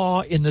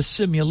flaw in the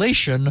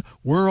simulation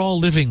we're all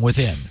living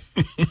within.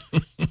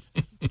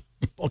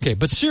 Okay,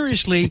 but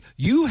seriously,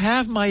 you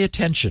have my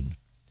attention.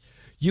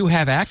 You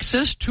have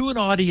access to an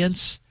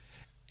audience.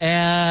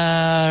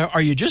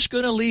 Are you just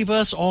going to leave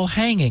us all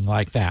hanging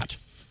like that?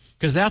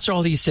 Because that's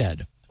all he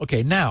said.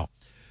 Okay, now,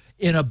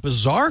 in a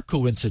bizarre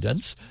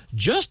coincidence,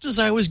 just as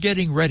I was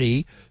getting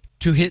ready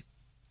to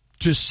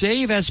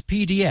save as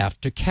PDF,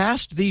 to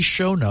cast these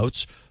show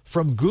notes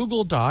from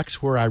Google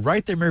Docs, where I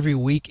write them every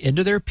week,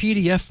 into their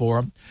PDF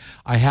form,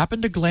 I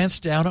happened to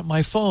glance down at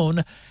my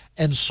phone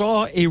and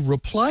saw a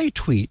reply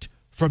tweet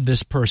from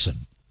this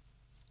person.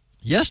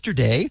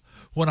 Yesterday,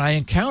 when I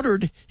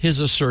encountered his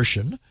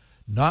assertion,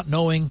 not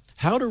knowing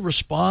how to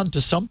respond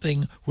to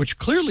something which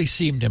clearly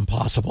seemed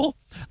impossible,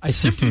 I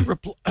simply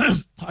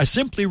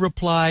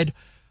replied,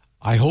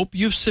 I hope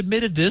you've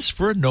submitted this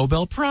for a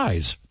Nobel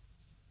Prize.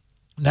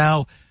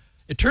 Now,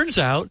 it turns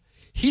out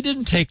he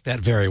didn't take that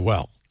very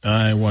well.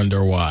 I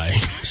wonder why.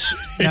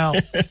 Now,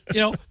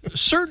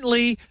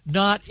 certainly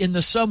not in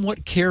the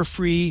somewhat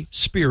carefree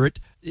spirit,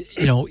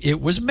 it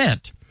was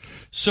meant.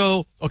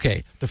 So,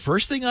 okay, the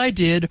first thing I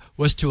did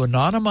was to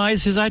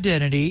anonymize his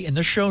identity in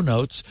the show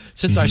notes,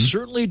 since I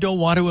certainly don't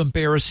want to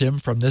embarrass him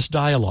from this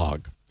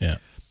dialogue. Yeah.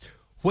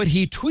 What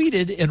he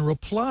tweeted in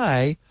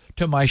reply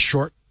to my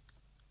short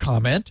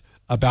comment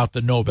about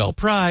the Nobel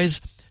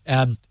Prize.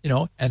 And,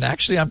 and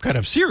actually I'm kind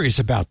of serious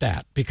about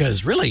that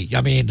because really,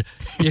 I mean,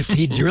 if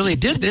he really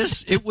did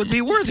this, it would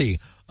be worthy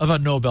of a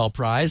Nobel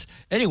Prize.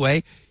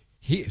 Anyway,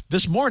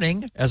 this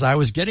morning, as I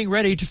was getting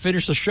ready to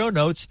finish the show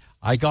notes,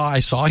 I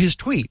saw his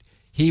tweet.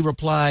 He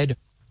replied,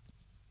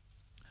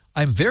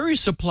 I'm very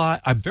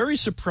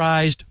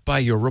surprised by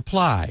your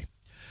reply.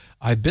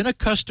 I've been a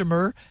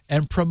customer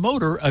and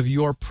promoter of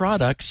your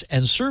products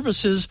and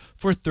services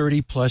for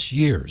 30 plus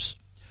years.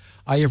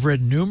 I have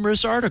read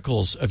numerous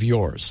articles of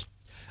yours.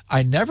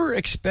 I never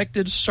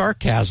expected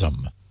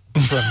sarcasm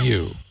from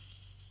you.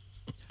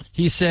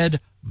 He said,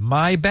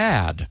 my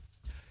bad.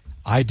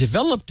 I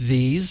developed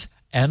these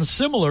and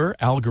similar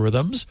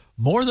algorithms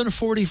more than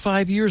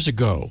 45 years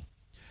ago.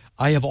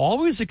 I have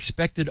always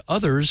expected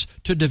others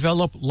to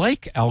develop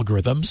like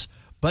algorithms,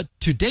 but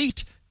to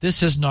date,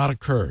 this has not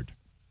occurred.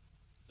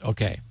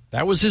 Okay,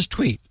 that was his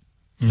tweet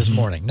this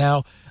morning.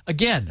 Now,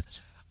 again,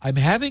 I'm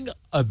having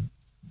a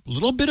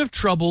little bit of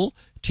trouble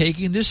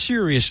taking this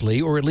seriously,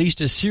 or at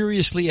least as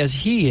seriously as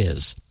he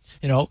is.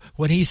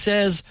 When he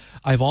says,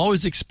 I've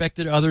always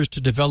expected others to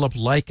develop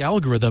like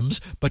algorithms,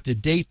 but to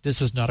date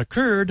this has not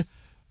occurred,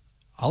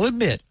 I'll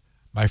admit,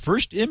 my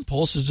first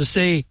impulse is to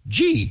say,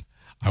 gee,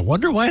 I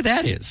wonder why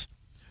that is.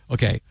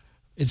 Okay,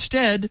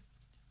 instead,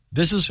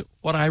 this is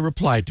what I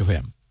replied to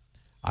him.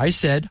 I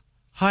said,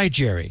 hi,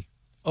 Jerry.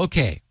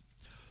 Okay,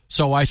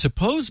 so I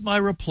suppose my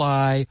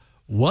reply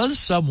was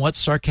somewhat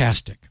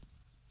sarcastic,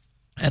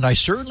 and I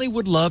certainly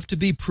would love to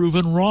be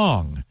proven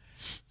wrong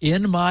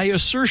in my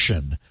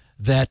assertion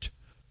that,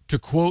 to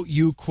quote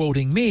you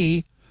quoting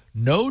me,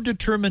 no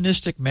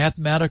deterministic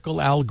mathematical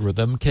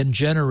algorithm can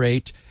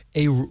generate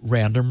a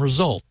random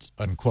result,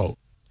 unquote.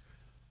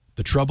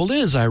 The trouble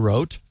is, I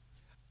wrote,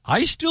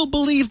 I still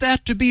believe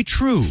that to be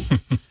true,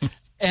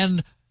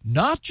 and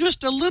not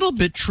just a little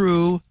bit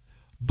true,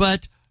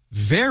 but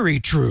very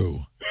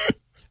true.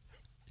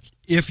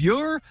 If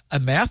you're a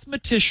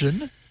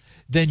mathematician,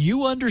 then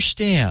you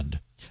understand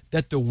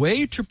that the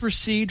way to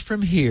proceed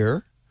from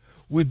here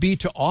would be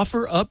to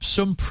offer up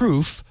some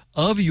proof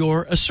of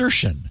your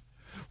assertion,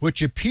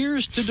 which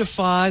appears to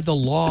defy the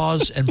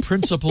laws and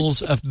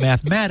principles of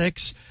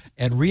mathematics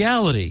and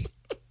reality.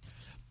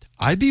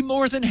 I'd be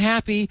more than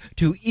happy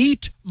to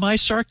eat my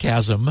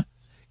sarcasm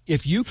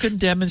if you can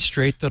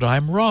demonstrate that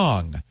I'm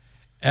wrong!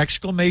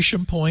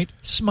 Exclamation point,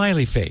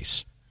 smiley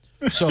face.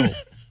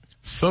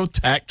 So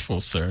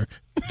tactful, sir.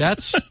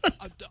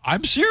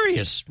 I'm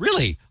serious,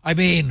 really. I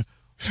mean,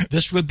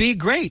 this would be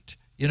great.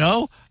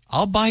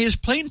 I'll buy his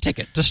plane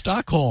ticket to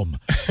Stockholm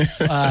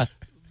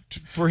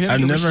for him.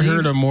 I've never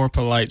heard a more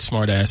polite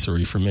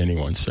smartassery from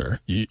anyone, sir.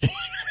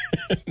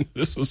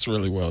 This was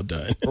really well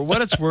done. For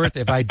what it's worth,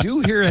 if I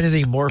do hear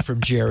anything more from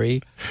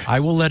Jerry,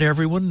 I will let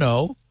everyone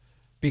know,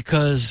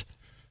 because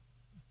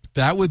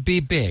that would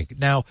be big.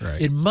 Now,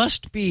 right. It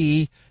must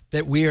be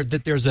that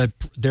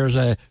there's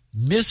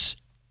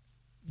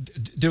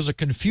a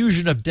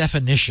confusion of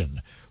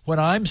definition. When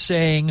I'm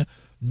saying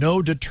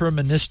no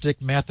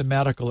deterministic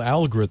mathematical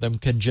algorithm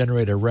can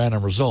generate a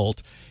random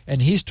result,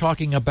 and he's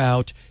talking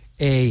about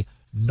a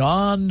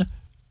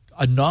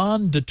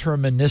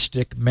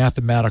non-deterministic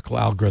mathematical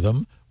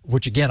algorithm,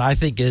 which again I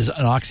think is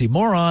an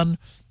oxymoron.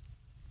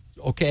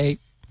 Okay,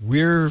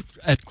 we're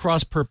at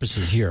cross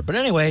purposes here. But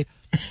anyway,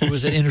 it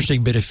was an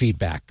interesting bit of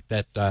feedback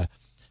that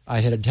I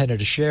had intended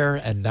to share,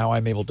 and now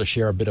I'm able to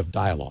share a bit of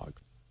dialogue.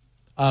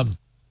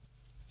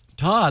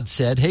 Todd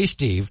said, hey,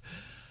 Steve,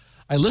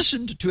 I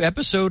listened to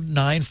episode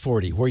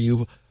 940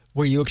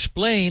 where you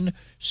explain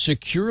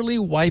securely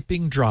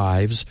wiping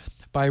drives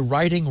by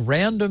writing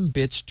random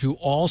bits to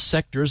all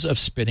sectors of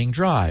spinning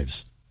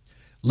drives.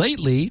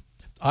 Lately,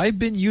 I've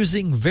been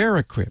using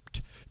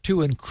VeraCrypt to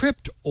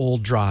encrypt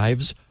old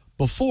drives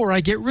before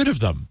I get rid of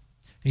them.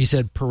 He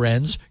said,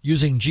 parens,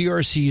 using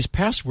GRC's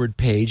password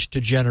page to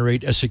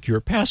generate a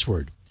secure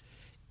password.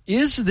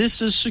 Is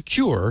this as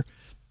secure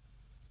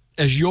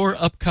as your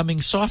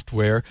upcoming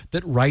software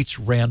that writes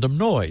random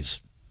noise?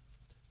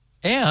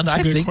 And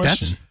I think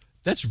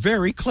that's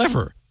very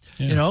clever.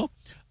 Yeah.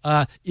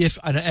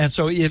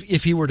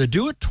 If he were to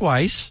do it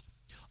twice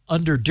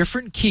under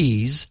different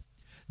keys,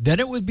 then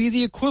it would be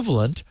the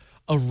equivalent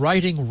of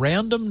writing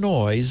random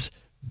noise,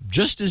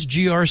 just as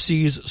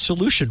GRC's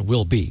solution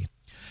will be.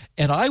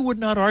 And I would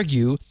not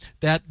argue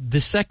that the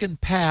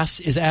second pass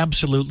is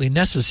absolutely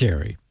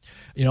necessary.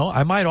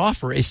 I might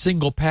offer a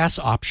single pass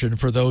option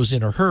for those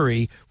in a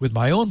hurry with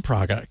my own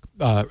product.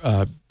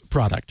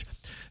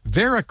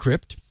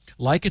 VeraCrypt,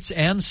 like its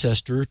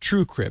ancestor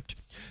TrueCrypt,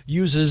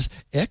 uses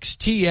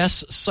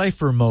XTS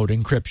cipher mode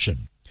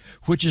encryption,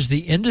 which is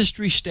the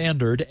industry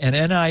standard and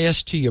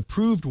NIST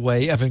approved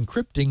way of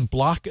encrypting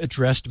block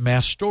addressed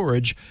mass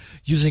storage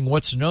using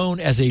what's known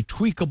as a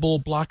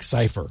tweakable block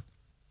cipher.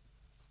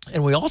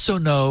 And we also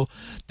know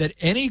that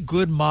any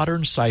good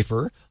modern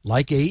cipher,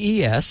 like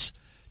AES,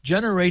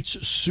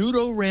 generates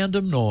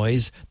pseudo-random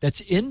noise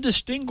that's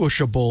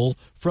indistinguishable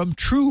from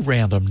true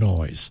random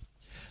noise.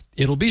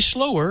 It'll be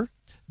slower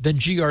than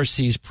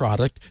GRC's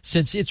product,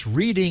 since it's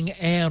reading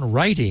and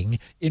writing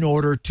in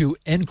order to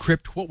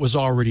encrypt what was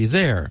already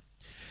there.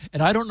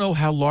 And I don't know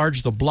how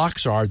large the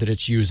blocks are that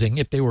it's using.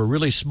 If they were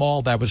really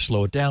small, that would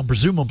slow it down.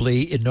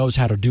 Presumably, it knows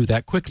how to do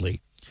that quickly.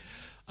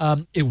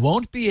 It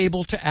won't be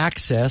able to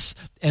access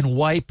and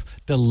wipe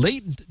the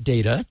latent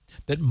data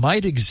that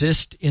might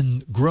exist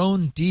in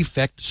grown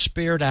defect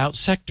spared out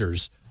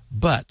sectors,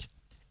 but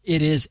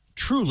it is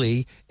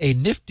truly a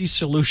nifty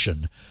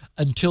solution.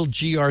 Until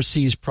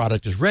GRC's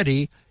product is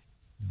ready,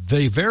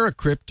 the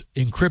Veracrypt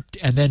encrypt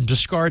and then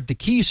discard the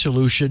key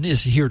solution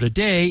is here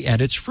today,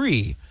 and it's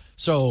free.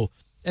 So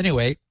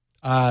anyway,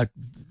 Todd,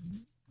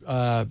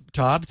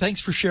 thanks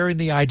for sharing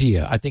the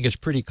idea. I think it's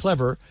pretty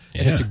clever,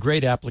 and it's a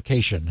great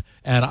application,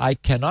 and I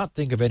cannot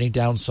think of any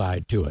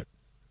downside to it.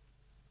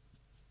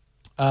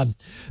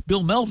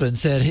 Bill Melvin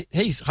said,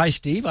 hey, hi,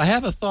 Steve. I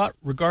have a thought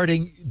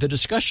regarding the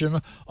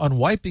discussion on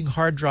wiping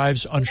hard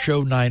drives on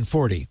show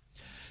 940.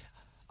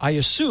 I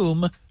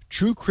assume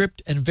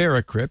TrueCrypt and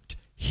Veracrypt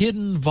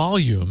hidden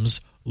volumes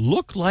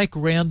look like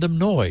random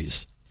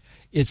noise.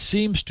 It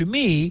seems to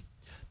me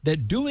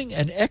that doing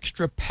an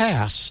extra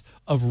pass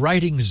of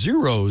writing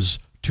zeros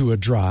to a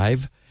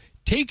drive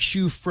takes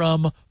you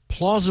from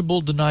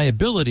plausible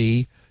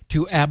deniability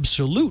to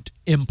absolute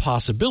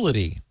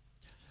impossibility.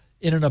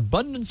 In an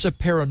abundance of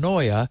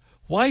paranoia,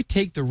 why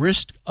take the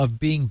risk of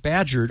being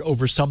badgered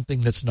over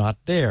something that's not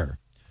there?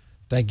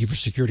 Thank you for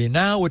Security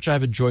Now, which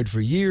I've enjoyed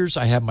for years.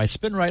 I have my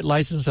SpinRite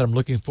license, and I'm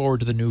looking forward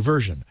to the new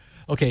version.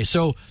 Okay,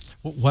 so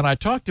when I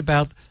talked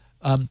about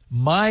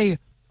my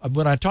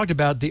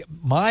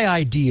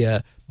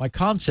idea, my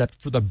concept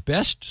for the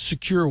best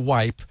secure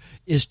wipe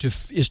is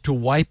to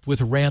wipe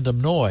with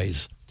random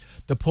noise.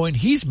 The point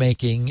he's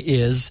making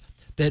is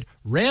that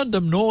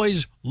random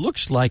noise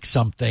looks like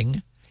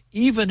something,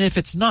 even if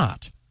it's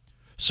not.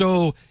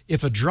 So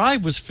if a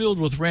drive was filled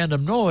with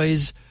random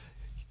noise,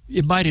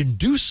 it might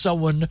induce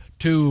someone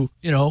to,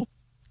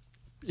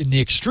 in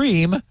the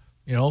extreme,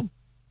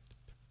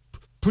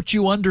 put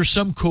you under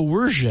some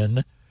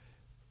coercion,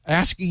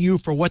 asking you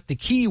for what the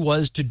key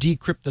was to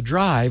decrypt the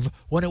drive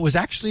when it was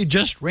actually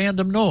just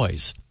random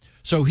noise.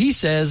 So he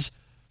says,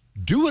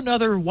 do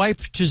another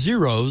wipe to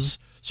zeros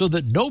so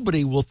that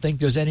nobody will think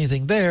there's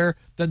anything there,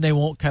 then they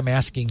won't come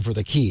asking for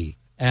the key.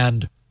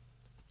 And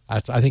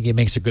I think he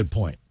makes a good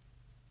point.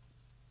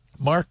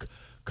 Mark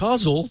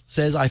Kozel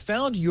says, I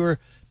found your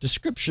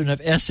description of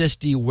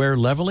SSD wear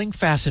leveling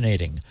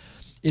fascinating.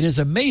 It is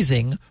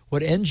amazing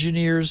what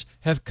engineers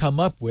have come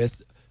up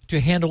with to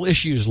handle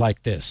issues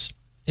like this.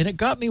 And it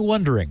got me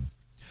wondering.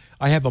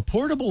 I have a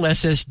portable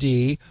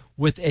SSD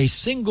with a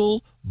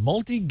single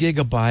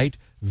multi-gigabyte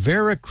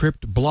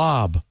Veracrypt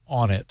blob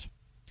on it.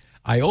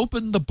 I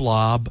open the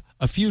blob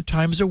a few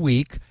times a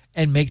week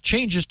and make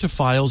changes to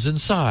files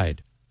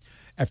inside.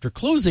 After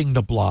closing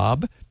the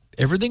blob,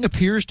 everything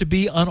appears to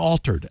be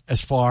unaltered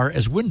as far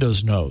as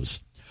Windows knows.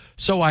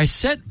 So I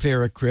set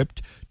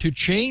Veracrypt to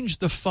change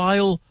the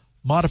file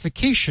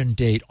modification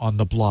date on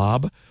the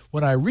blob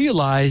when I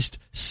realized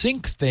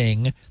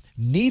SyncThing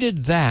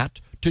needed that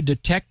to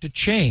detect a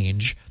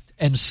change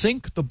and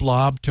sync the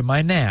blob to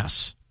my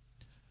NAS.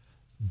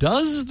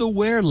 Does the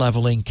wear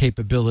leveling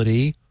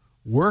capability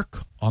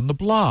work on the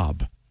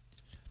blob?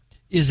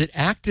 Is it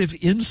active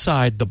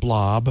inside the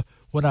blob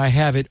when I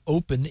have it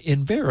open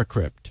in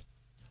Veracrypt?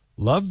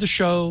 Love the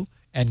show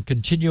and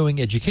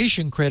continuing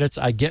education credits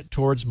I get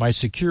towards my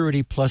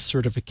Security Plus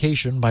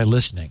certification by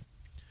listening.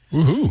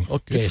 Woohoo.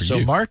 Okay, so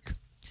you. Mark,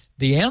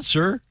 the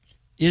answer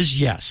is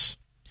yes.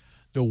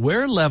 The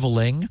wear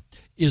leveling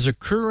is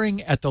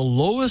occurring at the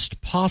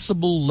lowest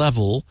possible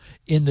level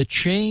in the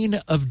chain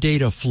of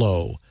data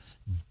flow,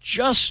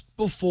 just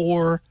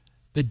before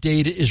the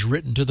data is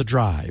written to the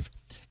drive.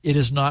 It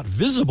is not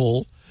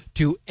visible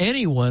to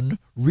anyone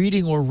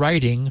reading or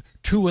writing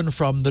to and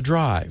from the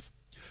drive.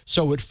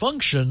 So it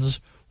functions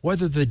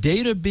whether the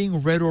data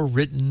being read or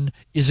written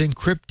is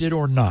encrypted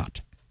or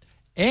not.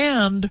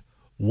 And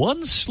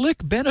one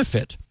slick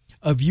benefit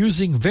of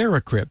using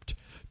Veracrypt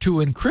to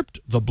encrypt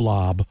the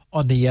blob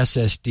on the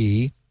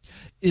SSD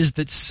is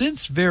that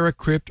since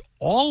Veracrypt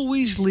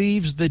always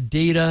leaves the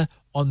data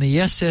on the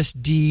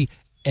SSD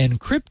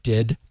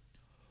encrypted,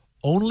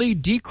 only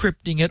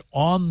decrypting it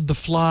on the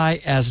fly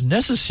as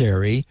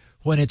necessary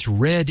when it's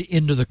read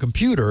into the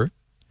computer,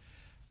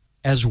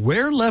 as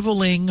wear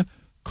leveling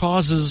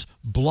causes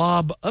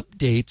blob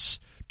updates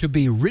to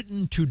be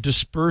written to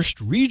dispersed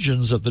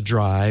regions of the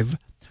drive,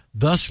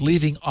 thus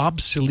leaving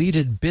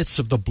obsoleted bits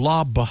of the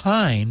blob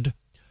behind,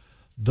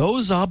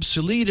 those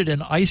obsoleted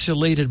and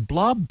isolated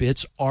blob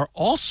bits are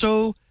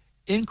also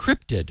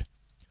encrypted.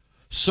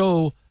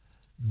 So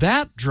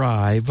that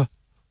drive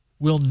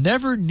will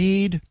never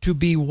need to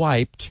be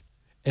wiped,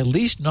 at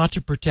least not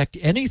to protect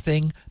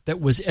anything that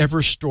was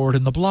ever stored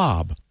in the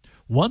blob.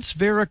 Once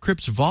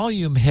Veracrypt's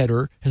volume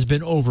header has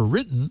been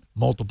overwritten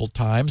multiple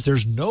times,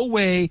 there's no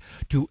way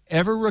to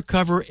ever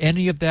recover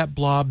any of that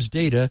blob's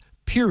data,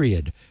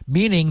 period.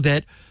 Meaning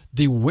that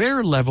The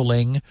wear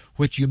leveling,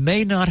 which you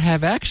may not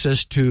have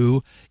access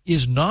to,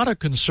 is not a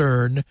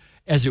concern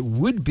as it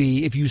would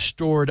be if you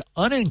stored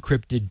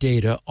unencrypted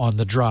data on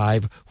the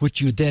drive, which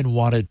you then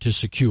wanted to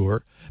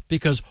secure,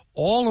 because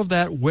all of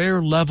that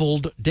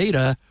wear-leveled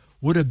data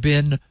would have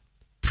been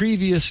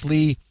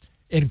previously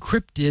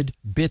encrypted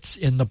bits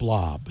in the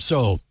blob.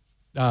 So,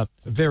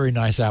 very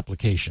nice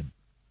application.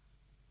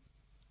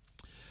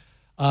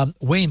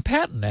 Wayne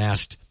Patton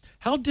asked,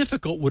 how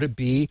difficult would it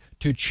be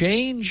to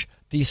change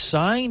the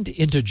signed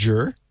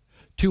integer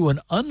to an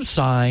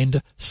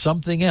unsigned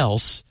something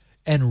else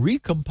and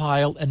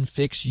recompile and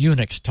fix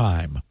Unix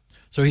time?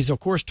 So he's, of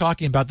course,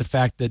 talking about the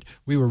fact that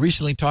we were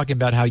recently talking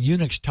about how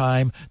Unix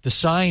time, the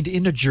signed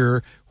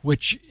integer,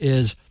 which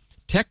is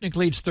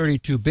technically it's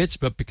 32 bits,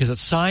 but because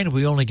it's signed,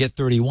 we only get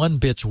 31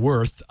 bits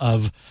worth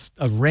of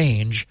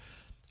range.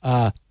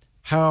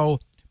 How,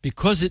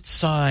 because it's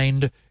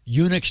signed,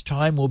 Unix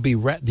time will be,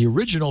 the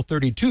original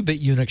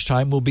 32-bit Unix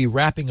time will be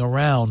wrapping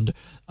around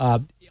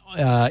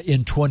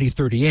in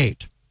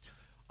 2038.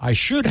 I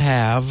should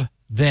have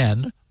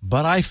then,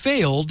 but I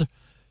failed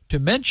to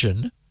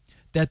mention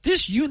that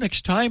this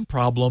Unix time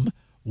problem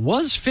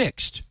was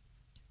fixed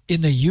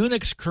in the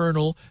Unix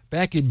kernel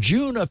back in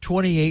June of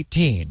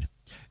 2018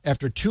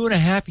 after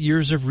 2.5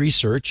 years of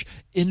research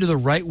into the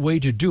right way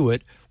to do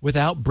it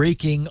without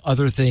breaking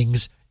other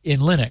things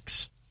in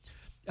Linux.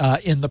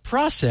 In the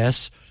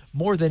process,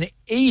 more than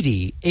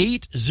 80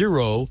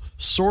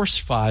 source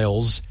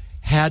files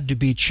had to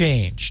be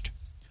changed.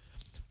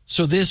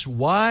 So this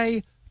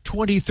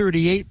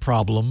Y2038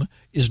 problem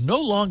is no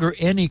longer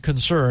any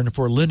concern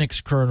for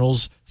Linux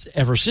kernels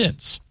ever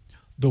since.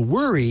 The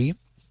worry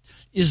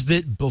is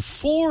that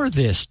before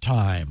this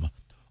time,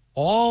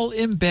 all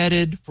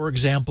embedded, for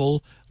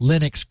example,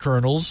 Linux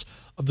kernels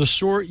of the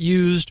sort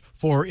used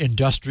for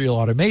industrial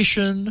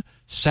automation,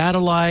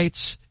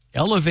 satellites,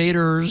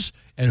 elevators,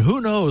 and who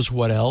knows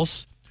what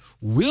else,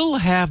 will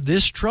have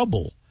this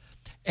trouble.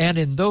 And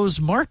in those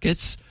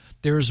markets,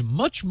 there's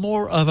much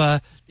more of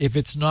a, if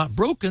it's not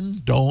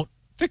broken, don't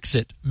fix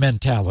it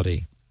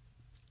mentality.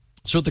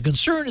 So the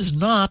concern is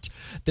not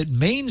that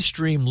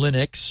mainstream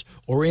Linux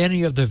or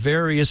any of the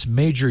various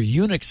major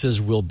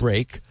Unixes will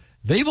break.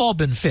 They've all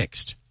been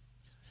fixed.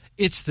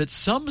 It's that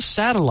some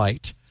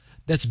satellite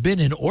that's been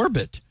in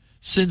orbit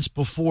since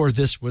before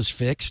this was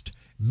fixed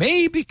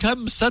may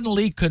become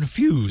suddenly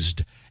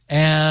confused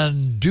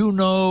and do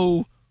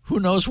know who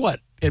knows what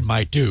it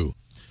might do.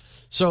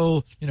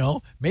 So,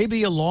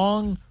 maybe a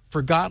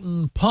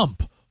long-forgotten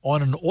pump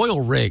on an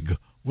oil rig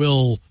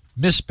will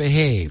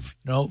misbehave.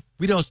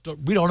 We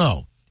don't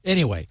know.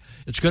 Anyway,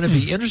 it's going to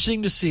be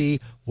interesting to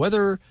see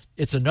whether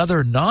it's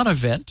another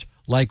non-event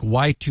like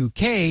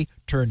Y2K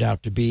turned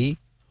out to be,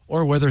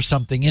 or whether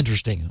something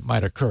interesting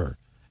might occur.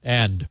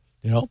 And,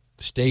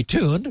 stay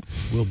tuned.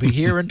 We'll be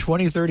here in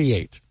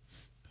 2038.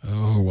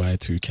 Oh,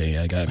 Y2K.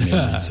 I got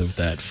memories of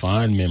that,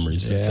 fond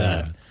memories of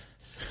that.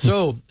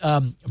 So,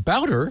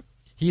 Bowder,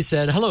 he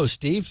said, hello,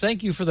 Steve.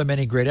 Thank you for the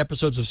many great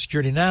episodes of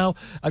Security Now.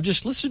 I've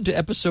just listened to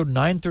episode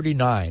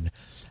 939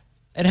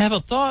 and have a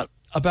thought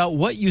about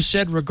what you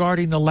said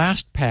regarding the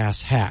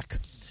LastPass hack.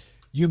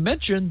 You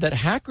mentioned that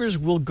hackers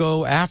will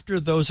go after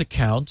those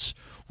accounts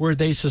where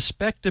they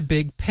suspect a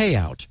big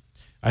payout.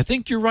 I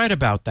think you're right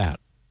about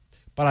that.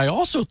 But I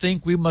also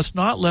think we must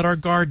not let our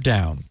guard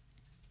down.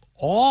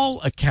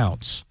 All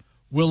accounts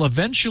will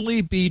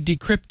eventually be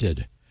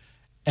decrypted,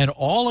 and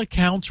all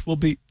accounts will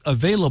be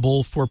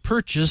available for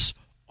purchase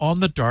on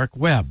the dark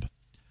web.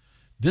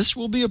 This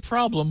will be a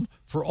problem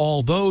for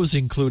all those,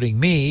 including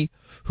me,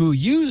 who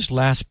use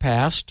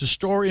LastPass to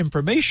store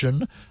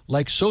information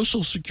like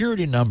Social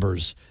Security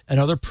numbers and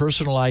other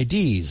personal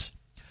IDs.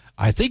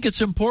 I think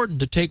it's important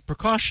to take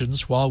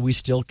precautions while we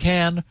still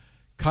can.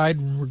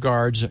 Kind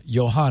regards,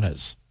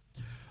 Johannes.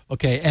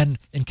 Okay, and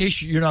in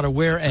case you're not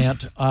aware,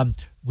 Ant,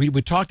 we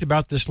talked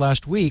about this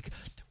last week.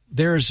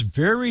 There's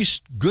very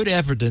good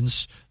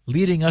evidence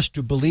leading us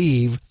to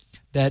believe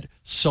that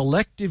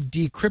selective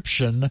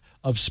decryption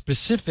of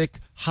specific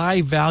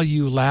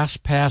high-value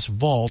LastPass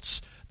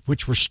vaults,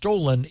 which were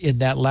stolen in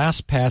that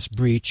LastPass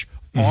breach,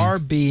 are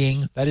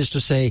being, that is to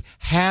say,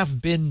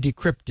 have been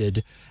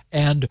decrypted,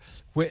 and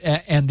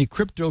the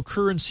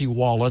cryptocurrency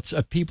wallets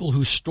of people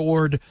who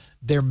stored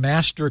their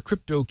master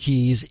crypto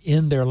keys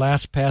in their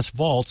LastPass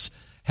vaults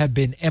have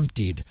been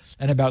emptied,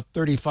 and about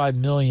 $35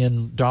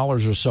 million or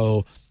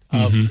so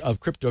of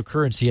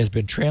cryptocurrency has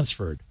been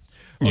transferred.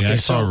 Okay, I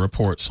saw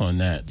reports on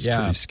that. It's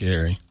pretty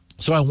scary.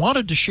 So I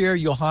wanted to share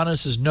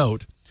Johannes's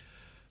note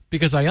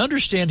because I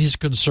understand his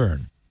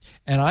concern,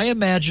 and I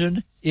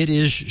imagine it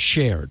is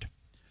shared.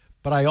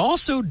 But I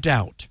also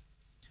doubt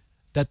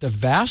that the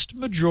vast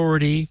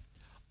majority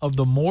of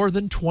the more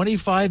than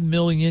 25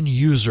 million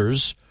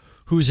users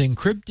whose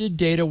encrypted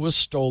data was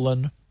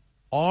stolen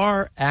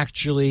are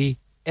actually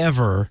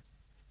ever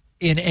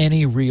in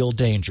any real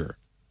danger.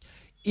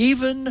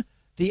 Even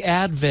the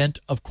advent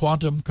of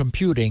quantum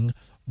computing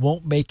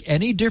won't make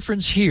any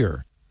difference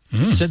here,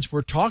 since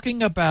we're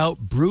talking about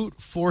brute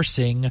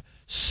forcing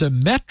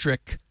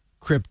symmetric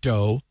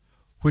crypto,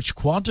 which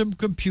quantum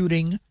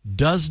computing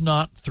does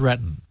not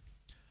threaten.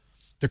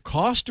 The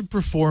cost of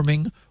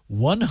performing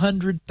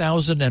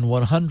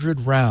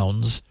 100,100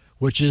 rounds,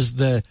 which is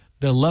the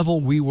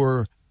level we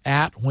were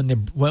at when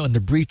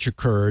the breach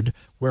occurred,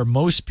 where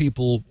most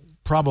people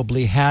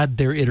probably had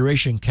their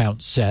iteration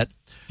count set.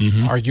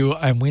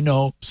 And we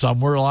know some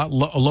were a lot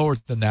lower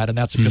than that, and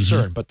that's a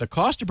concern. But the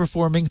cost of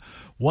performing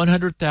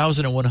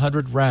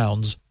 100,100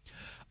 rounds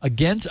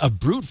against a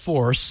brute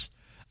force,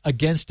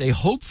 against a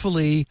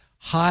hopefully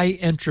high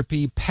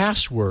entropy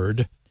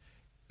password,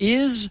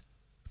 is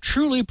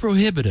truly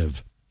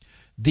prohibitive.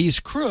 These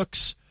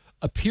crooks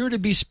appear to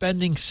be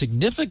spending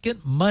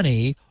significant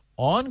money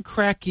on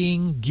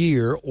cracking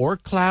gear or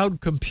cloud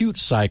compute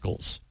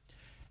cycles,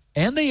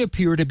 and they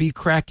appear to be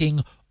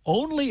cracking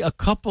only a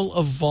couple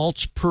of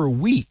vaults per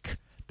week.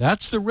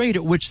 That's the rate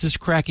at which this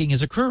cracking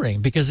is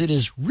occurring, because it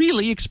is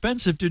really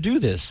expensive to do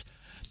this.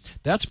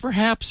 That's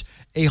perhaps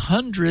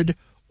 100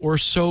 or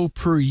so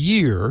per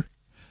year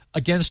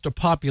against a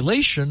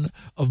population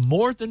of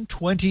more than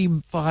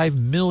 25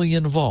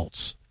 million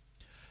vaults.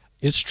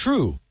 It's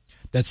true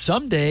that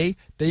someday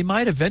they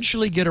might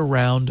eventually get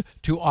around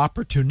to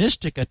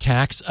opportunistic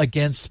attacks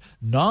against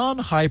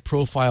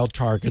non-high-profile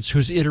targets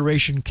whose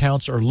iteration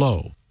counts are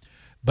low.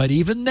 But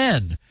even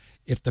then,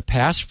 if the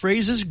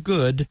passphrase is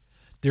good,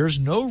 there's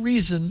no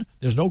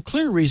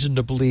clear reason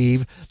to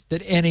believe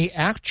that any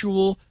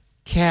actual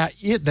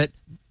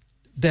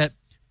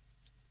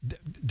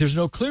there's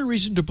no clear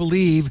reason to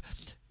believe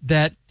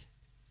that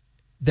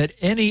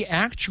any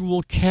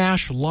actual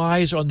cache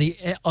lies on the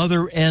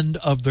other end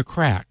of the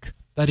crack.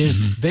 That is,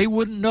 they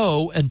wouldn't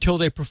know until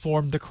they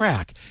performed the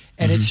crack.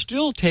 And it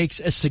still takes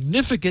a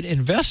significant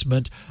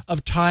investment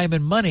of time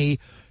and money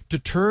to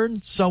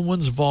turn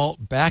someone's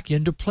vault back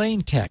into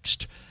plain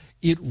text.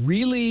 It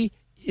really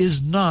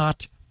is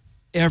not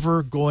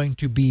ever going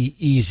to be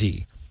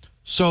easy.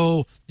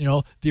 So,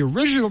 the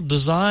original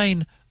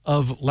design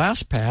of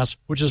LastPass,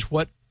 which is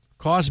what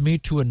caused me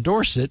to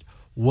endorse it,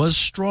 was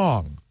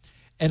strong.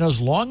 And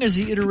as long as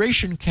the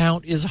iteration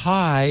count is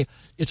high,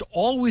 it's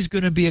always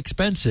going to be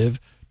expensive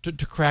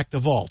to crack the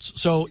vaults.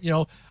 So,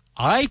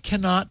 I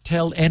cannot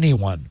tell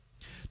anyone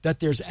that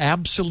there's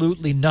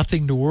absolutely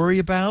nothing to worry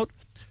about.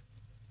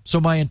 So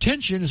my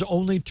intention is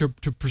only to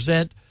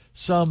present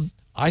some,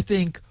 I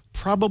think,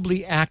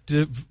 probably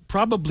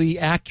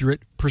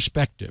accurate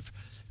perspective.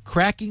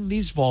 Cracking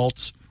these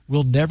vaults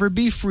will never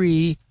be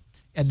free,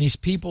 and these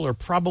people are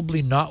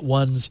probably not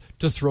ones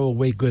to throw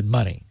away good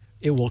money.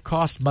 It will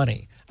cost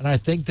money, and I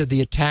think that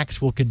the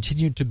attacks will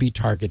continue to be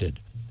targeted,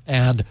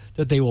 and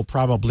that they will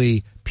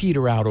probably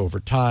peter out over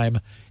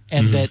time,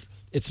 and that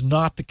it's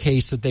not the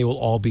case that they will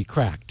all be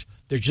cracked.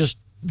 There's just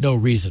no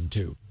reason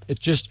to. It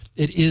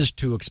is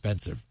too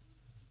expensive.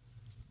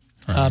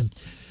 Right.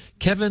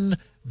 Kevin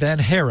Van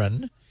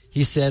Haren,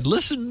 he said,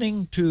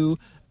 listening to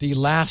the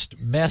last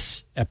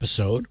mess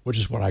episode, which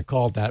is what I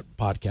called that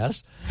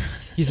podcast,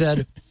 he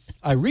said,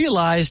 I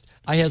realized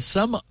I had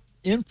some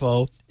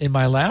info in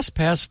my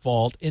LastPass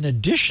vault in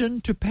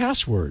addition to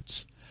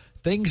passwords.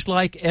 Things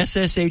like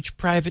SSH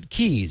private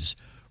keys,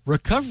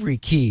 recovery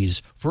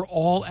keys for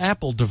all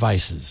Apple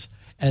devices,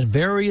 and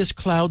various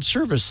cloud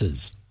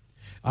services.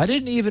 I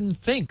didn't even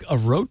think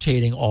of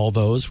rotating all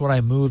those when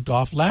I moved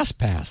off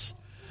LastPass.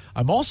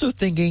 I'm also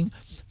thinking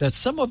that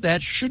some of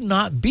that should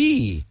not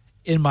be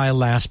in my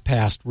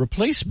LastPass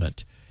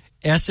replacement.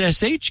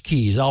 SSH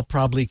keys I'll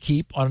probably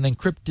keep on an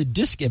encrypted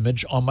disk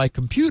image on my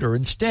computer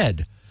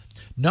instead.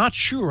 Not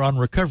sure on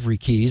recovery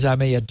keys. I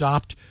may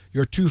adopt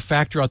your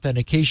two-factor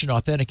authentication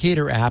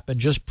authenticator app and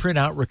just print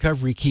out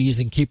recovery keys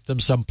and keep them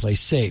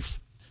someplace safe.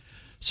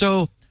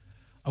 So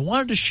I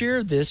wanted to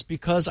share this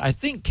because I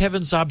think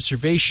Kevin's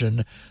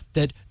observation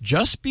that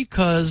just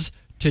because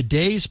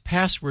today's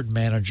password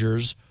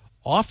managers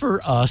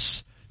offer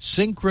us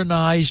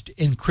synchronized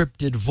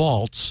encrypted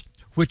vaults,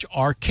 which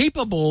are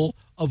capable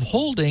of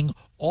holding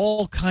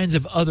all kinds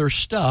of other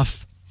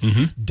stuff,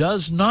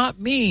 does not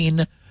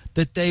mean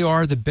that they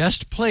are the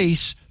best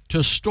place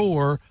to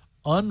store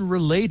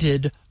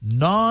unrelated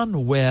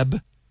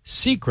non-web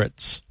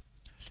secrets.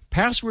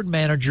 Password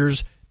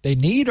managers, they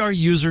need our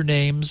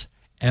usernames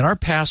and our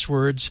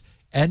passwords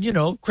and,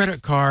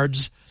 credit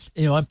cards,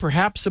 and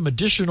perhaps some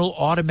additional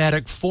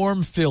automatic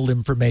form fill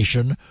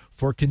information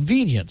for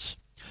convenience.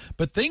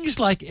 But things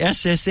like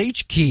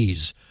SSH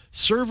keys,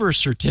 server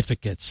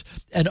certificates,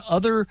 and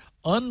other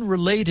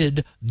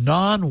unrelated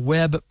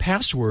non-web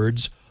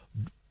passwords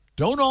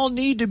don't all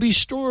need to be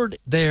stored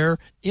there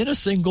in a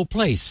single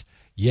place.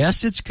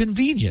 Yes, it's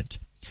convenient,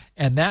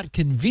 and that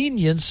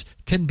convenience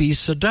can be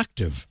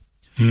seductive.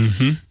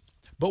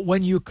 But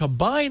when you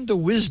combine the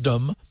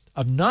wisdom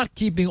of not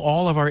keeping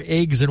all of our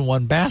eggs in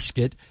one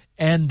basket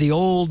and the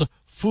old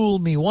fool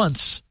me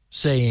once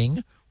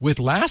saying with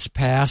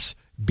LastPass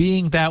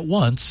being that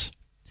once,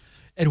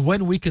 and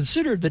when we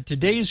consider that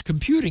today's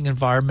computing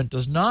environment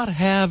does not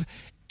have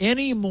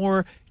any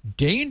more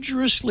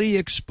dangerously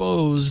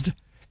exposed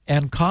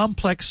and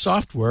complex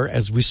software,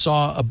 as we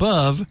saw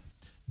above,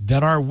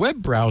 than our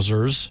web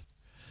browsers,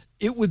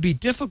 it would be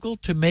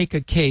difficult to make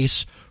a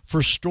case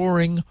for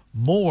storing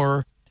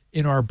more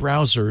in our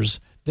browsers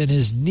than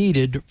is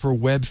needed for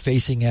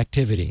web-facing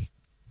activity.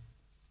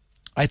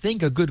 I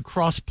think a good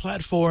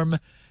cross-platform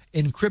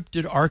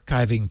encrypted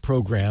archiving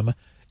program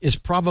is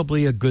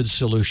probably a good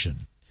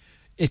solution.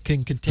 It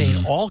can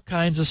contain all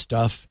kinds of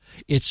stuff.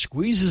 It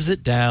squeezes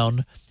it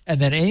down, and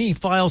then any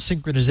file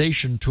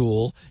synchronization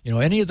tool,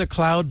 any of the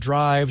cloud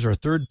drives or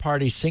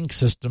third-party sync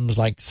systems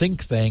like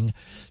SyncThing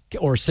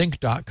or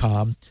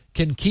Sync.com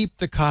can keep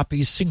the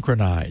copies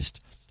synchronized.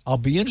 I'll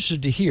be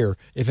interested to hear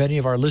if any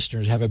of our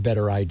listeners have a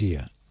better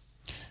idea.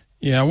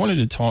 Yeah, I wanted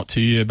to talk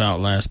to you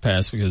about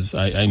LastPass because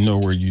I know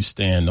where you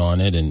stand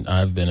on it, and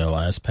I've been a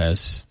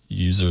LastPass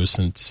user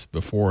since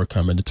before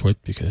coming to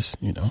Twit because,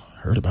 I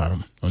heard about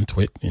them on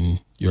Twit and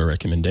your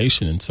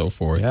recommendation and so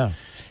forth. Yeah.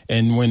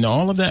 And when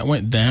all of that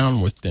went down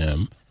with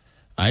them,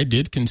 I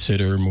did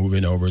consider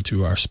moving over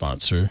to our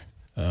sponsor,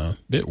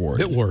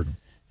 Bitwarden.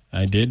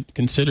 I did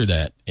consider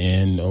that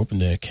and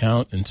opened an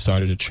account and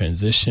started a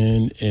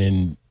transition.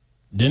 And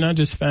then I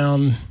just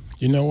found,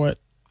 you know what?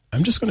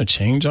 I'm just going to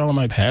change all of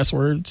my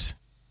passwords,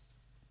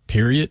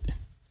 period.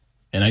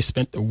 And I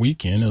spent the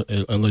weekend,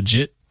 a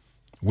legit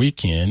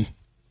weekend,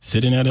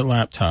 sitting at a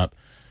laptop,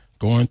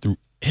 going through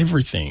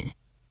everything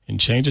and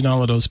changing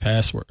all of those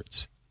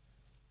passwords.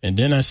 And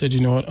then I said, you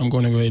know what? I'm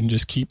going to go ahead and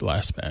just keep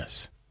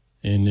LastPass.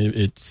 And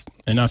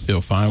and I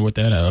feel fine with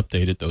that. I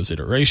updated those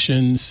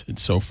iterations and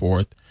so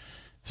forth.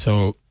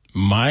 So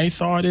my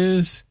thought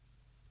is,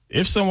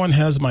 if someone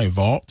has my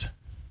vault,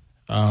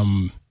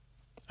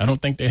 I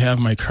don't think they have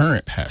my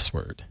current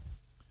password.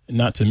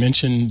 Not to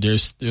mention,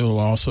 there's still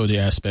also the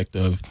aspect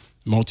of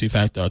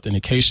multi-factor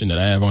authentication that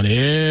I have on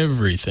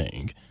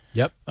everything.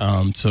 Yep.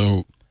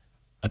 So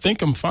I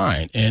think I'm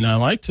fine. And I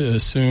like to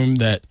assume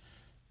that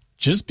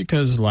just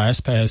because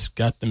LastPass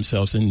got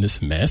themselves in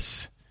this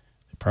mess,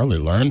 they probably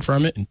learned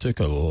from it and took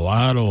a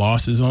lot of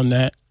losses on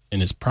that.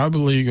 And it's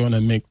probably going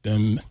to make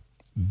them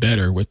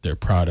better with their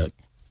product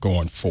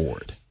going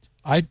forward.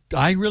 I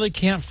really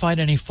can't find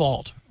any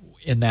fault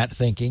in that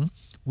thinking.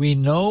 We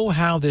know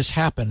how this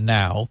happened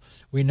now.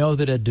 We know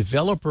that a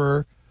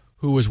developer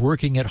who was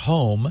working at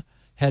home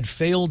had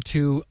failed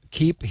to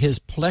keep his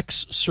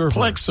Plex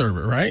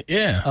server right?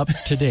 Yeah. up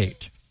to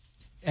date.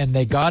 And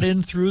they got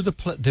in through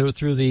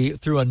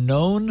a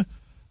known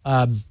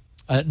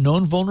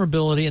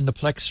vulnerability in the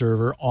Plex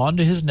server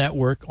onto his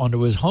network, onto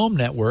his home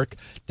network.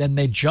 Then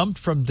they jumped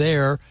from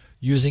there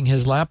using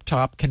his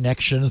laptop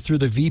connection through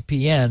the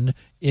VPN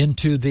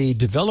into the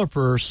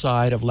developer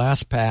side of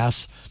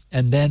LastPass,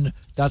 and then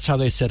that's how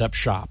they set up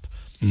shop.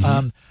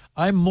 Mm-hmm.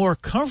 I'm more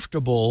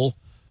comfortable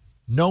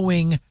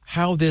knowing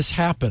how this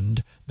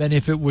happened than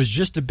if it was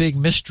just a big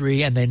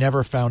mystery and they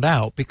never found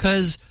out,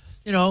 because,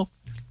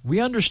 we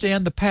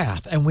understand the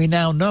path, and we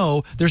now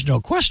know there's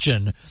no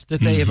question that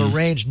they have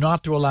arranged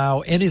not to allow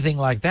anything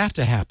like that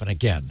to happen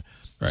again.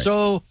 Right.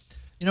 So,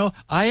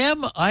 I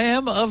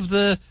am of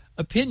the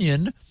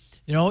opinion,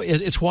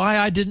 it's why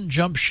I didn't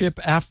jump ship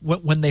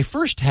when they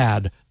first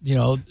had,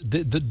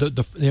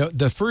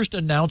 the first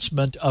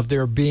announcement of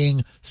there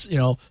being,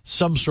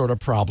 some sort of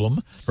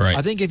problem. Right.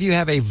 I think if you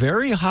have a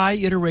very high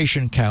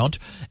iteration count,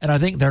 and I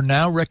think they're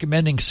now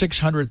recommending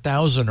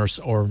 600,000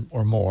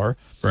 or more,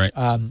 right,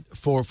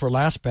 for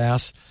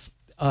LastPass,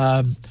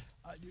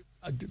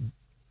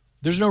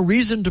 there's no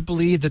reason to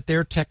believe that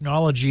their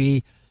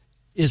technology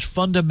is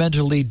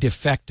fundamentally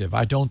defective.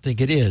 I don't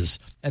think it is.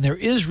 And there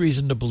is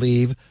reason to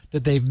believe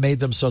that they've made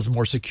themselves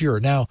more secure.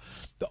 Now,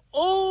 the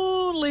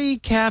only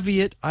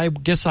caveat I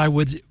guess I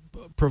would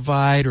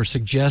provide or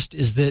suggest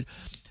is that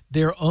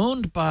they're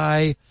owned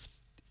by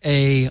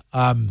a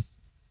I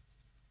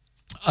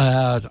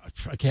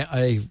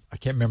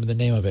can't remember the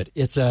name of it.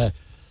 It's a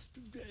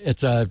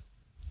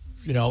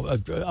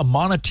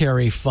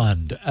monetary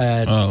fund,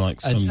 like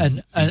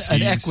an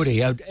equity,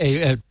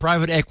 a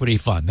private equity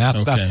fund.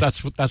 That's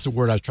the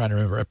word I was trying to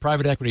remember. A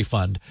private equity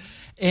fund,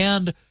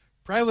 and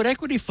private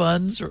equity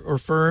funds or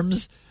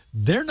firms,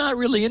 they're not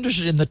really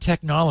interested in the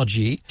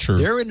technology. True.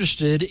 They're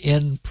interested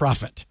in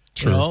profit.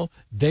 True.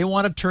 They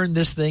want to turn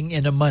this thing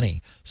into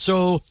money.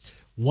 So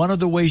one of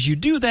the ways you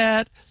do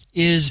that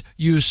is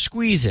you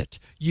squeeze it.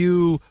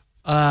 You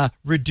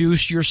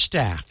reduce your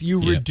staff. You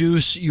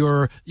reduce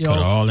your, cut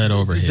all that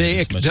overhead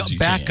as much as you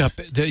backup,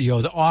 can.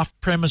 The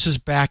off-premises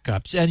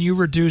backups, and you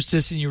reduce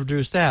this and you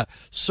reduce that.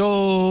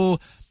 So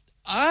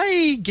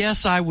I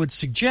guess I would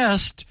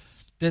suggest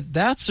that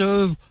that's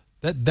a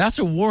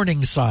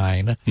warning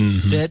sign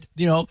that,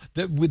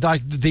 that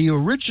like the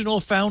original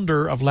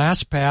founder of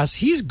LastPass,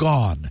 he's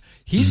gone.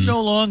 He's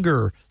no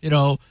longer,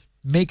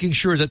 making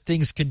sure that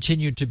things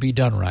continue to be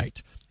done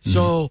right.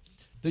 So,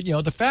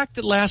 the fact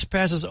that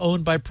LastPass is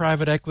owned by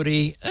private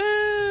equity,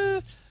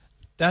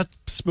 that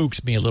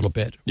spooks me a little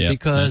bit. Yeah,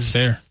 because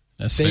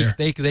that's fair.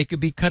 They could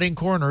be cutting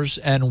corners,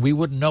 and we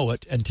wouldn't know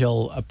it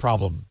until a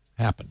problem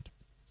happened.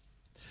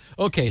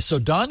 Okay, so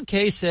Don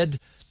K. said,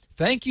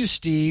 "Thank you,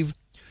 Steve.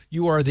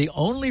 You are the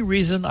only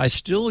reason I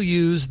still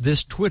use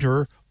this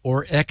Twitter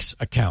or X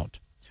account.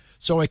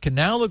 so I can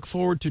now look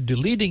forward to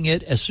deleting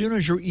it as soon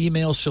as your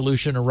email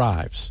solution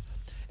arrives.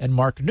 And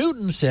Mark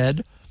Newton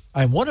said,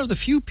 I'm one of the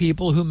few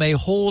people who may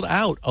hold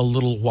out a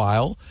little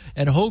while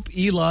and hope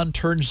Elon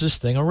turns this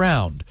thing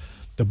around.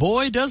 The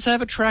boy does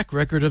have a track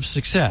record of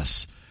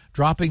success.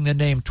 Dropping the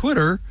name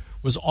Twitter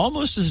was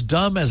almost as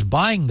dumb as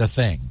buying the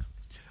thing.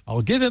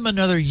 I'll give him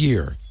another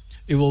year.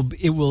 It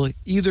will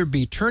either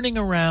be turning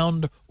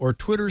around or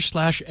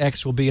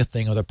Twitter/X will be a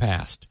thing of the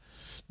past.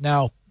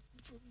 Now,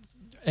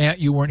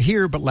 you weren't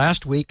here, but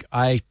last week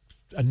I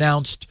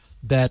announced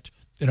that,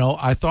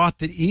 I thought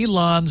that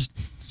Elon's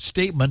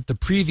statement the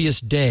previous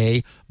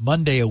day,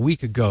 Monday a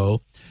week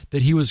ago,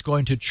 that he was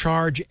going to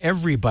charge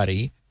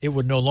everybody, it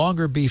would no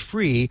longer be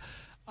free,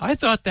 I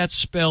thought that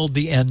spelled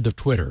the end of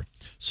Twitter.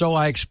 So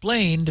I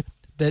explained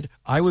that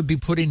I would be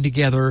putting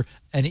together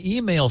an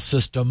email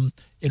system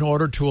in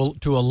order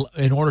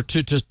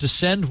to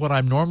send what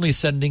I'm normally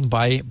sending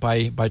by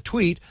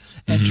tweet,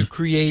 and to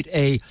create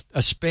a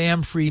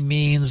spam-free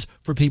means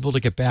for people to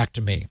get back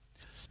to me.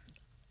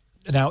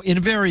 Now,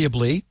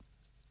 invariably,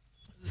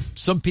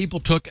 some people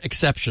took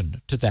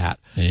exception to that.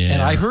 Yeah.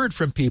 And I heard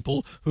from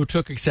people who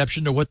took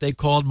exception to what they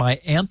called my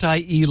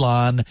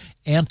anti-Elon,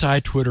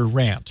 anti-Twitter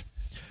rant.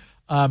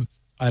 And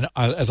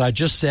as I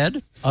just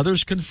said,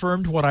 others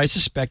confirmed what I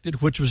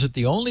suspected, which was that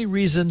the only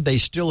reason they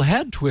still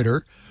had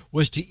Twitter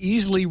was to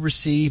easily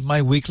receive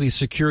my weekly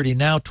Security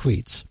Now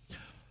tweets.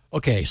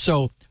 Okay,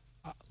 so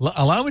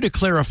allow me to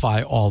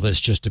clarify all this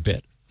just a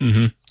bit.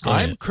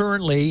 I'm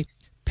currently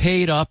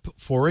paid up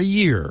for a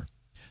year,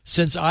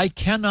 since I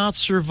cannot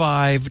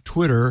survive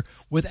Twitter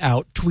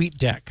without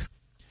TweetDeck.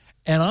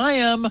 And I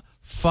am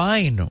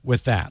fine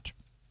with that.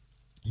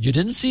 You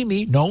didn't see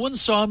me. No one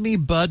saw me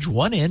budge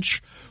 1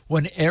 inch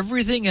when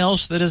everything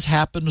else that has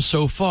happened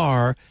so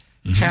far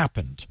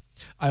happened.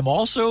 I'm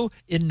also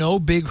in no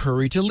big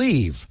hurry to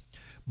leave.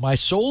 My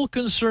sole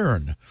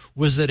concern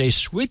was that a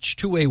switch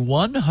to a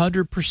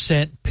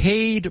 100%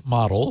 paid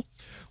model,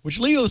 which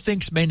Leo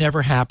thinks may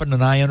never happen,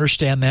 and I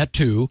understand that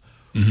too,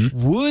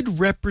 would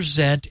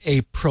represent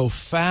a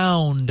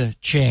profound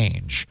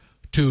change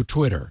to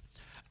Twitter.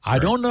 I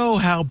don't know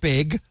how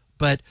big,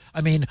 but,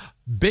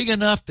 big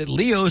enough that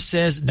Leo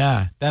says,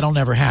 nah, that'll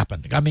never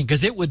happen.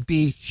 Because it would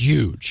be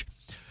huge.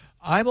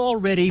 I'm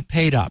already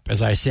paid up,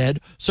 as I said,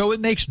 so it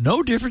makes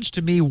no difference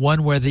to me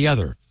one way or the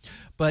other.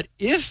 But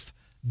if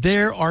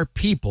there are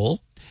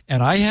people,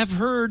 and I have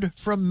heard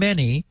from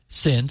many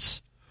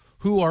since,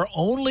 who are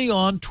only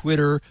on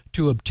Twitter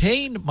to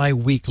obtain my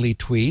weekly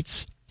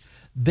tweets,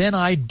 then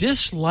I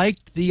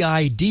disliked the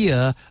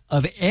idea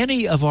of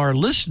any of our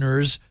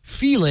listeners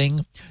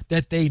feeling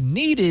that they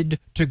needed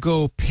to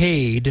go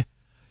paid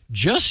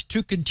just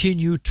to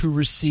continue to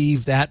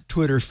receive that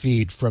Twitter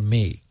feed from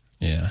me.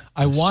 Yeah,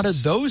 I wanted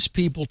those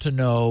people to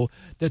know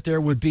that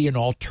there would be an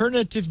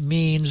alternative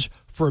means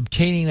for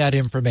obtaining that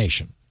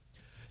information.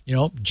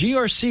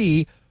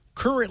 GRC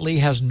currently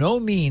has no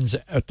means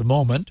at the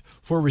moment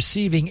for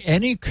receiving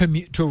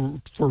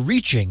for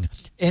reaching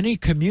any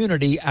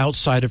community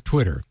outside of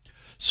Twitter.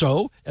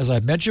 So, as I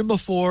mentioned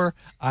before,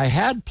 I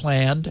had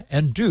planned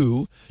and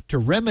do to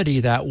remedy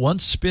that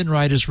once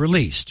SpinRite is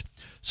released.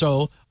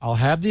 So I'll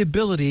have the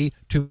ability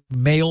to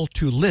mail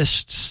to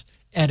lists,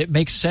 and it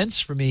makes sense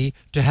for me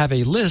to have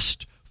a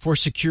list for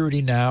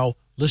Security Now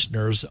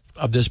listeners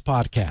of this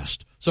podcast.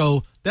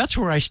 So that's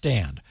where I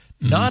stand.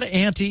 Not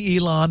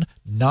anti-Elon,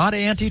 not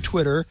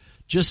anti-Twitter,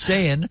 just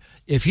saying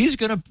if he's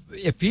gonna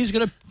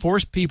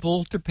force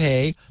people to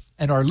pay,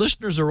 and our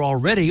listeners are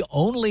already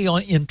only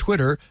in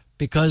Twitter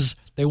because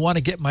they want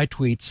to get my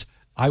tweets,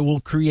 I will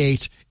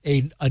create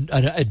a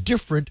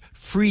different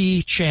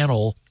free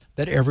channel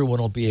that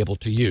everyone will be able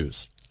to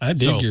use. I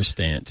dig your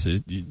stance.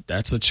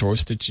 That's a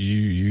choice that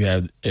you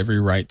have every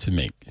right to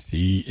make.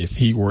 If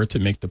he were to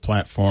make the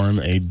platform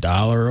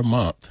 $1 a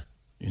month,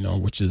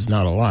 which is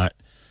not a lot,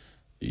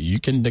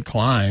 you can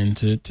decline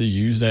to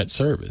use that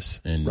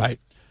service. And right,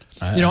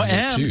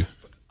 I too.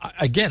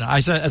 Again,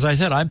 as I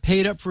said, I'm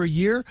paid up for a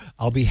year.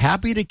 I'll be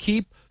happy to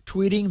keep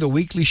tweeting the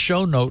weekly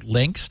show note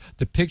links,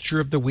 the picture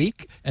of the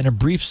week, and a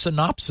brief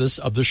synopsis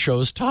of the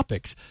show's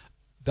topics.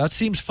 That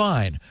seems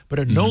fine, but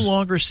it no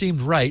longer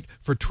seemed right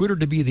for Twitter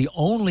to be the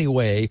only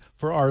way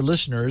for our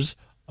listeners,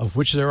 of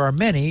which there are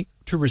many,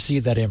 to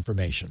receive that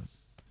information.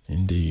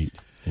 Indeed.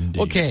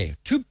 Okay,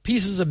 2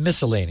 pieces of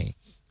miscellany.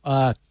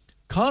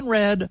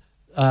 Conrad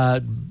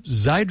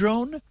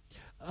Zydrone,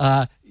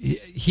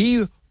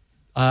 he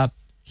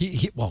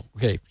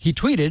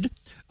tweeted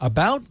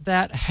about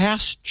that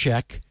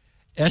Hascheck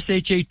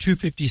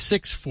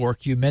SHA-256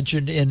 fork you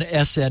mentioned in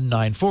SN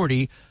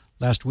 940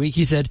 last week.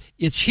 He said,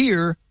 it's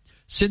here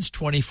since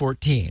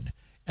 2014.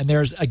 And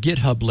there's a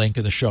GitHub link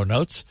in the show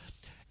notes.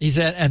 He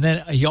said, and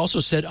then he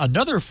also said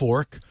another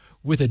fork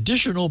with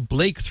additional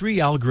Blake 3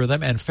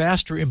 algorithm and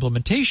faster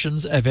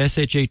implementations of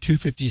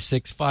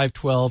SHA-256,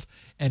 512,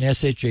 and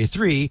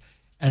SHA-3,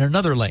 and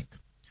another link.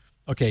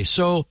 Okay,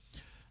 so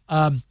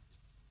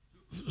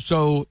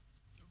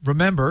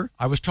remember,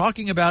 I was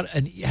talking about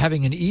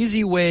having an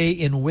easy way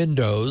in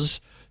Windows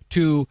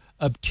to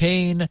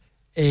obtain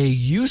a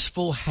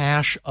useful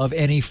hash of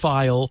any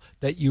file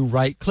that you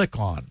right-click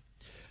on.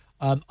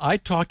 I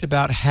talked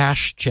about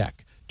hash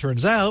check.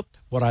 Turns out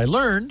what I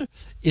learned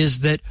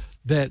is that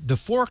the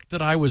fork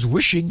that I was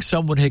wishing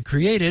someone had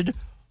created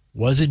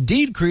was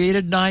indeed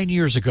created 9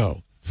 years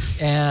ago.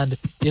 And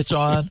it's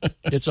on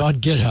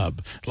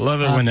GitHub.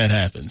 Love it when that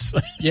happens.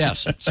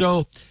 Yes.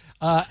 So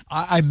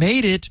I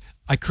made it.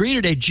 I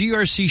created a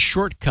GRC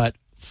shortcut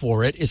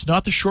for it. It's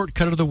not the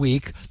shortcut of the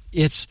week.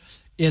 It's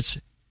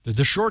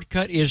the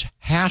shortcut is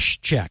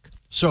hash check.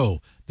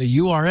 So the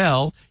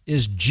URL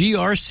is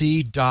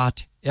grc.sc,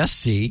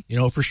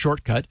 for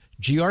shortcut,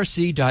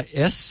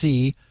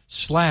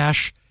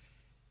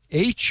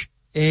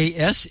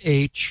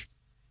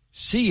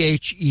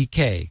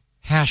 grc.sc/HASHCHEK,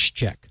 hash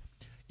check.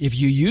 If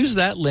you use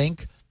that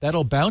link,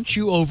 that'll bounce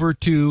you over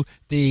to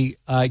the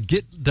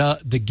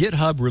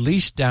GitHub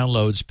release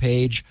downloads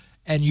page,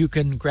 and you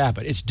can grab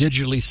it. It's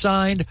digitally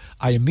signed.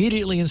 I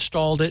immediately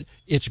installed it.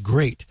 It's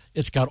great.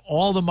 It's got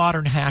all the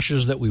modern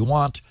hashes that we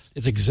want.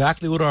 It's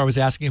exactly what I was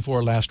asking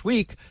for last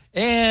week,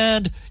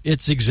 and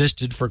it's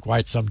existed for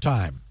quite some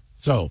time.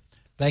 So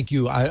thank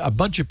you. A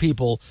bunch of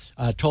people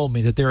told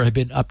me that there have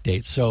been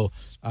updates, so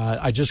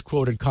I just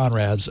quoted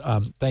Conrad's.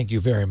 Thank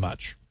you very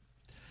much.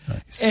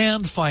 Nice.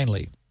 And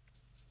finally,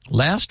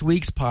 last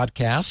week's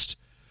podcast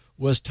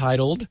was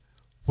titled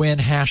When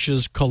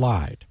Hashes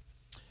Collide.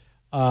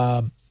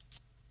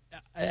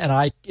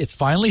 It's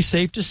finally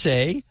safe to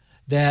say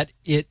that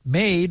it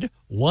made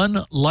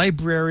one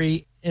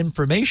library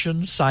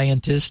information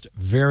scientist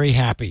very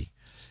happy.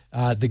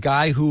 The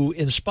guy who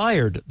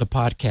inspired the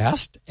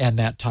podcast and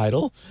that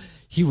title,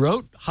 he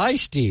wrote, "Hi,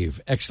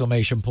 Steve!" !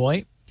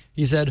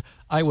 He said,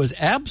 "I was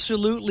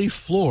absolutely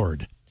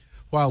floored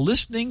while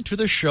listening to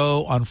the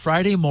show on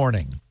Friday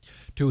morning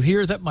to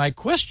hear that my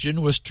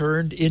question was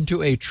turned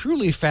into a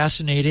truly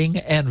fascinating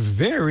and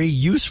very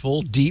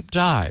useful deep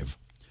dive.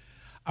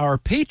 Our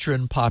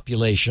patron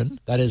population,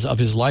 that is of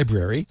his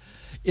library,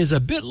 is a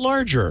bit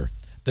larger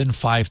than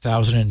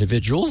 5,000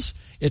 individuals.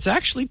 It's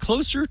actually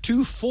closer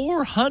to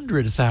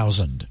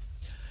 400,000.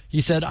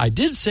 He said, I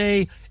did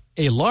say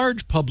a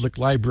large public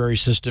library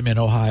system in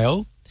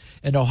Ohio,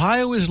 and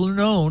Ohio is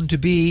known to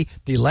be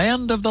the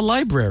land of the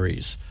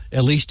libraries,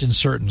 at least in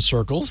certain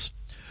circles.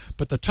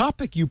 But the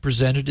topic you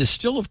presented is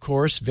still, of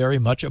course, very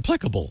much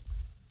applicable.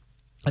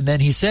 And then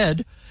he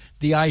said,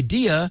 the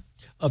idea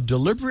of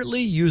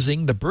deliberately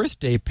using the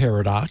birthday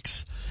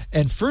paradox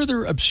and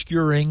further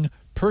obscuring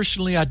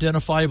personally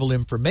identifiable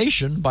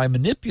information by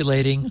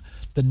manipulating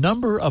the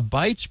number of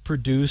bytes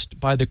produced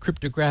by the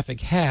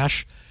cryptographic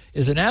hash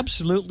is an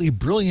absolutely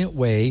brilliant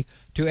way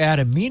to add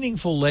a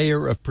meaningful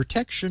layer of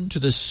protection to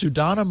the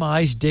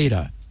pseudonymized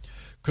data.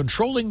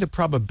 Controlling the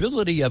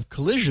probability of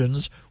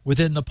collisions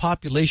within the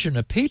population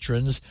of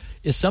patrons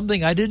is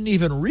something I didn't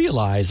even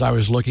realize I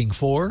was looking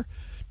for,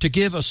 to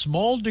give a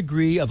small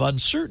degree of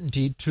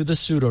uncertainty to the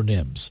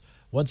pseudonyms.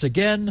 Once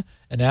again,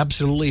 an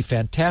absolutely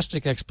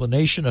fantastic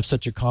explanation of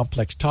such a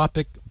complex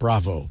topic.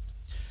 Bravo.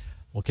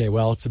 Okay,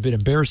 well, it's a bit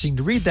embarrassing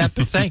to read that,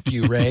 but thank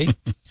you, Ray.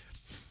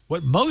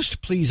 What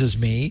most pleases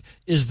me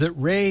is that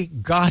Ray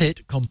got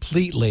it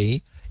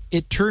completely.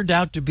 It turned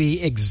out to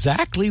be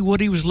exactly what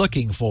he was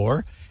looking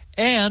for,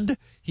 and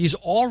he's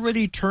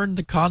already turned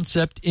the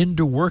concept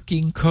into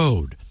working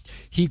code.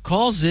 He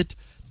calls it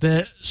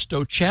the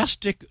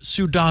stochastic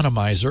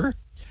pseudonymizer,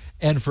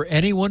 and for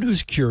anyone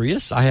who's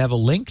curious, I have a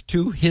link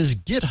to his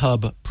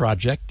GitHub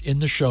project in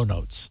the show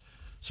notes.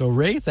 So,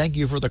 Ray, thank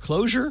you for the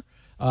closure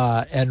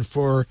and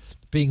for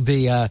being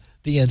the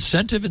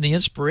incentive and the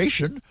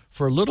inspiration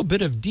for a little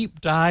bit of deep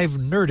dive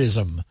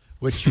nerdism,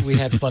 which we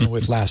had fun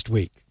with last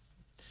week.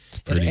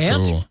 Pretty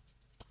and cool.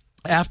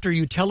 After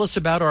you tell us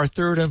about our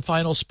third and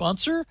final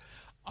sponsor,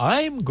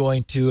 I'm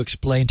going to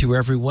explain to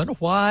everyone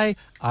why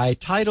I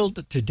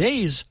titled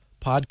today's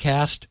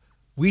podcast,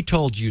 We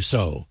Told You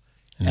So.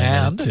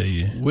 And I tell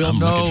you, I'm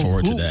looking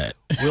forward to that.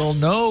 We'll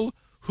know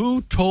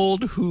who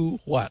told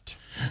who what.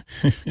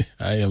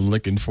 I am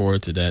looking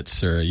forward to that,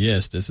 sir.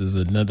 Yes, this is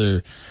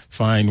another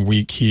fine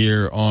week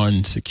here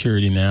on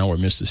Security Now with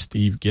Mr.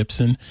 Steve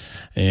Gibson.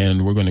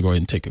 And we're going to go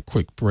ahead and take a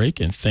quick break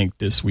and thank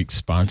this week's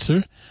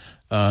sponsor.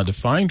 The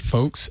fine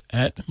folks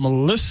at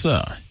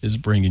Melissa is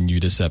bringing you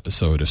this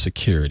episode of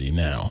Security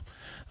Now.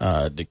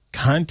 The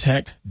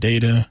contact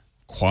data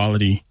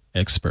quality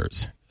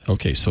experts.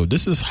 Okay, so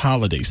this is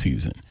holiday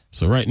season.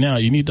 So right now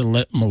you need to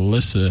let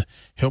Melissa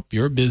help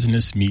your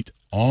business meet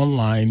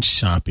online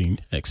shopping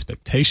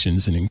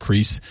expectations and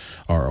increase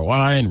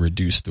ROI and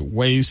reduce the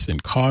waste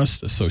and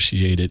costs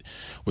associated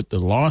with the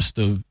loss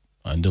of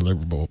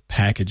undeliverable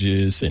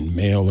packages and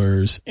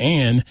mailers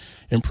and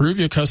improve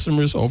your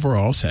customers'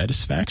 overall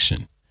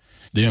satisfaction.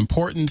 The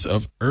importance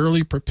of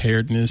early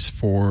preparedness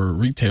for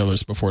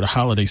retailers before the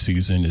holiday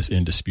season is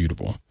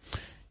indisputable.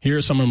 Here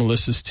are some of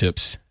Melissa's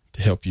tips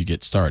to help you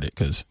get started.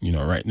 Because,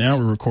 right now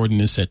we're recording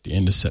this at the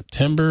end of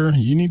September.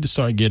 You need to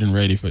start getting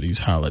ready for these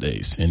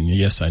holidays. And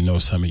yes, I know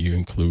some of you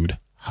include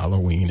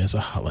Halloween as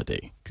a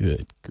holiday.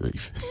 Good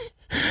grief.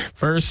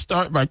 First,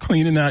 start by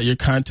cleaning out your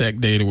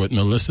contact data with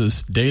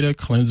Melissa's data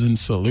cleansing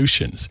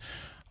solutions.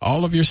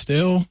 All of your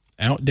stale,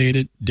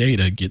 outdated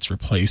data gets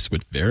replaced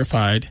with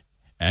verified,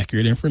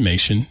 accurate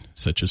information,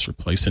 such as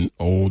replacing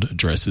old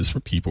addresses for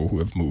people who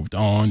have moved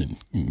on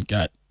and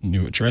got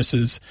new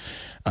addresses,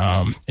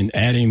 and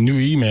adding new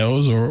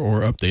emails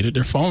or updated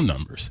their phone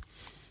numbers.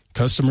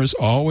 Customers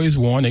always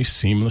want a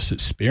seamless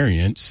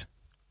experience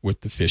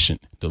with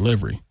efficient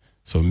delivery.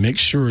 So make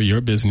sure your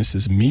business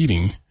is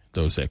meeting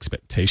those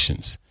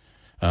expectations.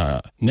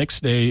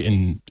 Next day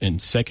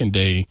and second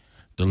day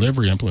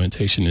delivery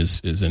implementation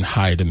is in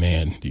high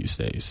demand these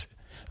days.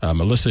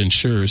 Melissa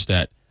ensures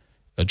that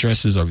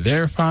addresses are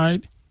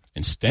verified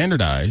and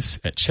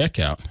standardized at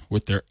checkout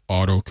with their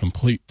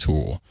autocomplete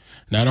tool.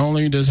 Not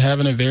only does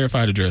having a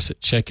verified address at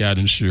checkout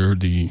ensure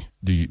the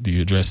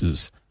address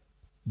is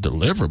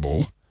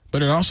deliverable,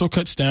 but it also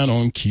cuts down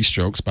on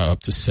keystrokes by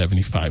up to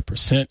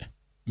 75%,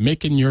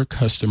 making your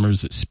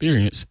customer's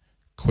experience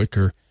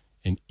quicker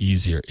and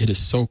easier. It is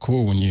so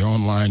cool when you're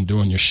online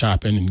doing your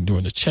shopping and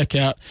doing the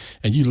checkout,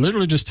 and you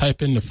literally just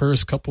type in the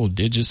first couple of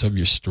digits of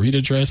your street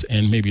address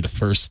and maybe the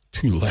first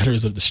 2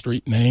 letters of the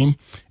street name,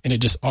 and it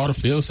just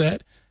autofills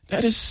that.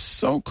 That is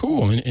so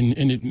cool, and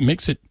it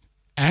makes it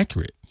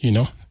accurate,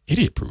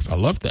 idiot proof. I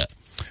love that.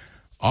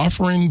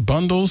 Offering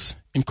bundles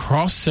and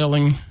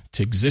cross-selling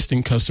to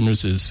existing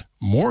customers is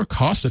more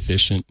cost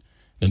efficient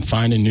than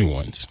finding new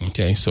ones.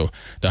 Okay, so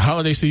the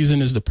holiday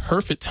season is the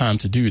perfect time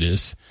to do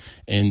this.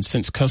 And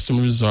since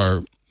customers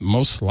are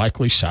most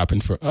likely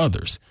shopping for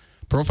others,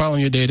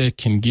 profiling your data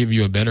can give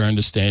you a better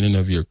understanding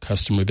of your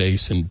customer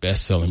base and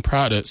best-selling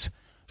products,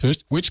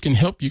 which can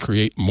help you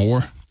create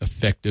more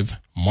effective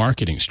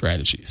marketing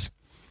strategies.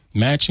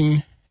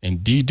 Matching and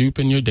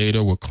deduping your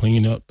data will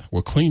clean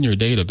your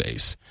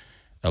database,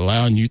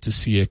 allowing you to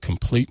see a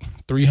complete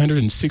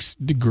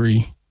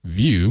 360-degree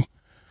view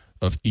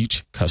of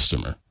each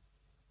customer.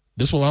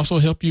 This will also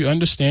help you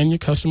understand your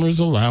customers,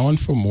 allowing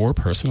for more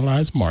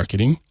personalized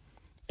marketing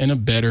and a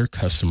better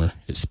customer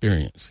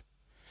experience.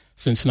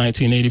 Since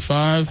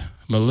 1985,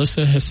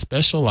 Melissa has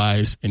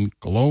specialized in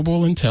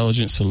global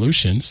intelligence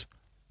solutions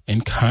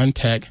and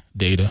contact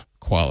data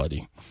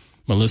quality.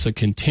 Melissa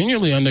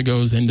continually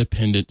undergoes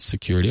independent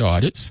security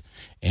audits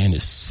and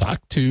is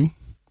SOC 2,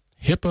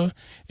 HIPAA,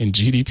 and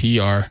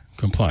GDPR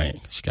compliant.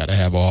 She's got to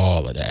have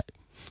all of that.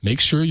 Make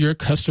sure your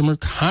customer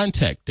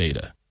contact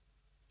data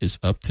is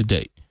up to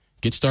date.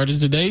 Get started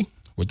today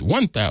with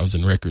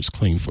 1,000 records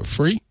cleaned for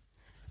free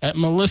at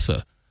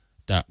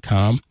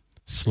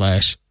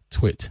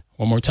melissa.com/twit.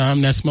 One more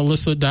time, that's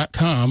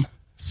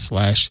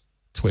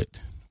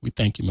melissa.com/twit. We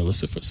thank you,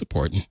 Melissa, for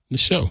supporting the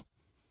show.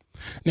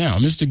 Now,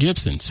 Mr.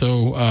 Gibson,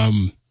 so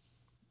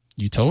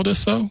you told us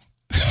so?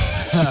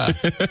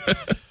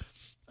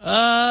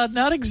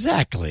 Not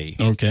exactly.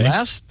 Okay.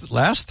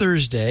 Last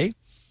Thursday,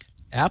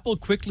 Apple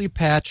quickly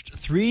patched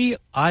 3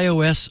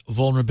 iOS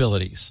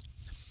vulnerabilities.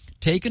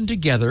 Taken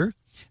together,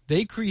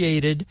 they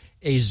created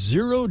a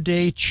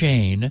 0-day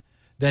chain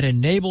that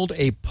enabled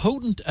a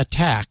potent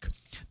attack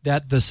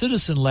that the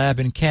Citizen Lab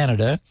in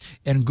Canada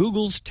and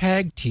Google's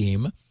TAG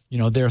team,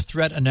 their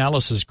threat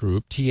analysis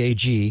group,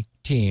 TAG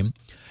team,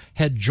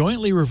 had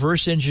jointly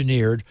reverse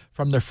engineered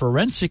from the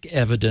forensic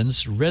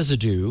evidence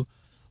residue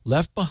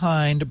left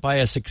behind by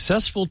a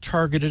successful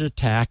targeted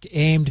attack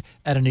aimed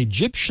at an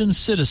Egyptian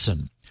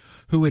citizen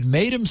who had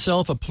made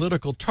himself a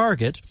political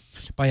target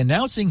by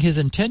announcing his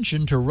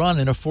intention to run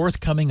in a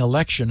forthcoming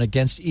election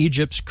against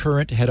Egypt's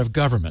current head of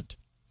government.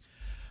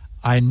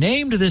 I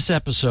named this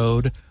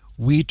episode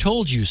We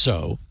Told You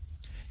So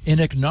in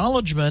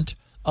acknowledgement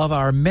of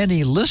our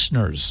many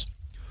listeners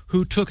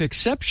who took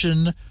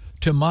exception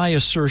to my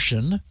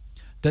assertion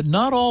that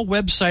not all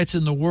websites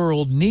in the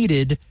world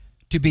needed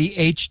to be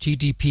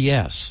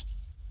HTTPS.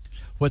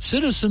 What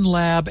Citizen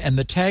Lab and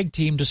the TAG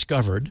team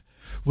discovered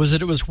was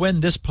that it was when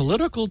this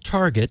political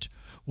target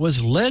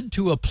was led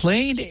to a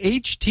plain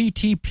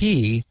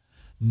HTTP,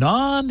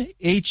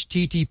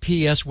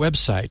 non-HTTPS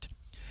website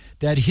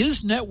that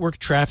his network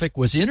traffic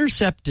was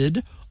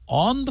intercepted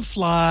on the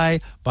fly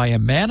by a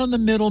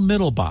man-in-the-middle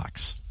middle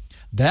box.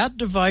 That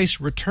device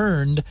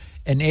returned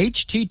an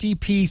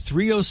HTTP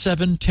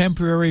 307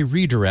 temporary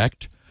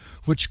redirect,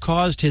 which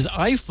caused his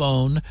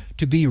iPhone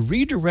to be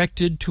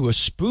redirected to a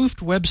spoofed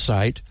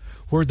website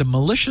where the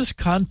malicious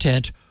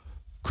content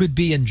could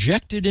be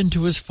injected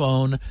into his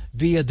phone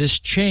via this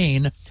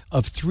chain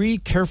of 3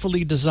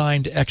 carefully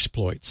designed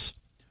exploits.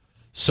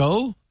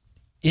 So,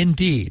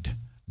 indeed,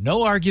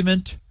 no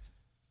argument,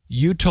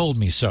 you told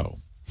me so.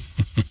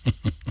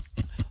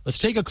 Let's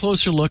take a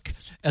closer look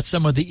at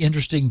some of the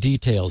interesting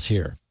details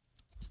here.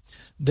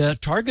 The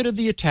target of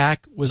the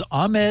attack was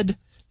Ahmed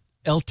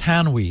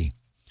El-Tanwi,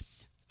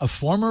 a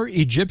former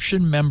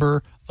Egyptian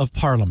member of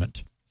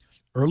parliament.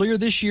 Earlier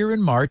this year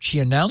in March, he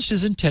announced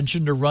his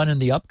intention to run in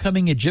the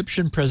upcoming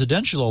Egyptian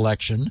presidential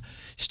election,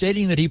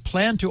 stating that he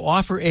planned to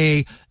offer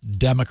a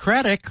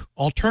democratic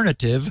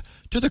alternative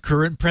to the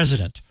current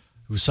president,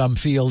 who some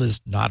feel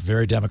is not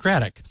very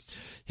democratic.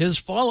 His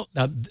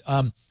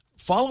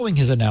Following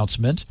his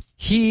announcement,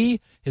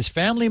 he, his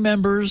family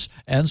members,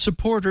 and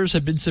supporters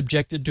have been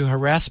subjected to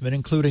harassment,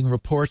 including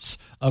reports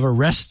of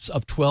arrests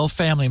of 12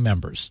 family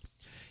members.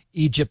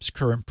 Egypt's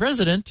current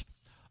president,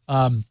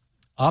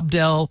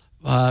 Abdel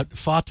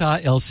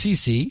Fattah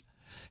el-Sisi,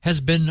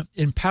 has been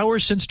in power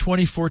since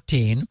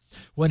 2014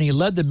 when he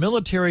led the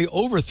military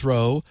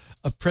overthrow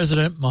of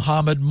President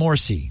Mohamed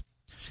Morsi.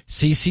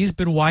 Sisi's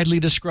been widely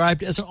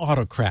described as an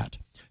autocrat.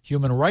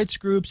 Human rights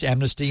groups,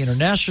 Amnesty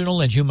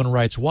International and Human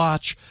Rights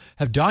Watch,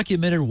 have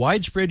documented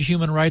widespread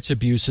human rights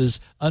abuses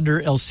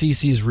under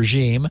el-Sisi's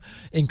regime,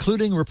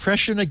 including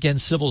repression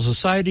against civil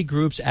society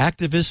groups,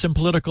 activists, and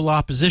political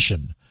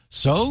opposition.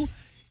 So,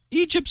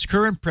 Egypt's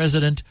current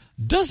president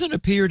doesn't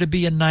appear to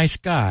be a nice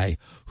guy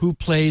who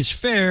plays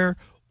fair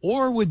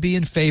or would be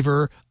in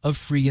favor of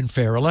free and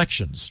fair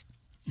elections.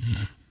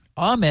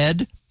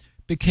 Ahmed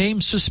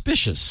became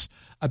suspicious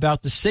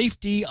about the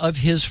safety of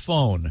his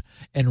phone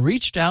and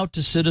reached out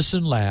to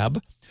Citizen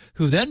Lab,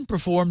 who then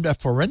performed a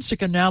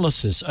forensic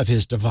analysis of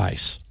his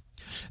device.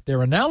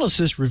 Their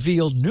analysis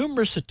revealed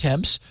numerous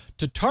attempts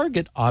to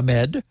target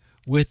Ahmed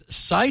with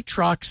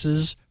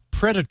Cytrox's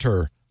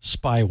Predator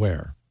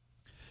spyware.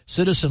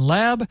 Citizen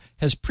Lab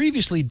has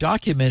previously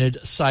documented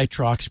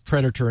Cytrox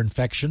Predator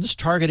infections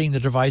targeting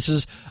the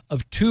devices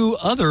of 2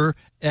 other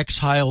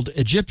exiled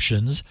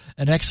Egyptians,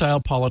 an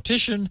exiled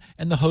politician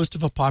and the host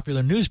of a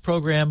popular news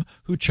program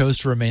who chose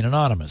to remain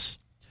anonymous.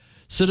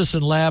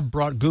 Citizen Lab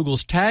brought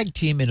Google's TAG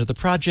team into the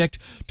project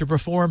to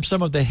perform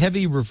some of the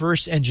heavy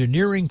reverse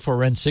engineering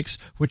forensics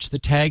which the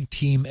TAG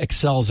team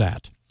excels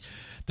at.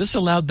 This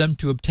allowed them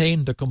to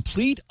obtain the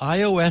complete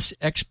iOS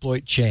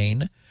exploit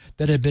chain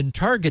that had been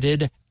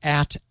targeted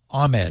at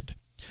Ahmed.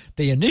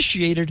 They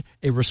initiated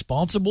a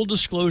responsible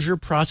disclosure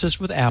process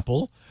with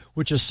Apple,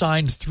 which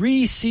assigned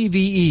 3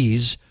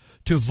 CVEs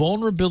to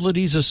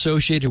vulnerabilities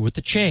associated with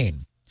the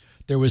chain.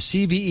 There was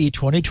CVE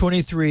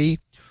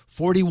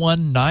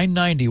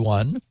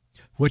 2023-41991,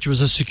 which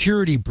was a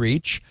security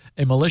breach.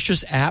 A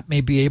malicious app may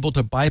be able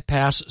to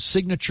bypass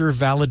signature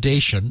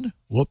validation.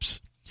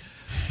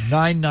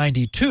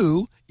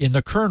 992, in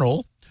the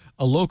kernel,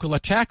 a local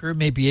attacker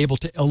may be able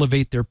to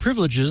elevate their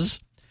privileges.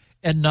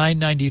 And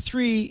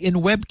 993 in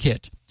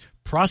WebKit.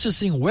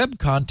 Processing web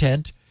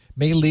content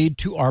may lead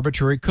to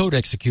arbitrary code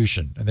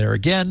execution. And there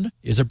again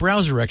is a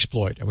browser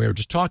exploit. And we were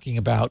just talking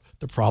about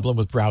the problem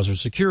with browser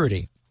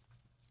security.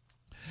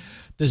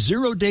 The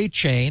zero-day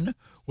chain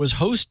was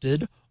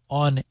hosted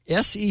on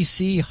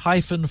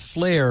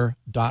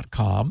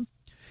sec-flare.com,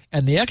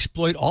 and the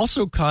exploit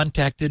also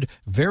contacted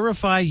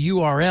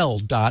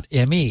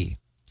verifyurl.me.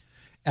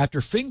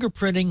 After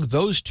fingerprinting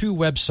those 2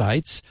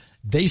 websites,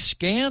 they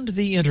scanned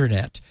the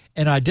internet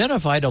and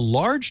identified a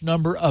large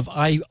number of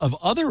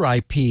other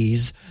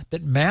IPs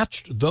that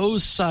matched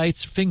those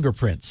sites'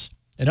 fingerprints.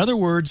 In other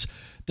words,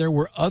 there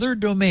were other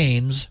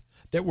domains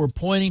that were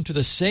pointing to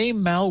the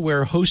same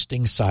malware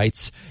hosting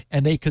sites,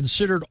 and they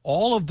considered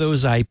all of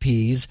those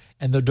IPs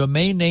and the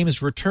domain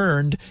names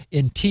returned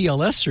in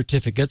TLS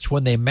certificates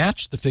when they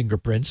matched the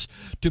fingerprints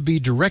to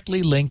be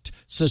directly linked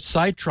to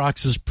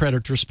Cytrox's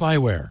Predator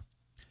spyware.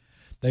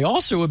 They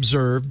also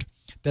observed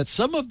that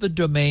some of the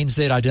domains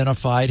they'd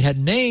identified had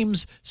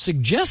names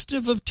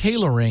suggestive of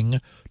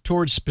tailoring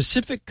towards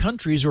specific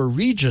countries or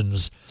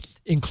regions,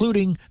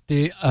 including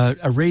the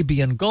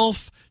Arabian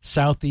Gulf,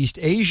 Southeast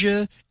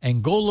Asia,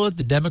 Angola,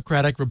 the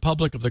Democratic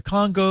Republic of the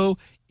Congo,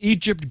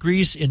 Egypt,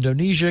 Greece,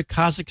 Indonesia,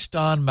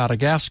 Kazakhstan,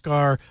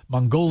 Madagascar,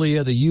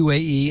 Mongolia, the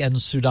UAE,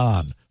 and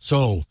Sudan.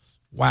 So,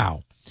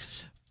 wow.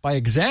 By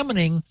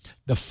examining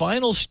the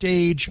final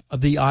stage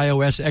of the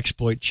iOS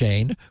exploit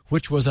chain,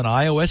 which was an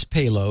iOS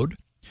payload,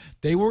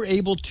 they were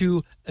able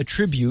to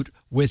attribute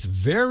with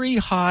very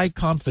high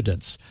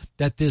confidence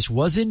that this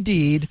was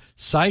indeed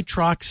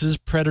Cytrox's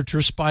Predator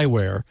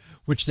spyware,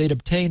 which they'd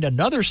obtained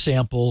another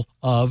sample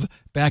of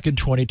back in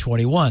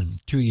 2021,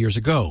 2 years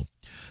ago.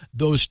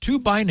 Those 2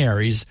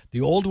 binaries,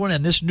 the old one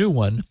and this new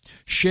one,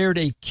 shared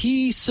a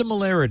key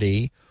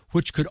similarity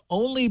which could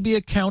only be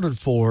accounted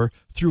for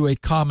through a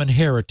common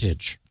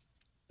heritage.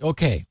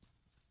 Okay,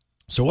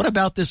 so what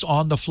about this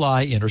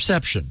on-the-fly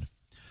interception?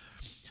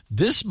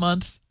 This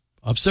month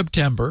of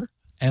September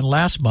and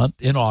last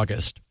month in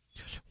August,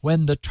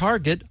 when the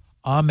target,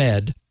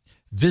 Ahmed,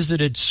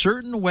 visited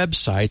certain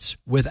websites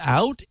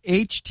without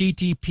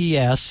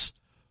HTTPS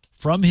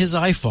from his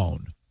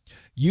iPhone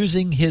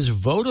using his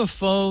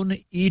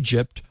Vodafone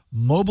Egypt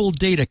mobile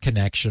data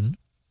connection,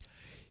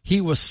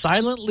 he was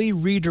silently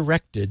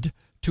redirected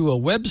to a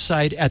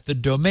website at the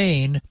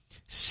domain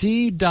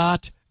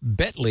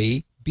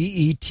c.betly,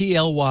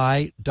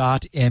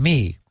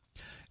 betly.me,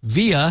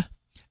 via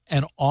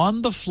an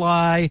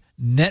on-the-fly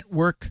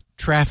network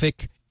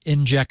traffic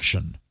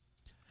injection.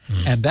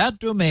 And that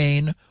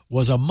domain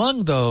was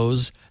among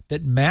those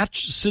that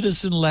matched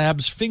Citizen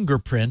Lab's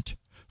fingerprint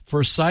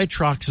for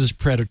Cytrox's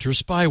Predator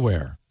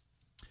spyware.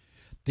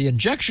 The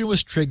injection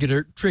was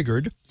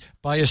triggered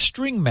by a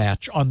string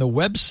match on the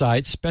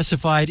website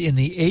specified in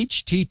the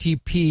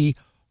HTTP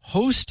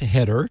host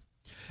header,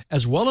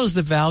 as well as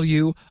the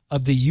value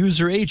of the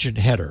user agent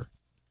header.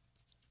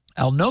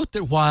 I'll note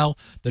that while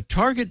the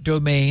target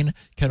domain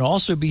can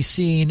also be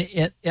seen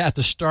at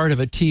the start of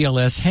a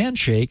TLS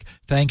handshake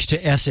thanks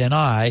to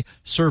SNI,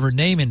 server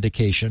name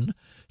indication,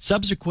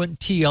 subsequent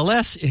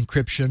TLS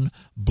encryption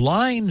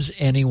blinds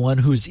anyone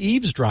who's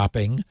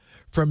eavesdropping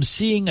from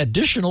seeing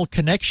additional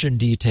connection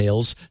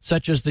details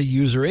such as the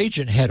user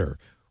agent header,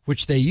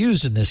 which they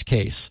use in this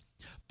case.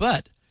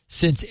 But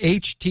since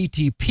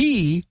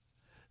HTTP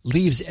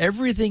leaves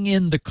everything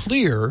in the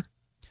clear,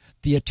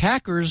 the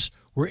attackers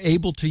were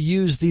able to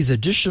use these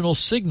additional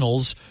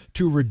signals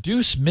to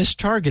reduce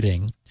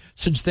mistargeting,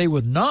 since they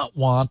would not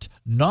want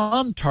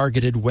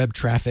non-targeted web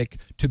traffic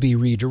to be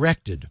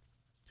redirected.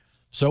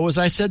 So, as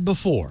I said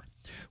before,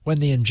 when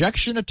the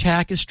injection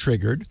attack is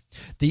triggered,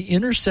 the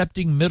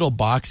intercepting middle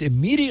box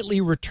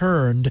immediately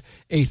returned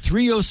a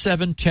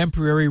 307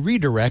 temporary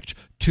redirect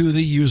to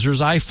the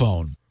user's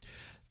iPhone.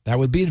 That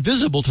would be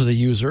invisible to the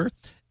user,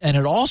 and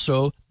it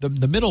also, the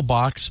middle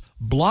box,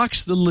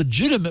 blocks the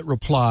legitimate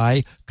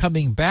reply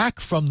coming back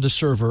from the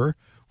server,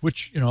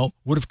 which,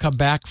 would have come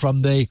back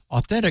from the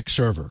authentic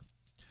server.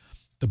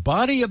 The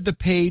body of the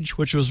page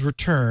which was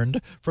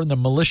returned from the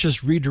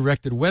malicious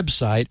redirected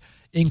website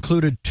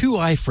included 2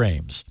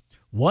 iframes,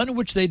 one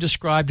which they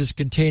described as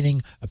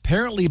containing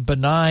apparently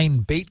benign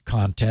bait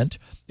content.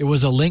 It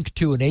was a link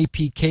to an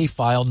APK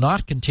file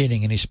not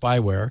containing any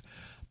spyware.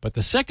 But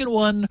the second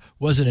one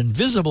was an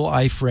invisible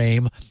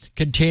iframe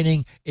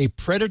containing a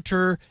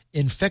predator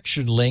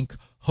infection link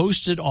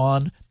hosted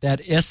on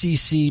that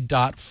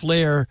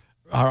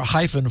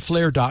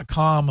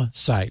sec.flare-flare.com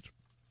site.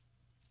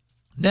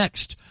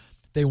 Next,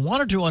 they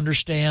wanted to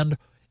understand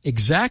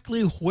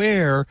exactly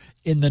where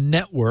in the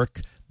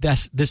network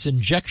this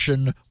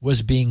injection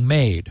was being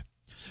made.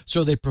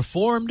 So they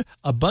performed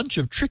a bunch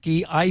of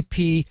tricky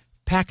IP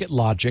packet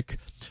logic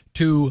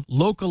to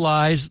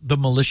localize the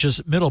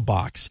malicious middle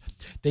box.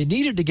 They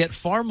needed to get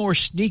far more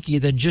sneaky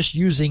than just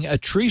using a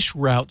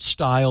traceroute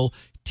style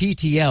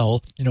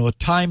TTL, a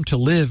time to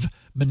live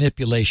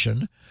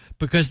manipulation,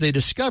 because they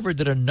discovered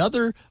that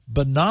another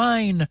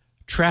benign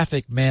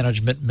traffic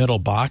management middle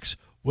box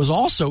was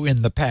also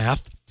in the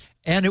path,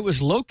 and it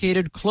was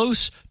located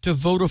close to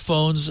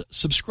Vodafone's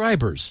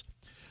subscribers.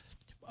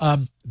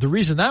 The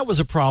reason that was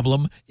a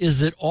problem is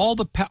that all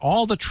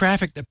the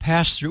traffic that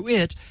passed through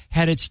it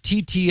had its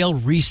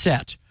TTL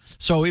reset,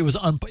 so it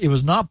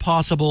was not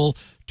possible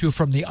to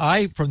from the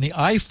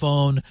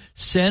iPhone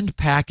send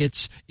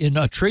packets in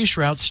a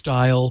traceroute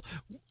style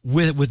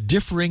with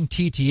differing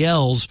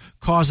TTLs,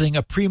 causing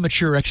a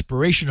premature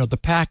expiration of the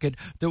packet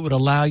that would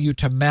allow you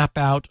to map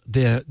out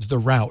the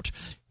route.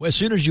 As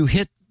soon as you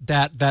hit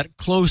that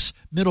close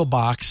middle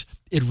box,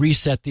 it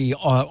reset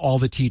all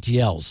the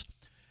TTLs.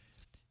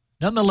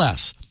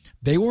 Nonetheless,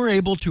 they were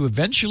able to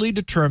eventually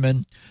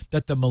determine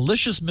that the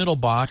malicious middle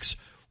box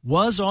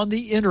was on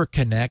the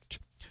interconnect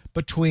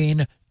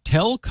between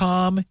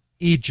Telkom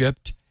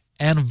Egypt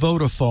and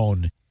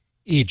Vodafone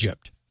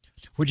Egypt,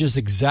 which is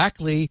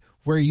exactly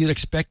where you'd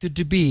expect it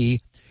to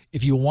be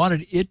if you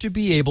wanted it to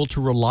be able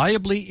to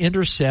reliably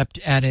intercept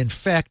and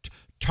infect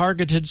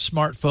targeted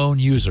smartphone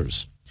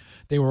users.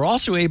 They were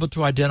also able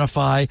to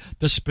identify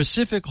the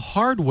specific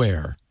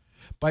hardware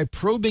by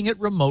probing it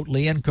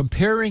remotely and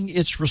comparing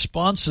its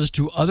responses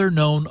to other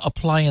known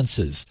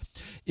appliances.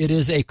 It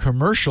is a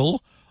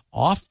commercial,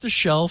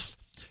 off-the-shelf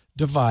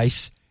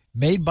device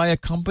made by a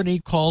company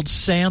called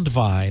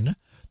Sandvine,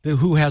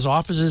 who has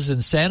offices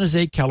in San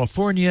Jose,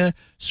 California,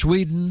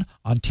 Sweden,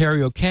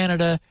 Ontario,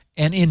 Canada,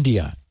 and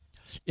India.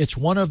 It's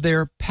one of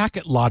their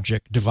packet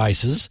logic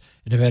devices,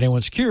 and if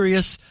anyone's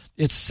curious,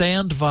 it's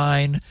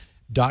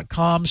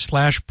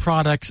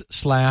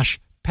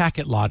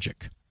sandvine.com/products/packetlogic.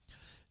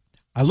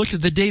 I looked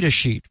at the data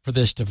sheet for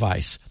this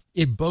device.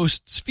 It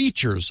boasts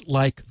features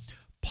like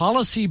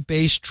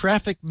policy-based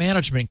traffic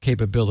management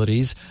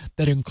capabilities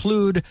that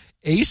include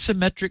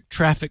asymmetric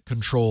traffic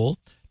control,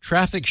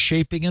 traffic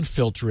shaping and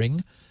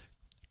filtering,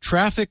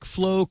 traffic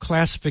flow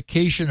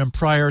classification and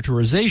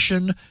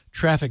prioritization,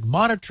 traffic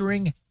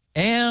monitoring,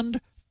 and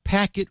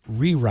packet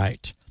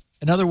rewrite.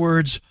 In other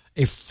words,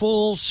 a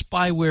full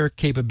spyware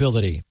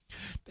capability.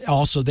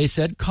 Also, they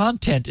said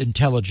content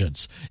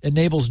intelligence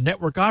enables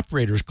network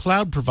operators,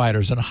 cloud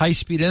providers, and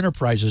high-speed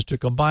enterprises to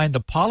combine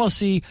the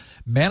policy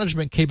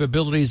management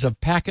capabilities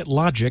of packet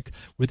logic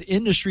with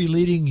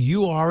industry-leading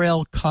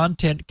URL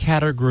content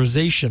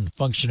categorization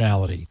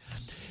functionality.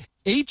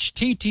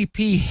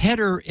 HTTP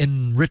header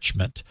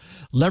enrichment,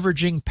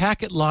 leveraging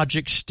packet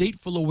logic,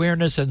 stateful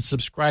awareness, and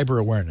subscriber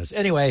awareness.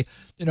 Anyway,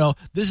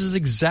 this is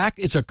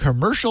it's a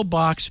commercial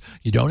box.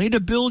 You don't need to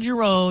build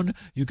your own.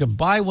 You can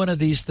buy one of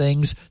these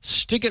things,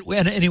 stick it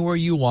anywhere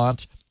you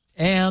want,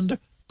 and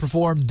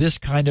perform this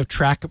kind of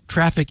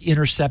traffic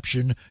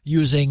interception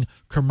using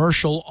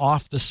commercial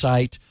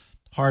off-the-site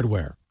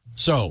hardware.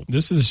 So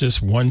this is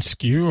just one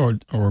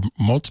SKU or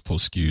multiple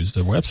SKUs.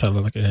 The website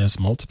looks like it has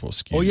multiple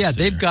SKUs. Oh yeah,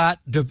 there. they've got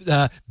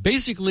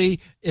basically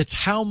it's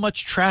how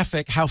much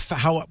traffic,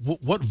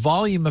 what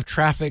volume of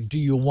traffic do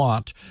you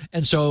want,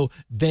 and so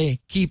they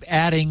keep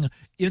adding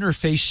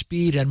interface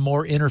speed and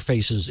more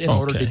interfaces in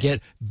order to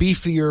get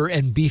beefier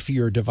and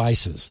beefier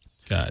devices.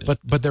 Got it.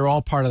 But they're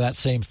all part of that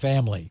same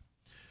family.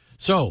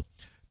 So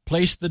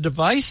place the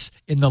device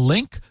in the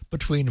link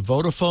between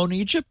Vodafone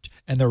Egypt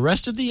and the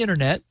rest of the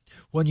internet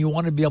when you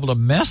want to be able to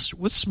mess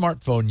with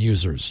smartphone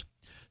users.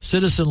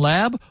 Citizen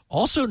Lab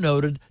also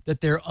noted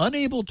that they're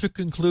unable to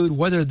conclude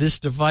whether this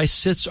device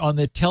sits on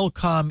the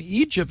Telkom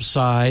Egypt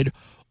side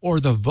or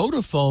the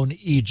Vodafone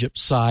Egypt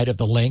side of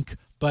the link,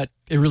 but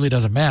it really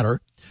doesn't matter.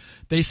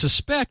 They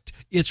suspect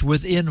it's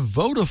within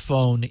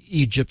Vodafone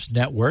Egypt's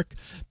network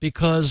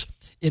because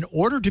in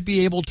order to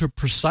be able to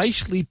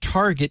precisely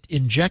target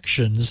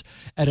injections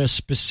at a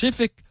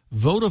specific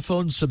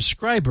Vodafone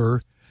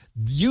subscriber,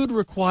 you'd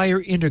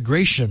require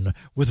integration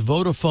with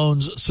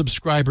Vodafone's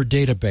subscriber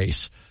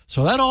database.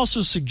 So that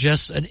also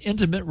suggests an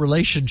intimate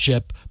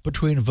relationship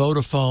between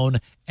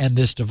Vodafone and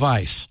this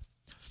device.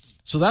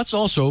 So that's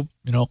also,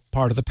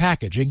 part of the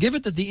package. And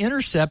given that the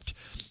intercept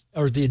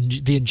or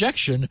the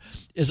injection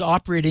is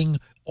operating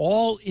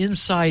all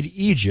inside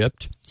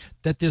Egypt,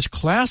 that this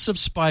class of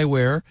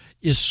spyware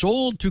is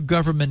sold to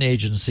government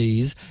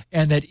agencies,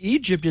 and that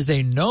Egypt is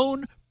a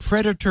known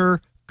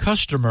predator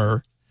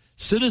customer,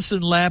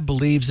 Citizen Lab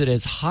believes it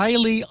is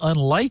highly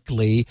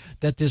unlikely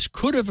that this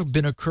could have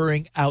been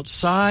occurring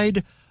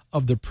outside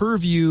of the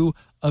purview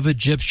of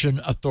Egyptian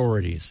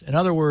authorities. In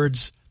other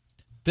words,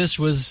 this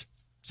was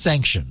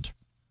sanctioned.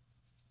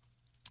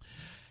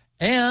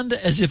 And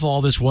as if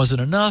all this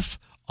wasn't enough,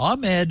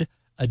 Ahmed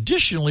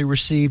additionally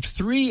received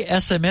 3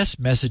 SMS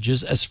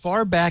messages as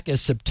far back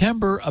as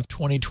September of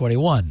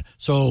 2021,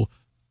 so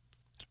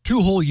 2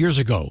 whole years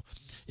ago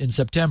in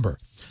September,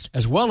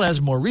 as well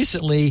as more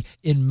recently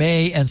in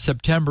May and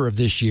September of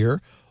this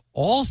year.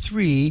 All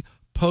 3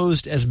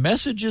 posed as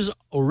messages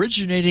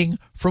originating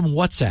from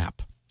WhatsApp.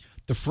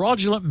 The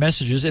fraudulent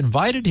messages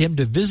invited him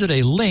to visit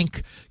a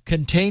link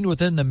contained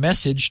within the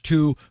message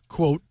to,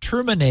 quote,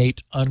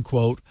 terminate,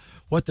 unquote,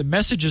 what the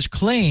messages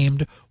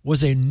claimed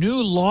was a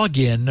new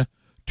login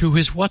to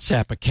his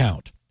WhatsApp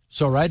account.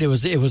 So, right, it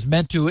was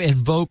meant to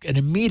invoke an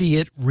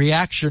immediate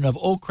reaction of,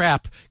 oh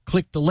crap,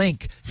 click the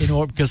link,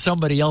 because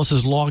somebody else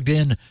is logged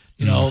in,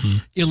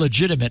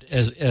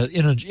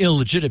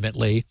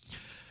 illegitimately.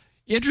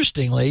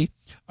 Interestingly,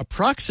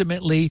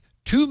 approximately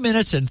 2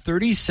 minutes and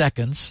 30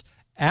 seconds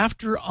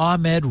after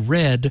Ahmed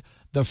read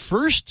the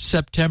first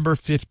September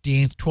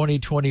 15th,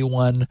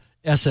 2021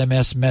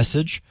 SMS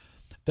message,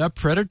 the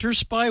predator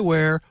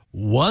spyware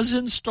was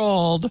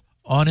installed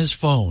on his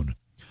phone.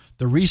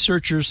 The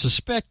researchers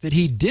suspect that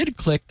he did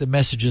click the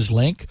messages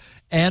link,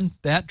 and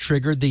that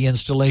triggered the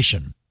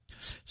installation.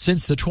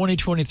 Since the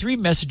 2023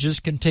 messages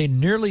contained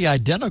nearly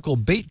identical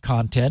bait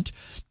content,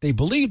 they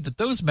believe that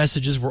those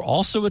messages were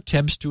also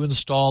attempts to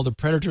install the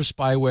predator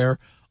spyware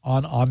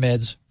on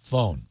Ahmed's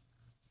phone.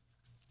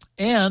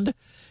 And,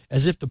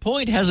 as if the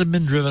point hasn't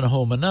been driven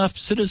home enough,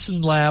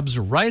 Citizen Lab's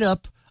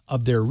write-up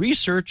of their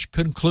research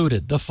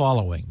concluded the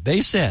following.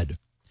 They said,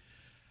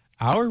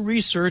 "Our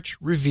research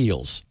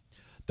reveals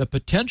the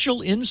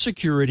potential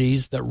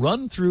insecurities that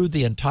run through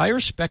the entire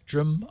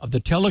spectrum of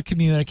the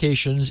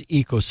telecommunications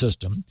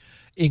ecosystem,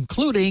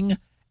 including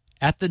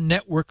at the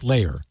network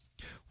layer,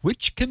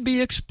 which can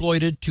be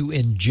exploited to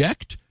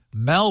inject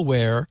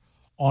malware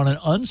on an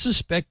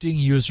unsuspecting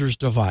user's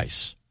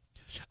device.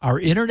 Our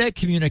internet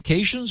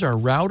communications are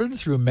routed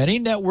through many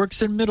networks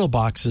and middle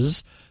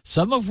boxes,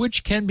 some of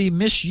which can be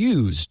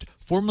misused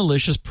for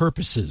malicious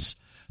purposes,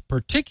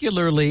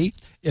 particularly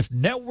if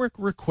network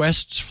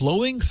requests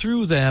flowing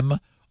through them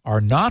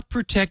are not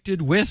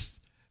protected with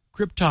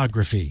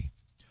cryptography.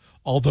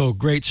 Although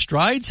great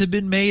strides have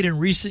been made in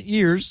recent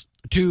years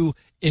to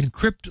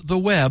encrypt the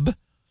web,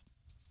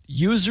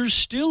 users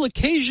still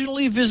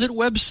occasionally visit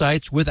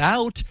websites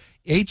without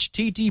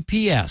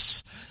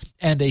HTTPS,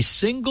 and a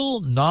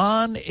single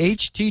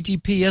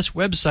non-HTTPS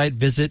website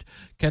visit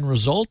can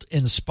result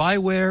in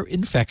spyware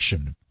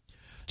infection.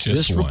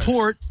 Just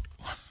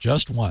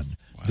one.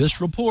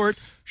 This report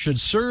should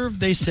serve,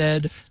 they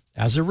said,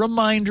 as a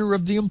reminder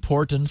of the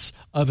importance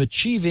of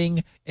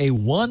achieving a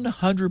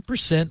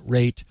 100%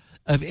 rate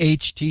of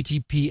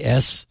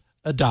HTTPS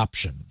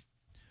adoption."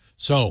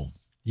 So,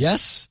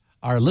 yes,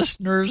 our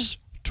listeners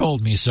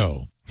told me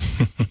so.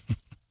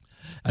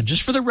 And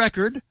just for the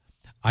record,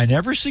 I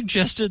never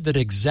suggested that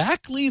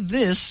exactly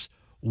this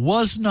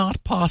was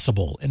not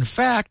possible. In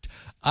fact,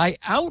 I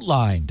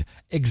outlined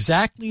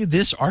exactly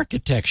this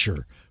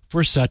architecture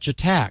for such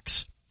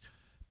attacks.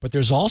 But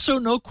there's also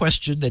no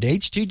question that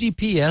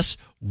HTTPS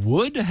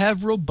would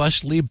have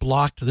robustly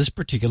blocked this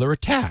particular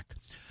attack.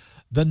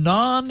 The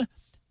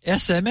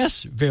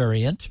non-SMS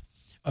variant,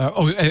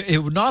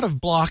 it would not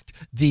have blocked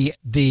the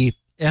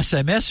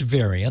SMS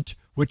variant,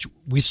 which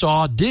we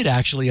saw did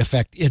actually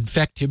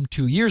infect him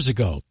 2 years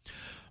ago.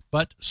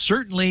 but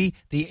certainly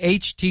the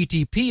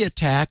HTTP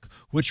attack,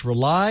 which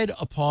relied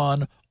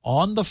upon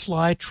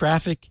on-the-fly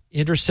traffic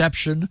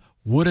interception,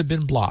 would have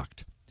been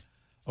blocked.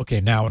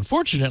 Okay, now,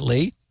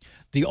 unfortunately,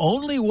 the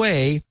only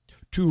way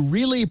to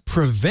really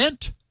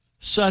prevent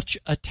such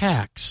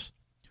attacks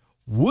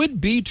would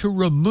be to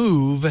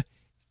remove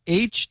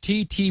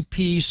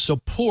HTTP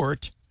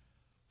support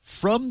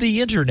from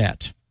the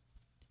internet.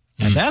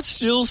 And that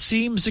still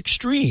seems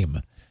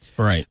extreme.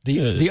 Right.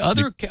 The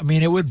other, I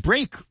mean, it would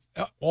break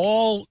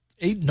all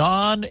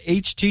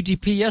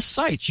non-HTTPS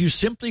sites. You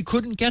simply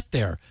couldn't get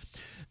there.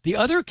 The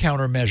other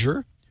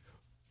countermeasure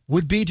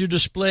would be to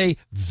display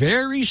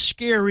very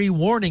scary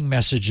warning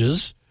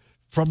messages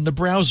from the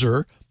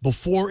browser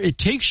before it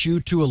takes you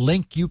to a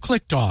link you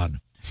clicked on.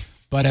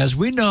 But as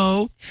we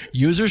know,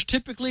 users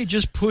typically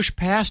just push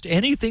past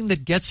anything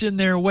that gets in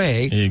their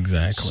way.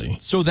 Exactly.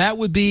 So that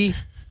would be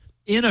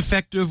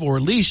ineffective, or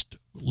at least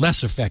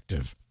less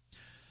effective.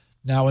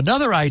 Now,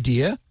 another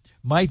idea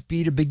might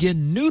be to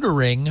begin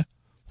neutering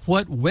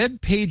what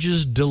web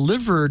pages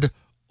delivered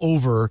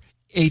over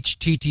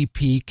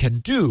HTTP can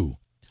do.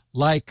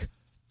 Like,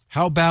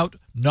 how about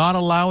not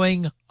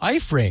allowing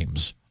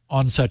iframes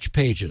on such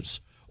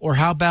pages? Or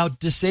how about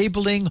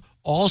disabling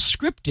all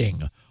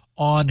scripting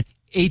on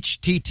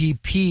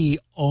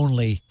HTTP-only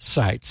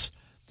sites?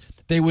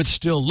 They would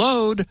still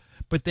load,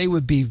 but they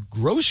would be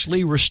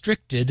grossly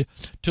restricted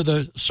to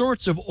the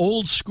sorts of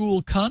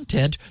old-school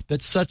content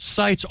that such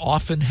sites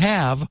often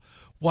have,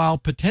 while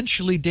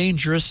potentially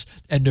dangerous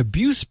and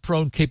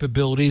abuse-prone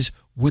capabilities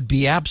would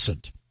be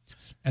absent.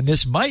 And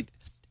this might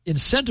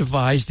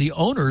incentivize the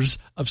owners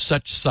of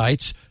such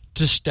sites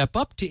to step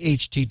up to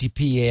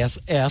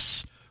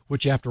HTTPS,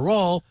 which, after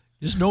all,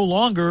 is no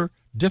longer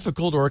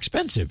difficult or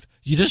expensive.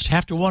 You just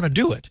have to want to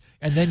do it.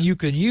 And then you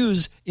can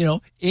use,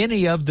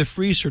 any of the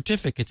free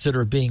certificates that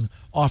are being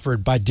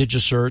offered by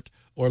DigiCert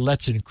or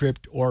Let's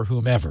Encrypt or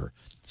whomever.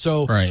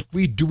 So right.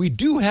 we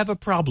do have a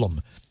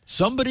problem.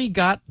 Somebody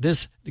got an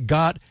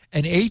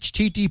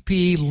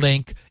HTTP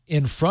link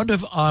in front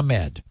of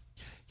Ahmed.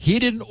 He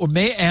didn't,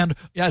 and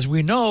as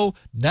we know,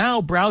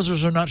 now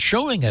browsers are not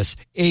showing us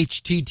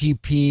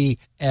HTTPS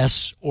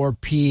or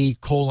P://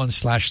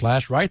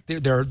 right?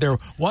 They're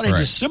wanting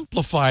to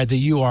simplify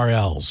the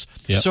URLs.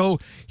 Yep. So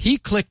he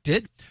clicked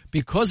it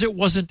because it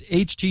wasn't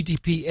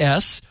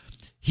HTTPS.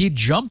 He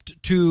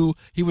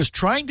was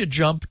trying to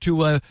jump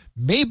to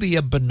maybe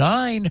a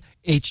benign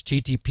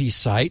HTTP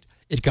site.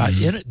 It got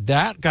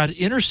got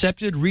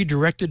intercepted,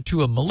 redirected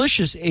to a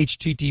malicious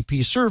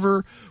HTTP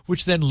server,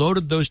 which then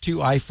loaded those two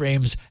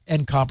iframes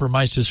and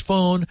compromised his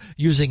phone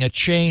using a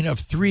chain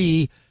of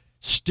 3,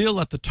 still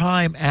at the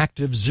time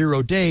active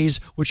 0 days,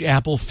 which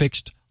Apple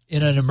fixed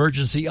in an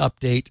emergency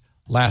update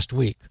last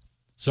week.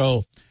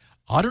 So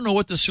I don't know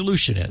what the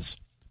solution is,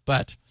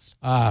 but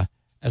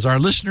as our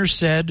listener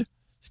said,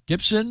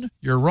 Gibson,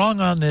 you're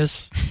wrong on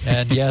this,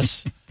 and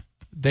yes,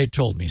 they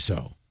told me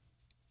so.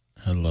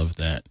 I love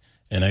that.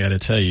 And I got to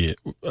tell you,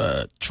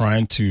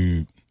 trying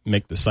to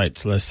make the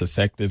sites less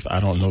effective, I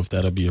don't know if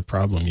that'll be a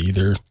problem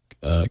either,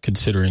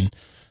 considering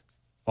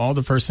all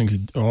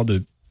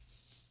the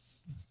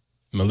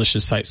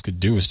malicious sites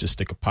could do is just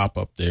stick a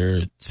pop-up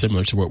there,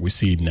 similar to what we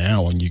see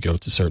now when you go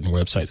to certain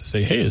websites and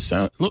say, hey, it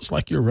looks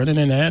like you're running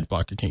an ad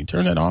blocker. Can you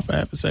turn that off for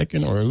half a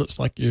second? Or it looks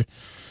like you're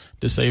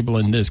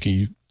disabling this. Can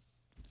you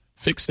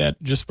fix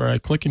that just by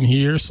clicking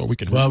here so we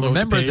can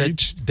remember the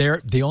page?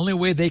 That the only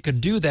way they can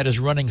do that is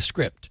running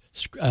script.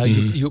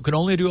 You can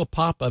only do a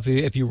pop-up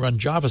if you run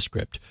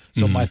JavaScript.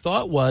 So my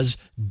thought was,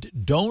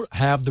 don't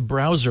have the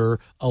browser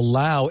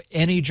allow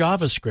any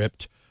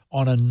JavaScript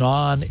on a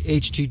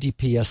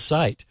non-HTTPS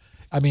site.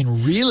 I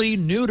mean, really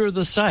neuter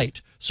the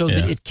site so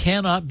that it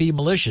cannot be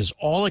malicious.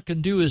 All it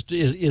can do is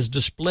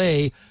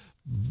display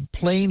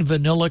plain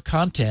vanilla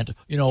content,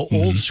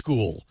 old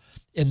school.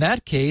 In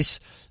that case,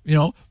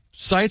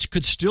 sites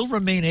could still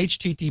remain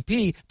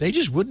HTTP. They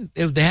just wouldn't.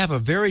 They have a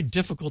very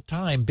difficult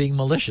time being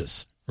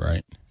malicious.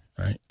 Right.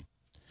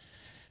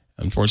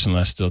 Unfortunately,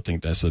 I still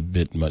think that's a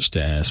bit much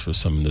to ask for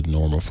some of the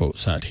normal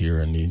folks out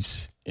here in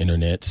these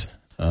internets.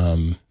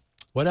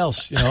 What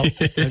else?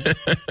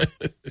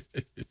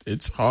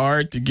 It's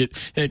hard to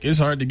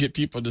get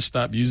people to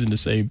stop using the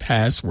same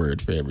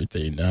password for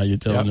everything. Now you're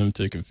telling them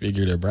to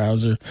configure their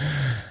browser.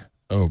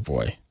 Oh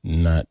boy,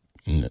 I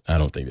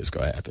don't think it's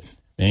going to happen.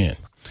 Man,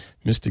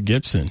 Mr.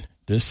 Gibson,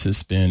 this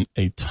has been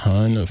a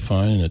ton of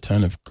fun and a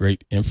ton of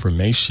great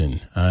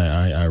information.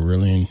 I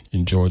really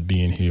enjoyed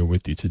being here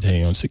with you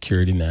today on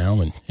Security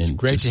Now, and it's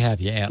great to have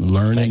you, Ant.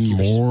 Learning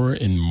more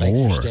and more.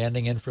 Thanks for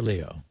standing in for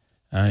Leo.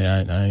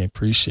 I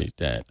appreciate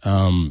that.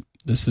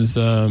 This is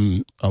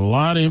a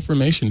lot of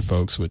information,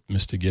 folks, with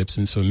Mr.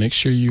 Gibson. So make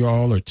sure you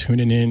all are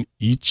tuning in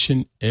each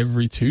and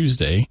every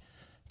Tuesday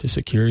to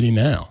Security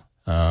Now.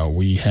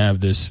 We have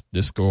this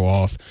go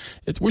off.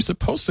 We're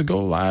supposed to go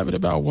live at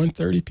about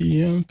 1:30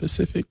 p.m.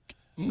 Pacific,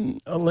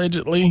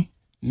 allegedly.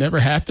 never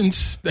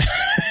happens.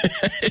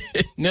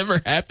 It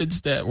never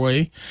happens that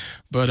way.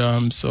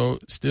 But so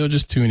still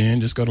just tune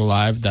in. Just go to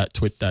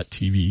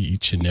live.twit.tv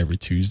each and every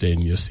Tuesday,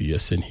 and you'll see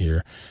us in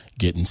here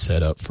getting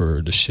set up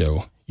for the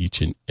show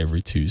each and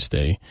every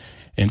Tuesday.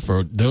 And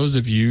for those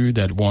of you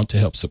that want to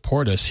help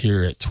support us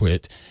here at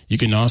Twit, you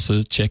can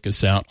also check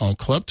us out on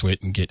Club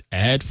Twit and get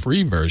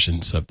ad-free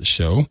versions of the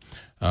show.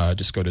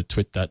 Just go to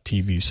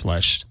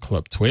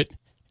twit.tv/clubtwit,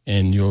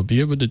 and you'll be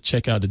able to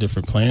check out the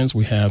different plans.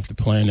 We have the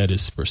plan that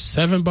is for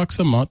 $7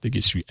 a month that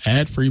gets you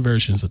ad-free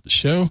versions of the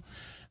show.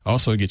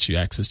 Also gets you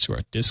access to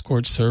our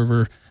Discord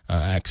server,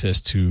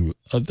 access to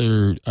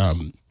other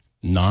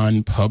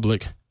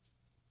non-public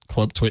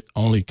Club Twit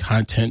only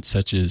content,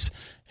 such as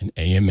an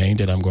AMA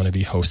that I'm going to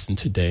be hosting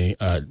today,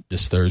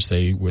 this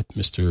Thursday, with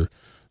Mr.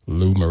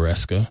 Lou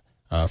Maresca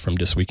from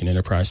This Week in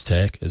Enterprise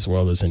Tech, as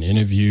well as an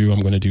interview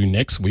I'm going to do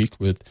next week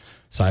with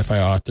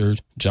sci-fi author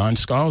John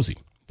Scalzi.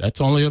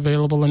 That's only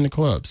available in the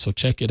club, so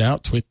check it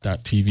out,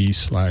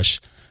 twit.tv/clubtwit.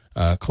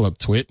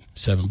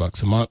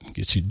 $7 a month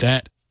gets you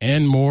that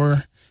and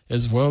more,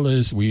 as well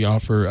as we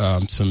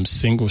offer some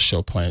single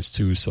show plans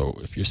too. So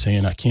if you're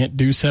saying I can't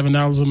do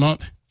 $7 a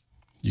month,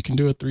 you can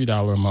do a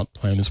 $3 a month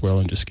plan as well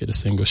and just get a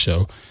single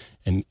show.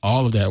 And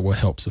all of that will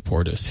help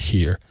support us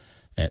here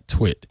at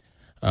Twit.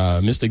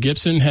 Mr.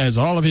 Gibson has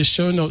all of his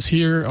show notes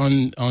here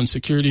on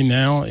Security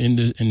Now in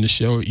the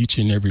show each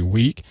and every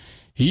week.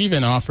 He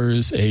even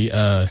offers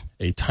a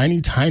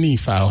tiny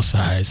file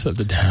size of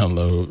the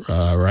download,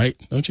 right?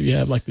 Don't you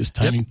have like this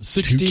tiny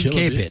 60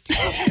 kilobit?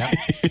 Yep.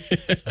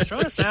 It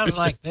sort of sounds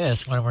like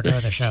this when we're doing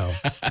the show.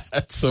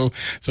 So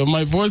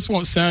my voice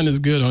won't sound as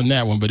good on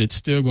that one, but it's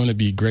still going to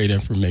be great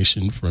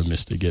information from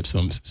Mr.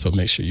 Gibson. So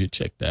make sure you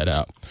check that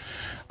out.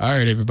 All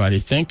right, everybody.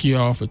 Thank you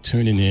all for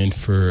tuning in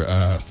for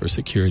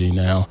Security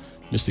Now.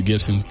 Mr.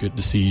 Gibson, good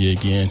to see you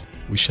again.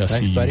 We shall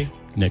see you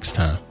next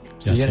time.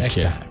 See you next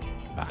time.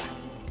 Bye.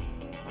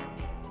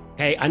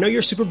 Hey, I know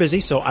you're super busy,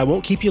 so I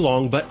won't keep you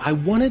long, but I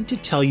wanted to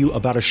tell you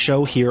about a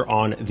show here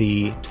on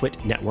the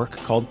Twit network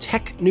called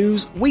Tech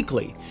News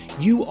Weekly.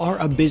 You are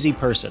a busy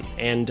person,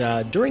 and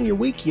during your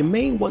week, you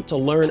may want to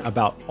learn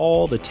about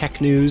all the tech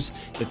news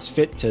that's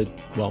fit to,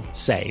 well,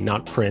 say,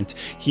 not print,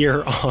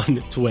 here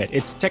on Twit.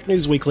 It's Tech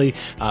News Weekly.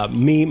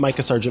 Me,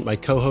 Micah Sargent, my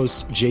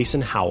co-host,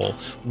 Jason Howell.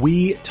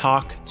 We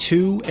talk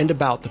to and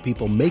about the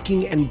people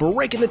making and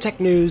breaking the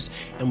tech news,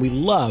 and we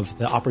love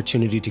the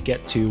opportunity to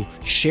get to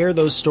share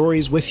those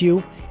stories with you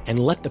and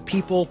let the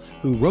people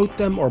who wrote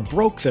them or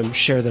broke them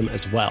share them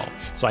as well.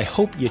 So I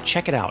hope you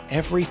check it out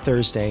every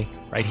Thursday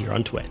right here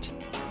on Twit.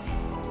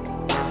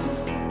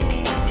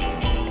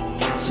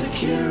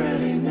 Security.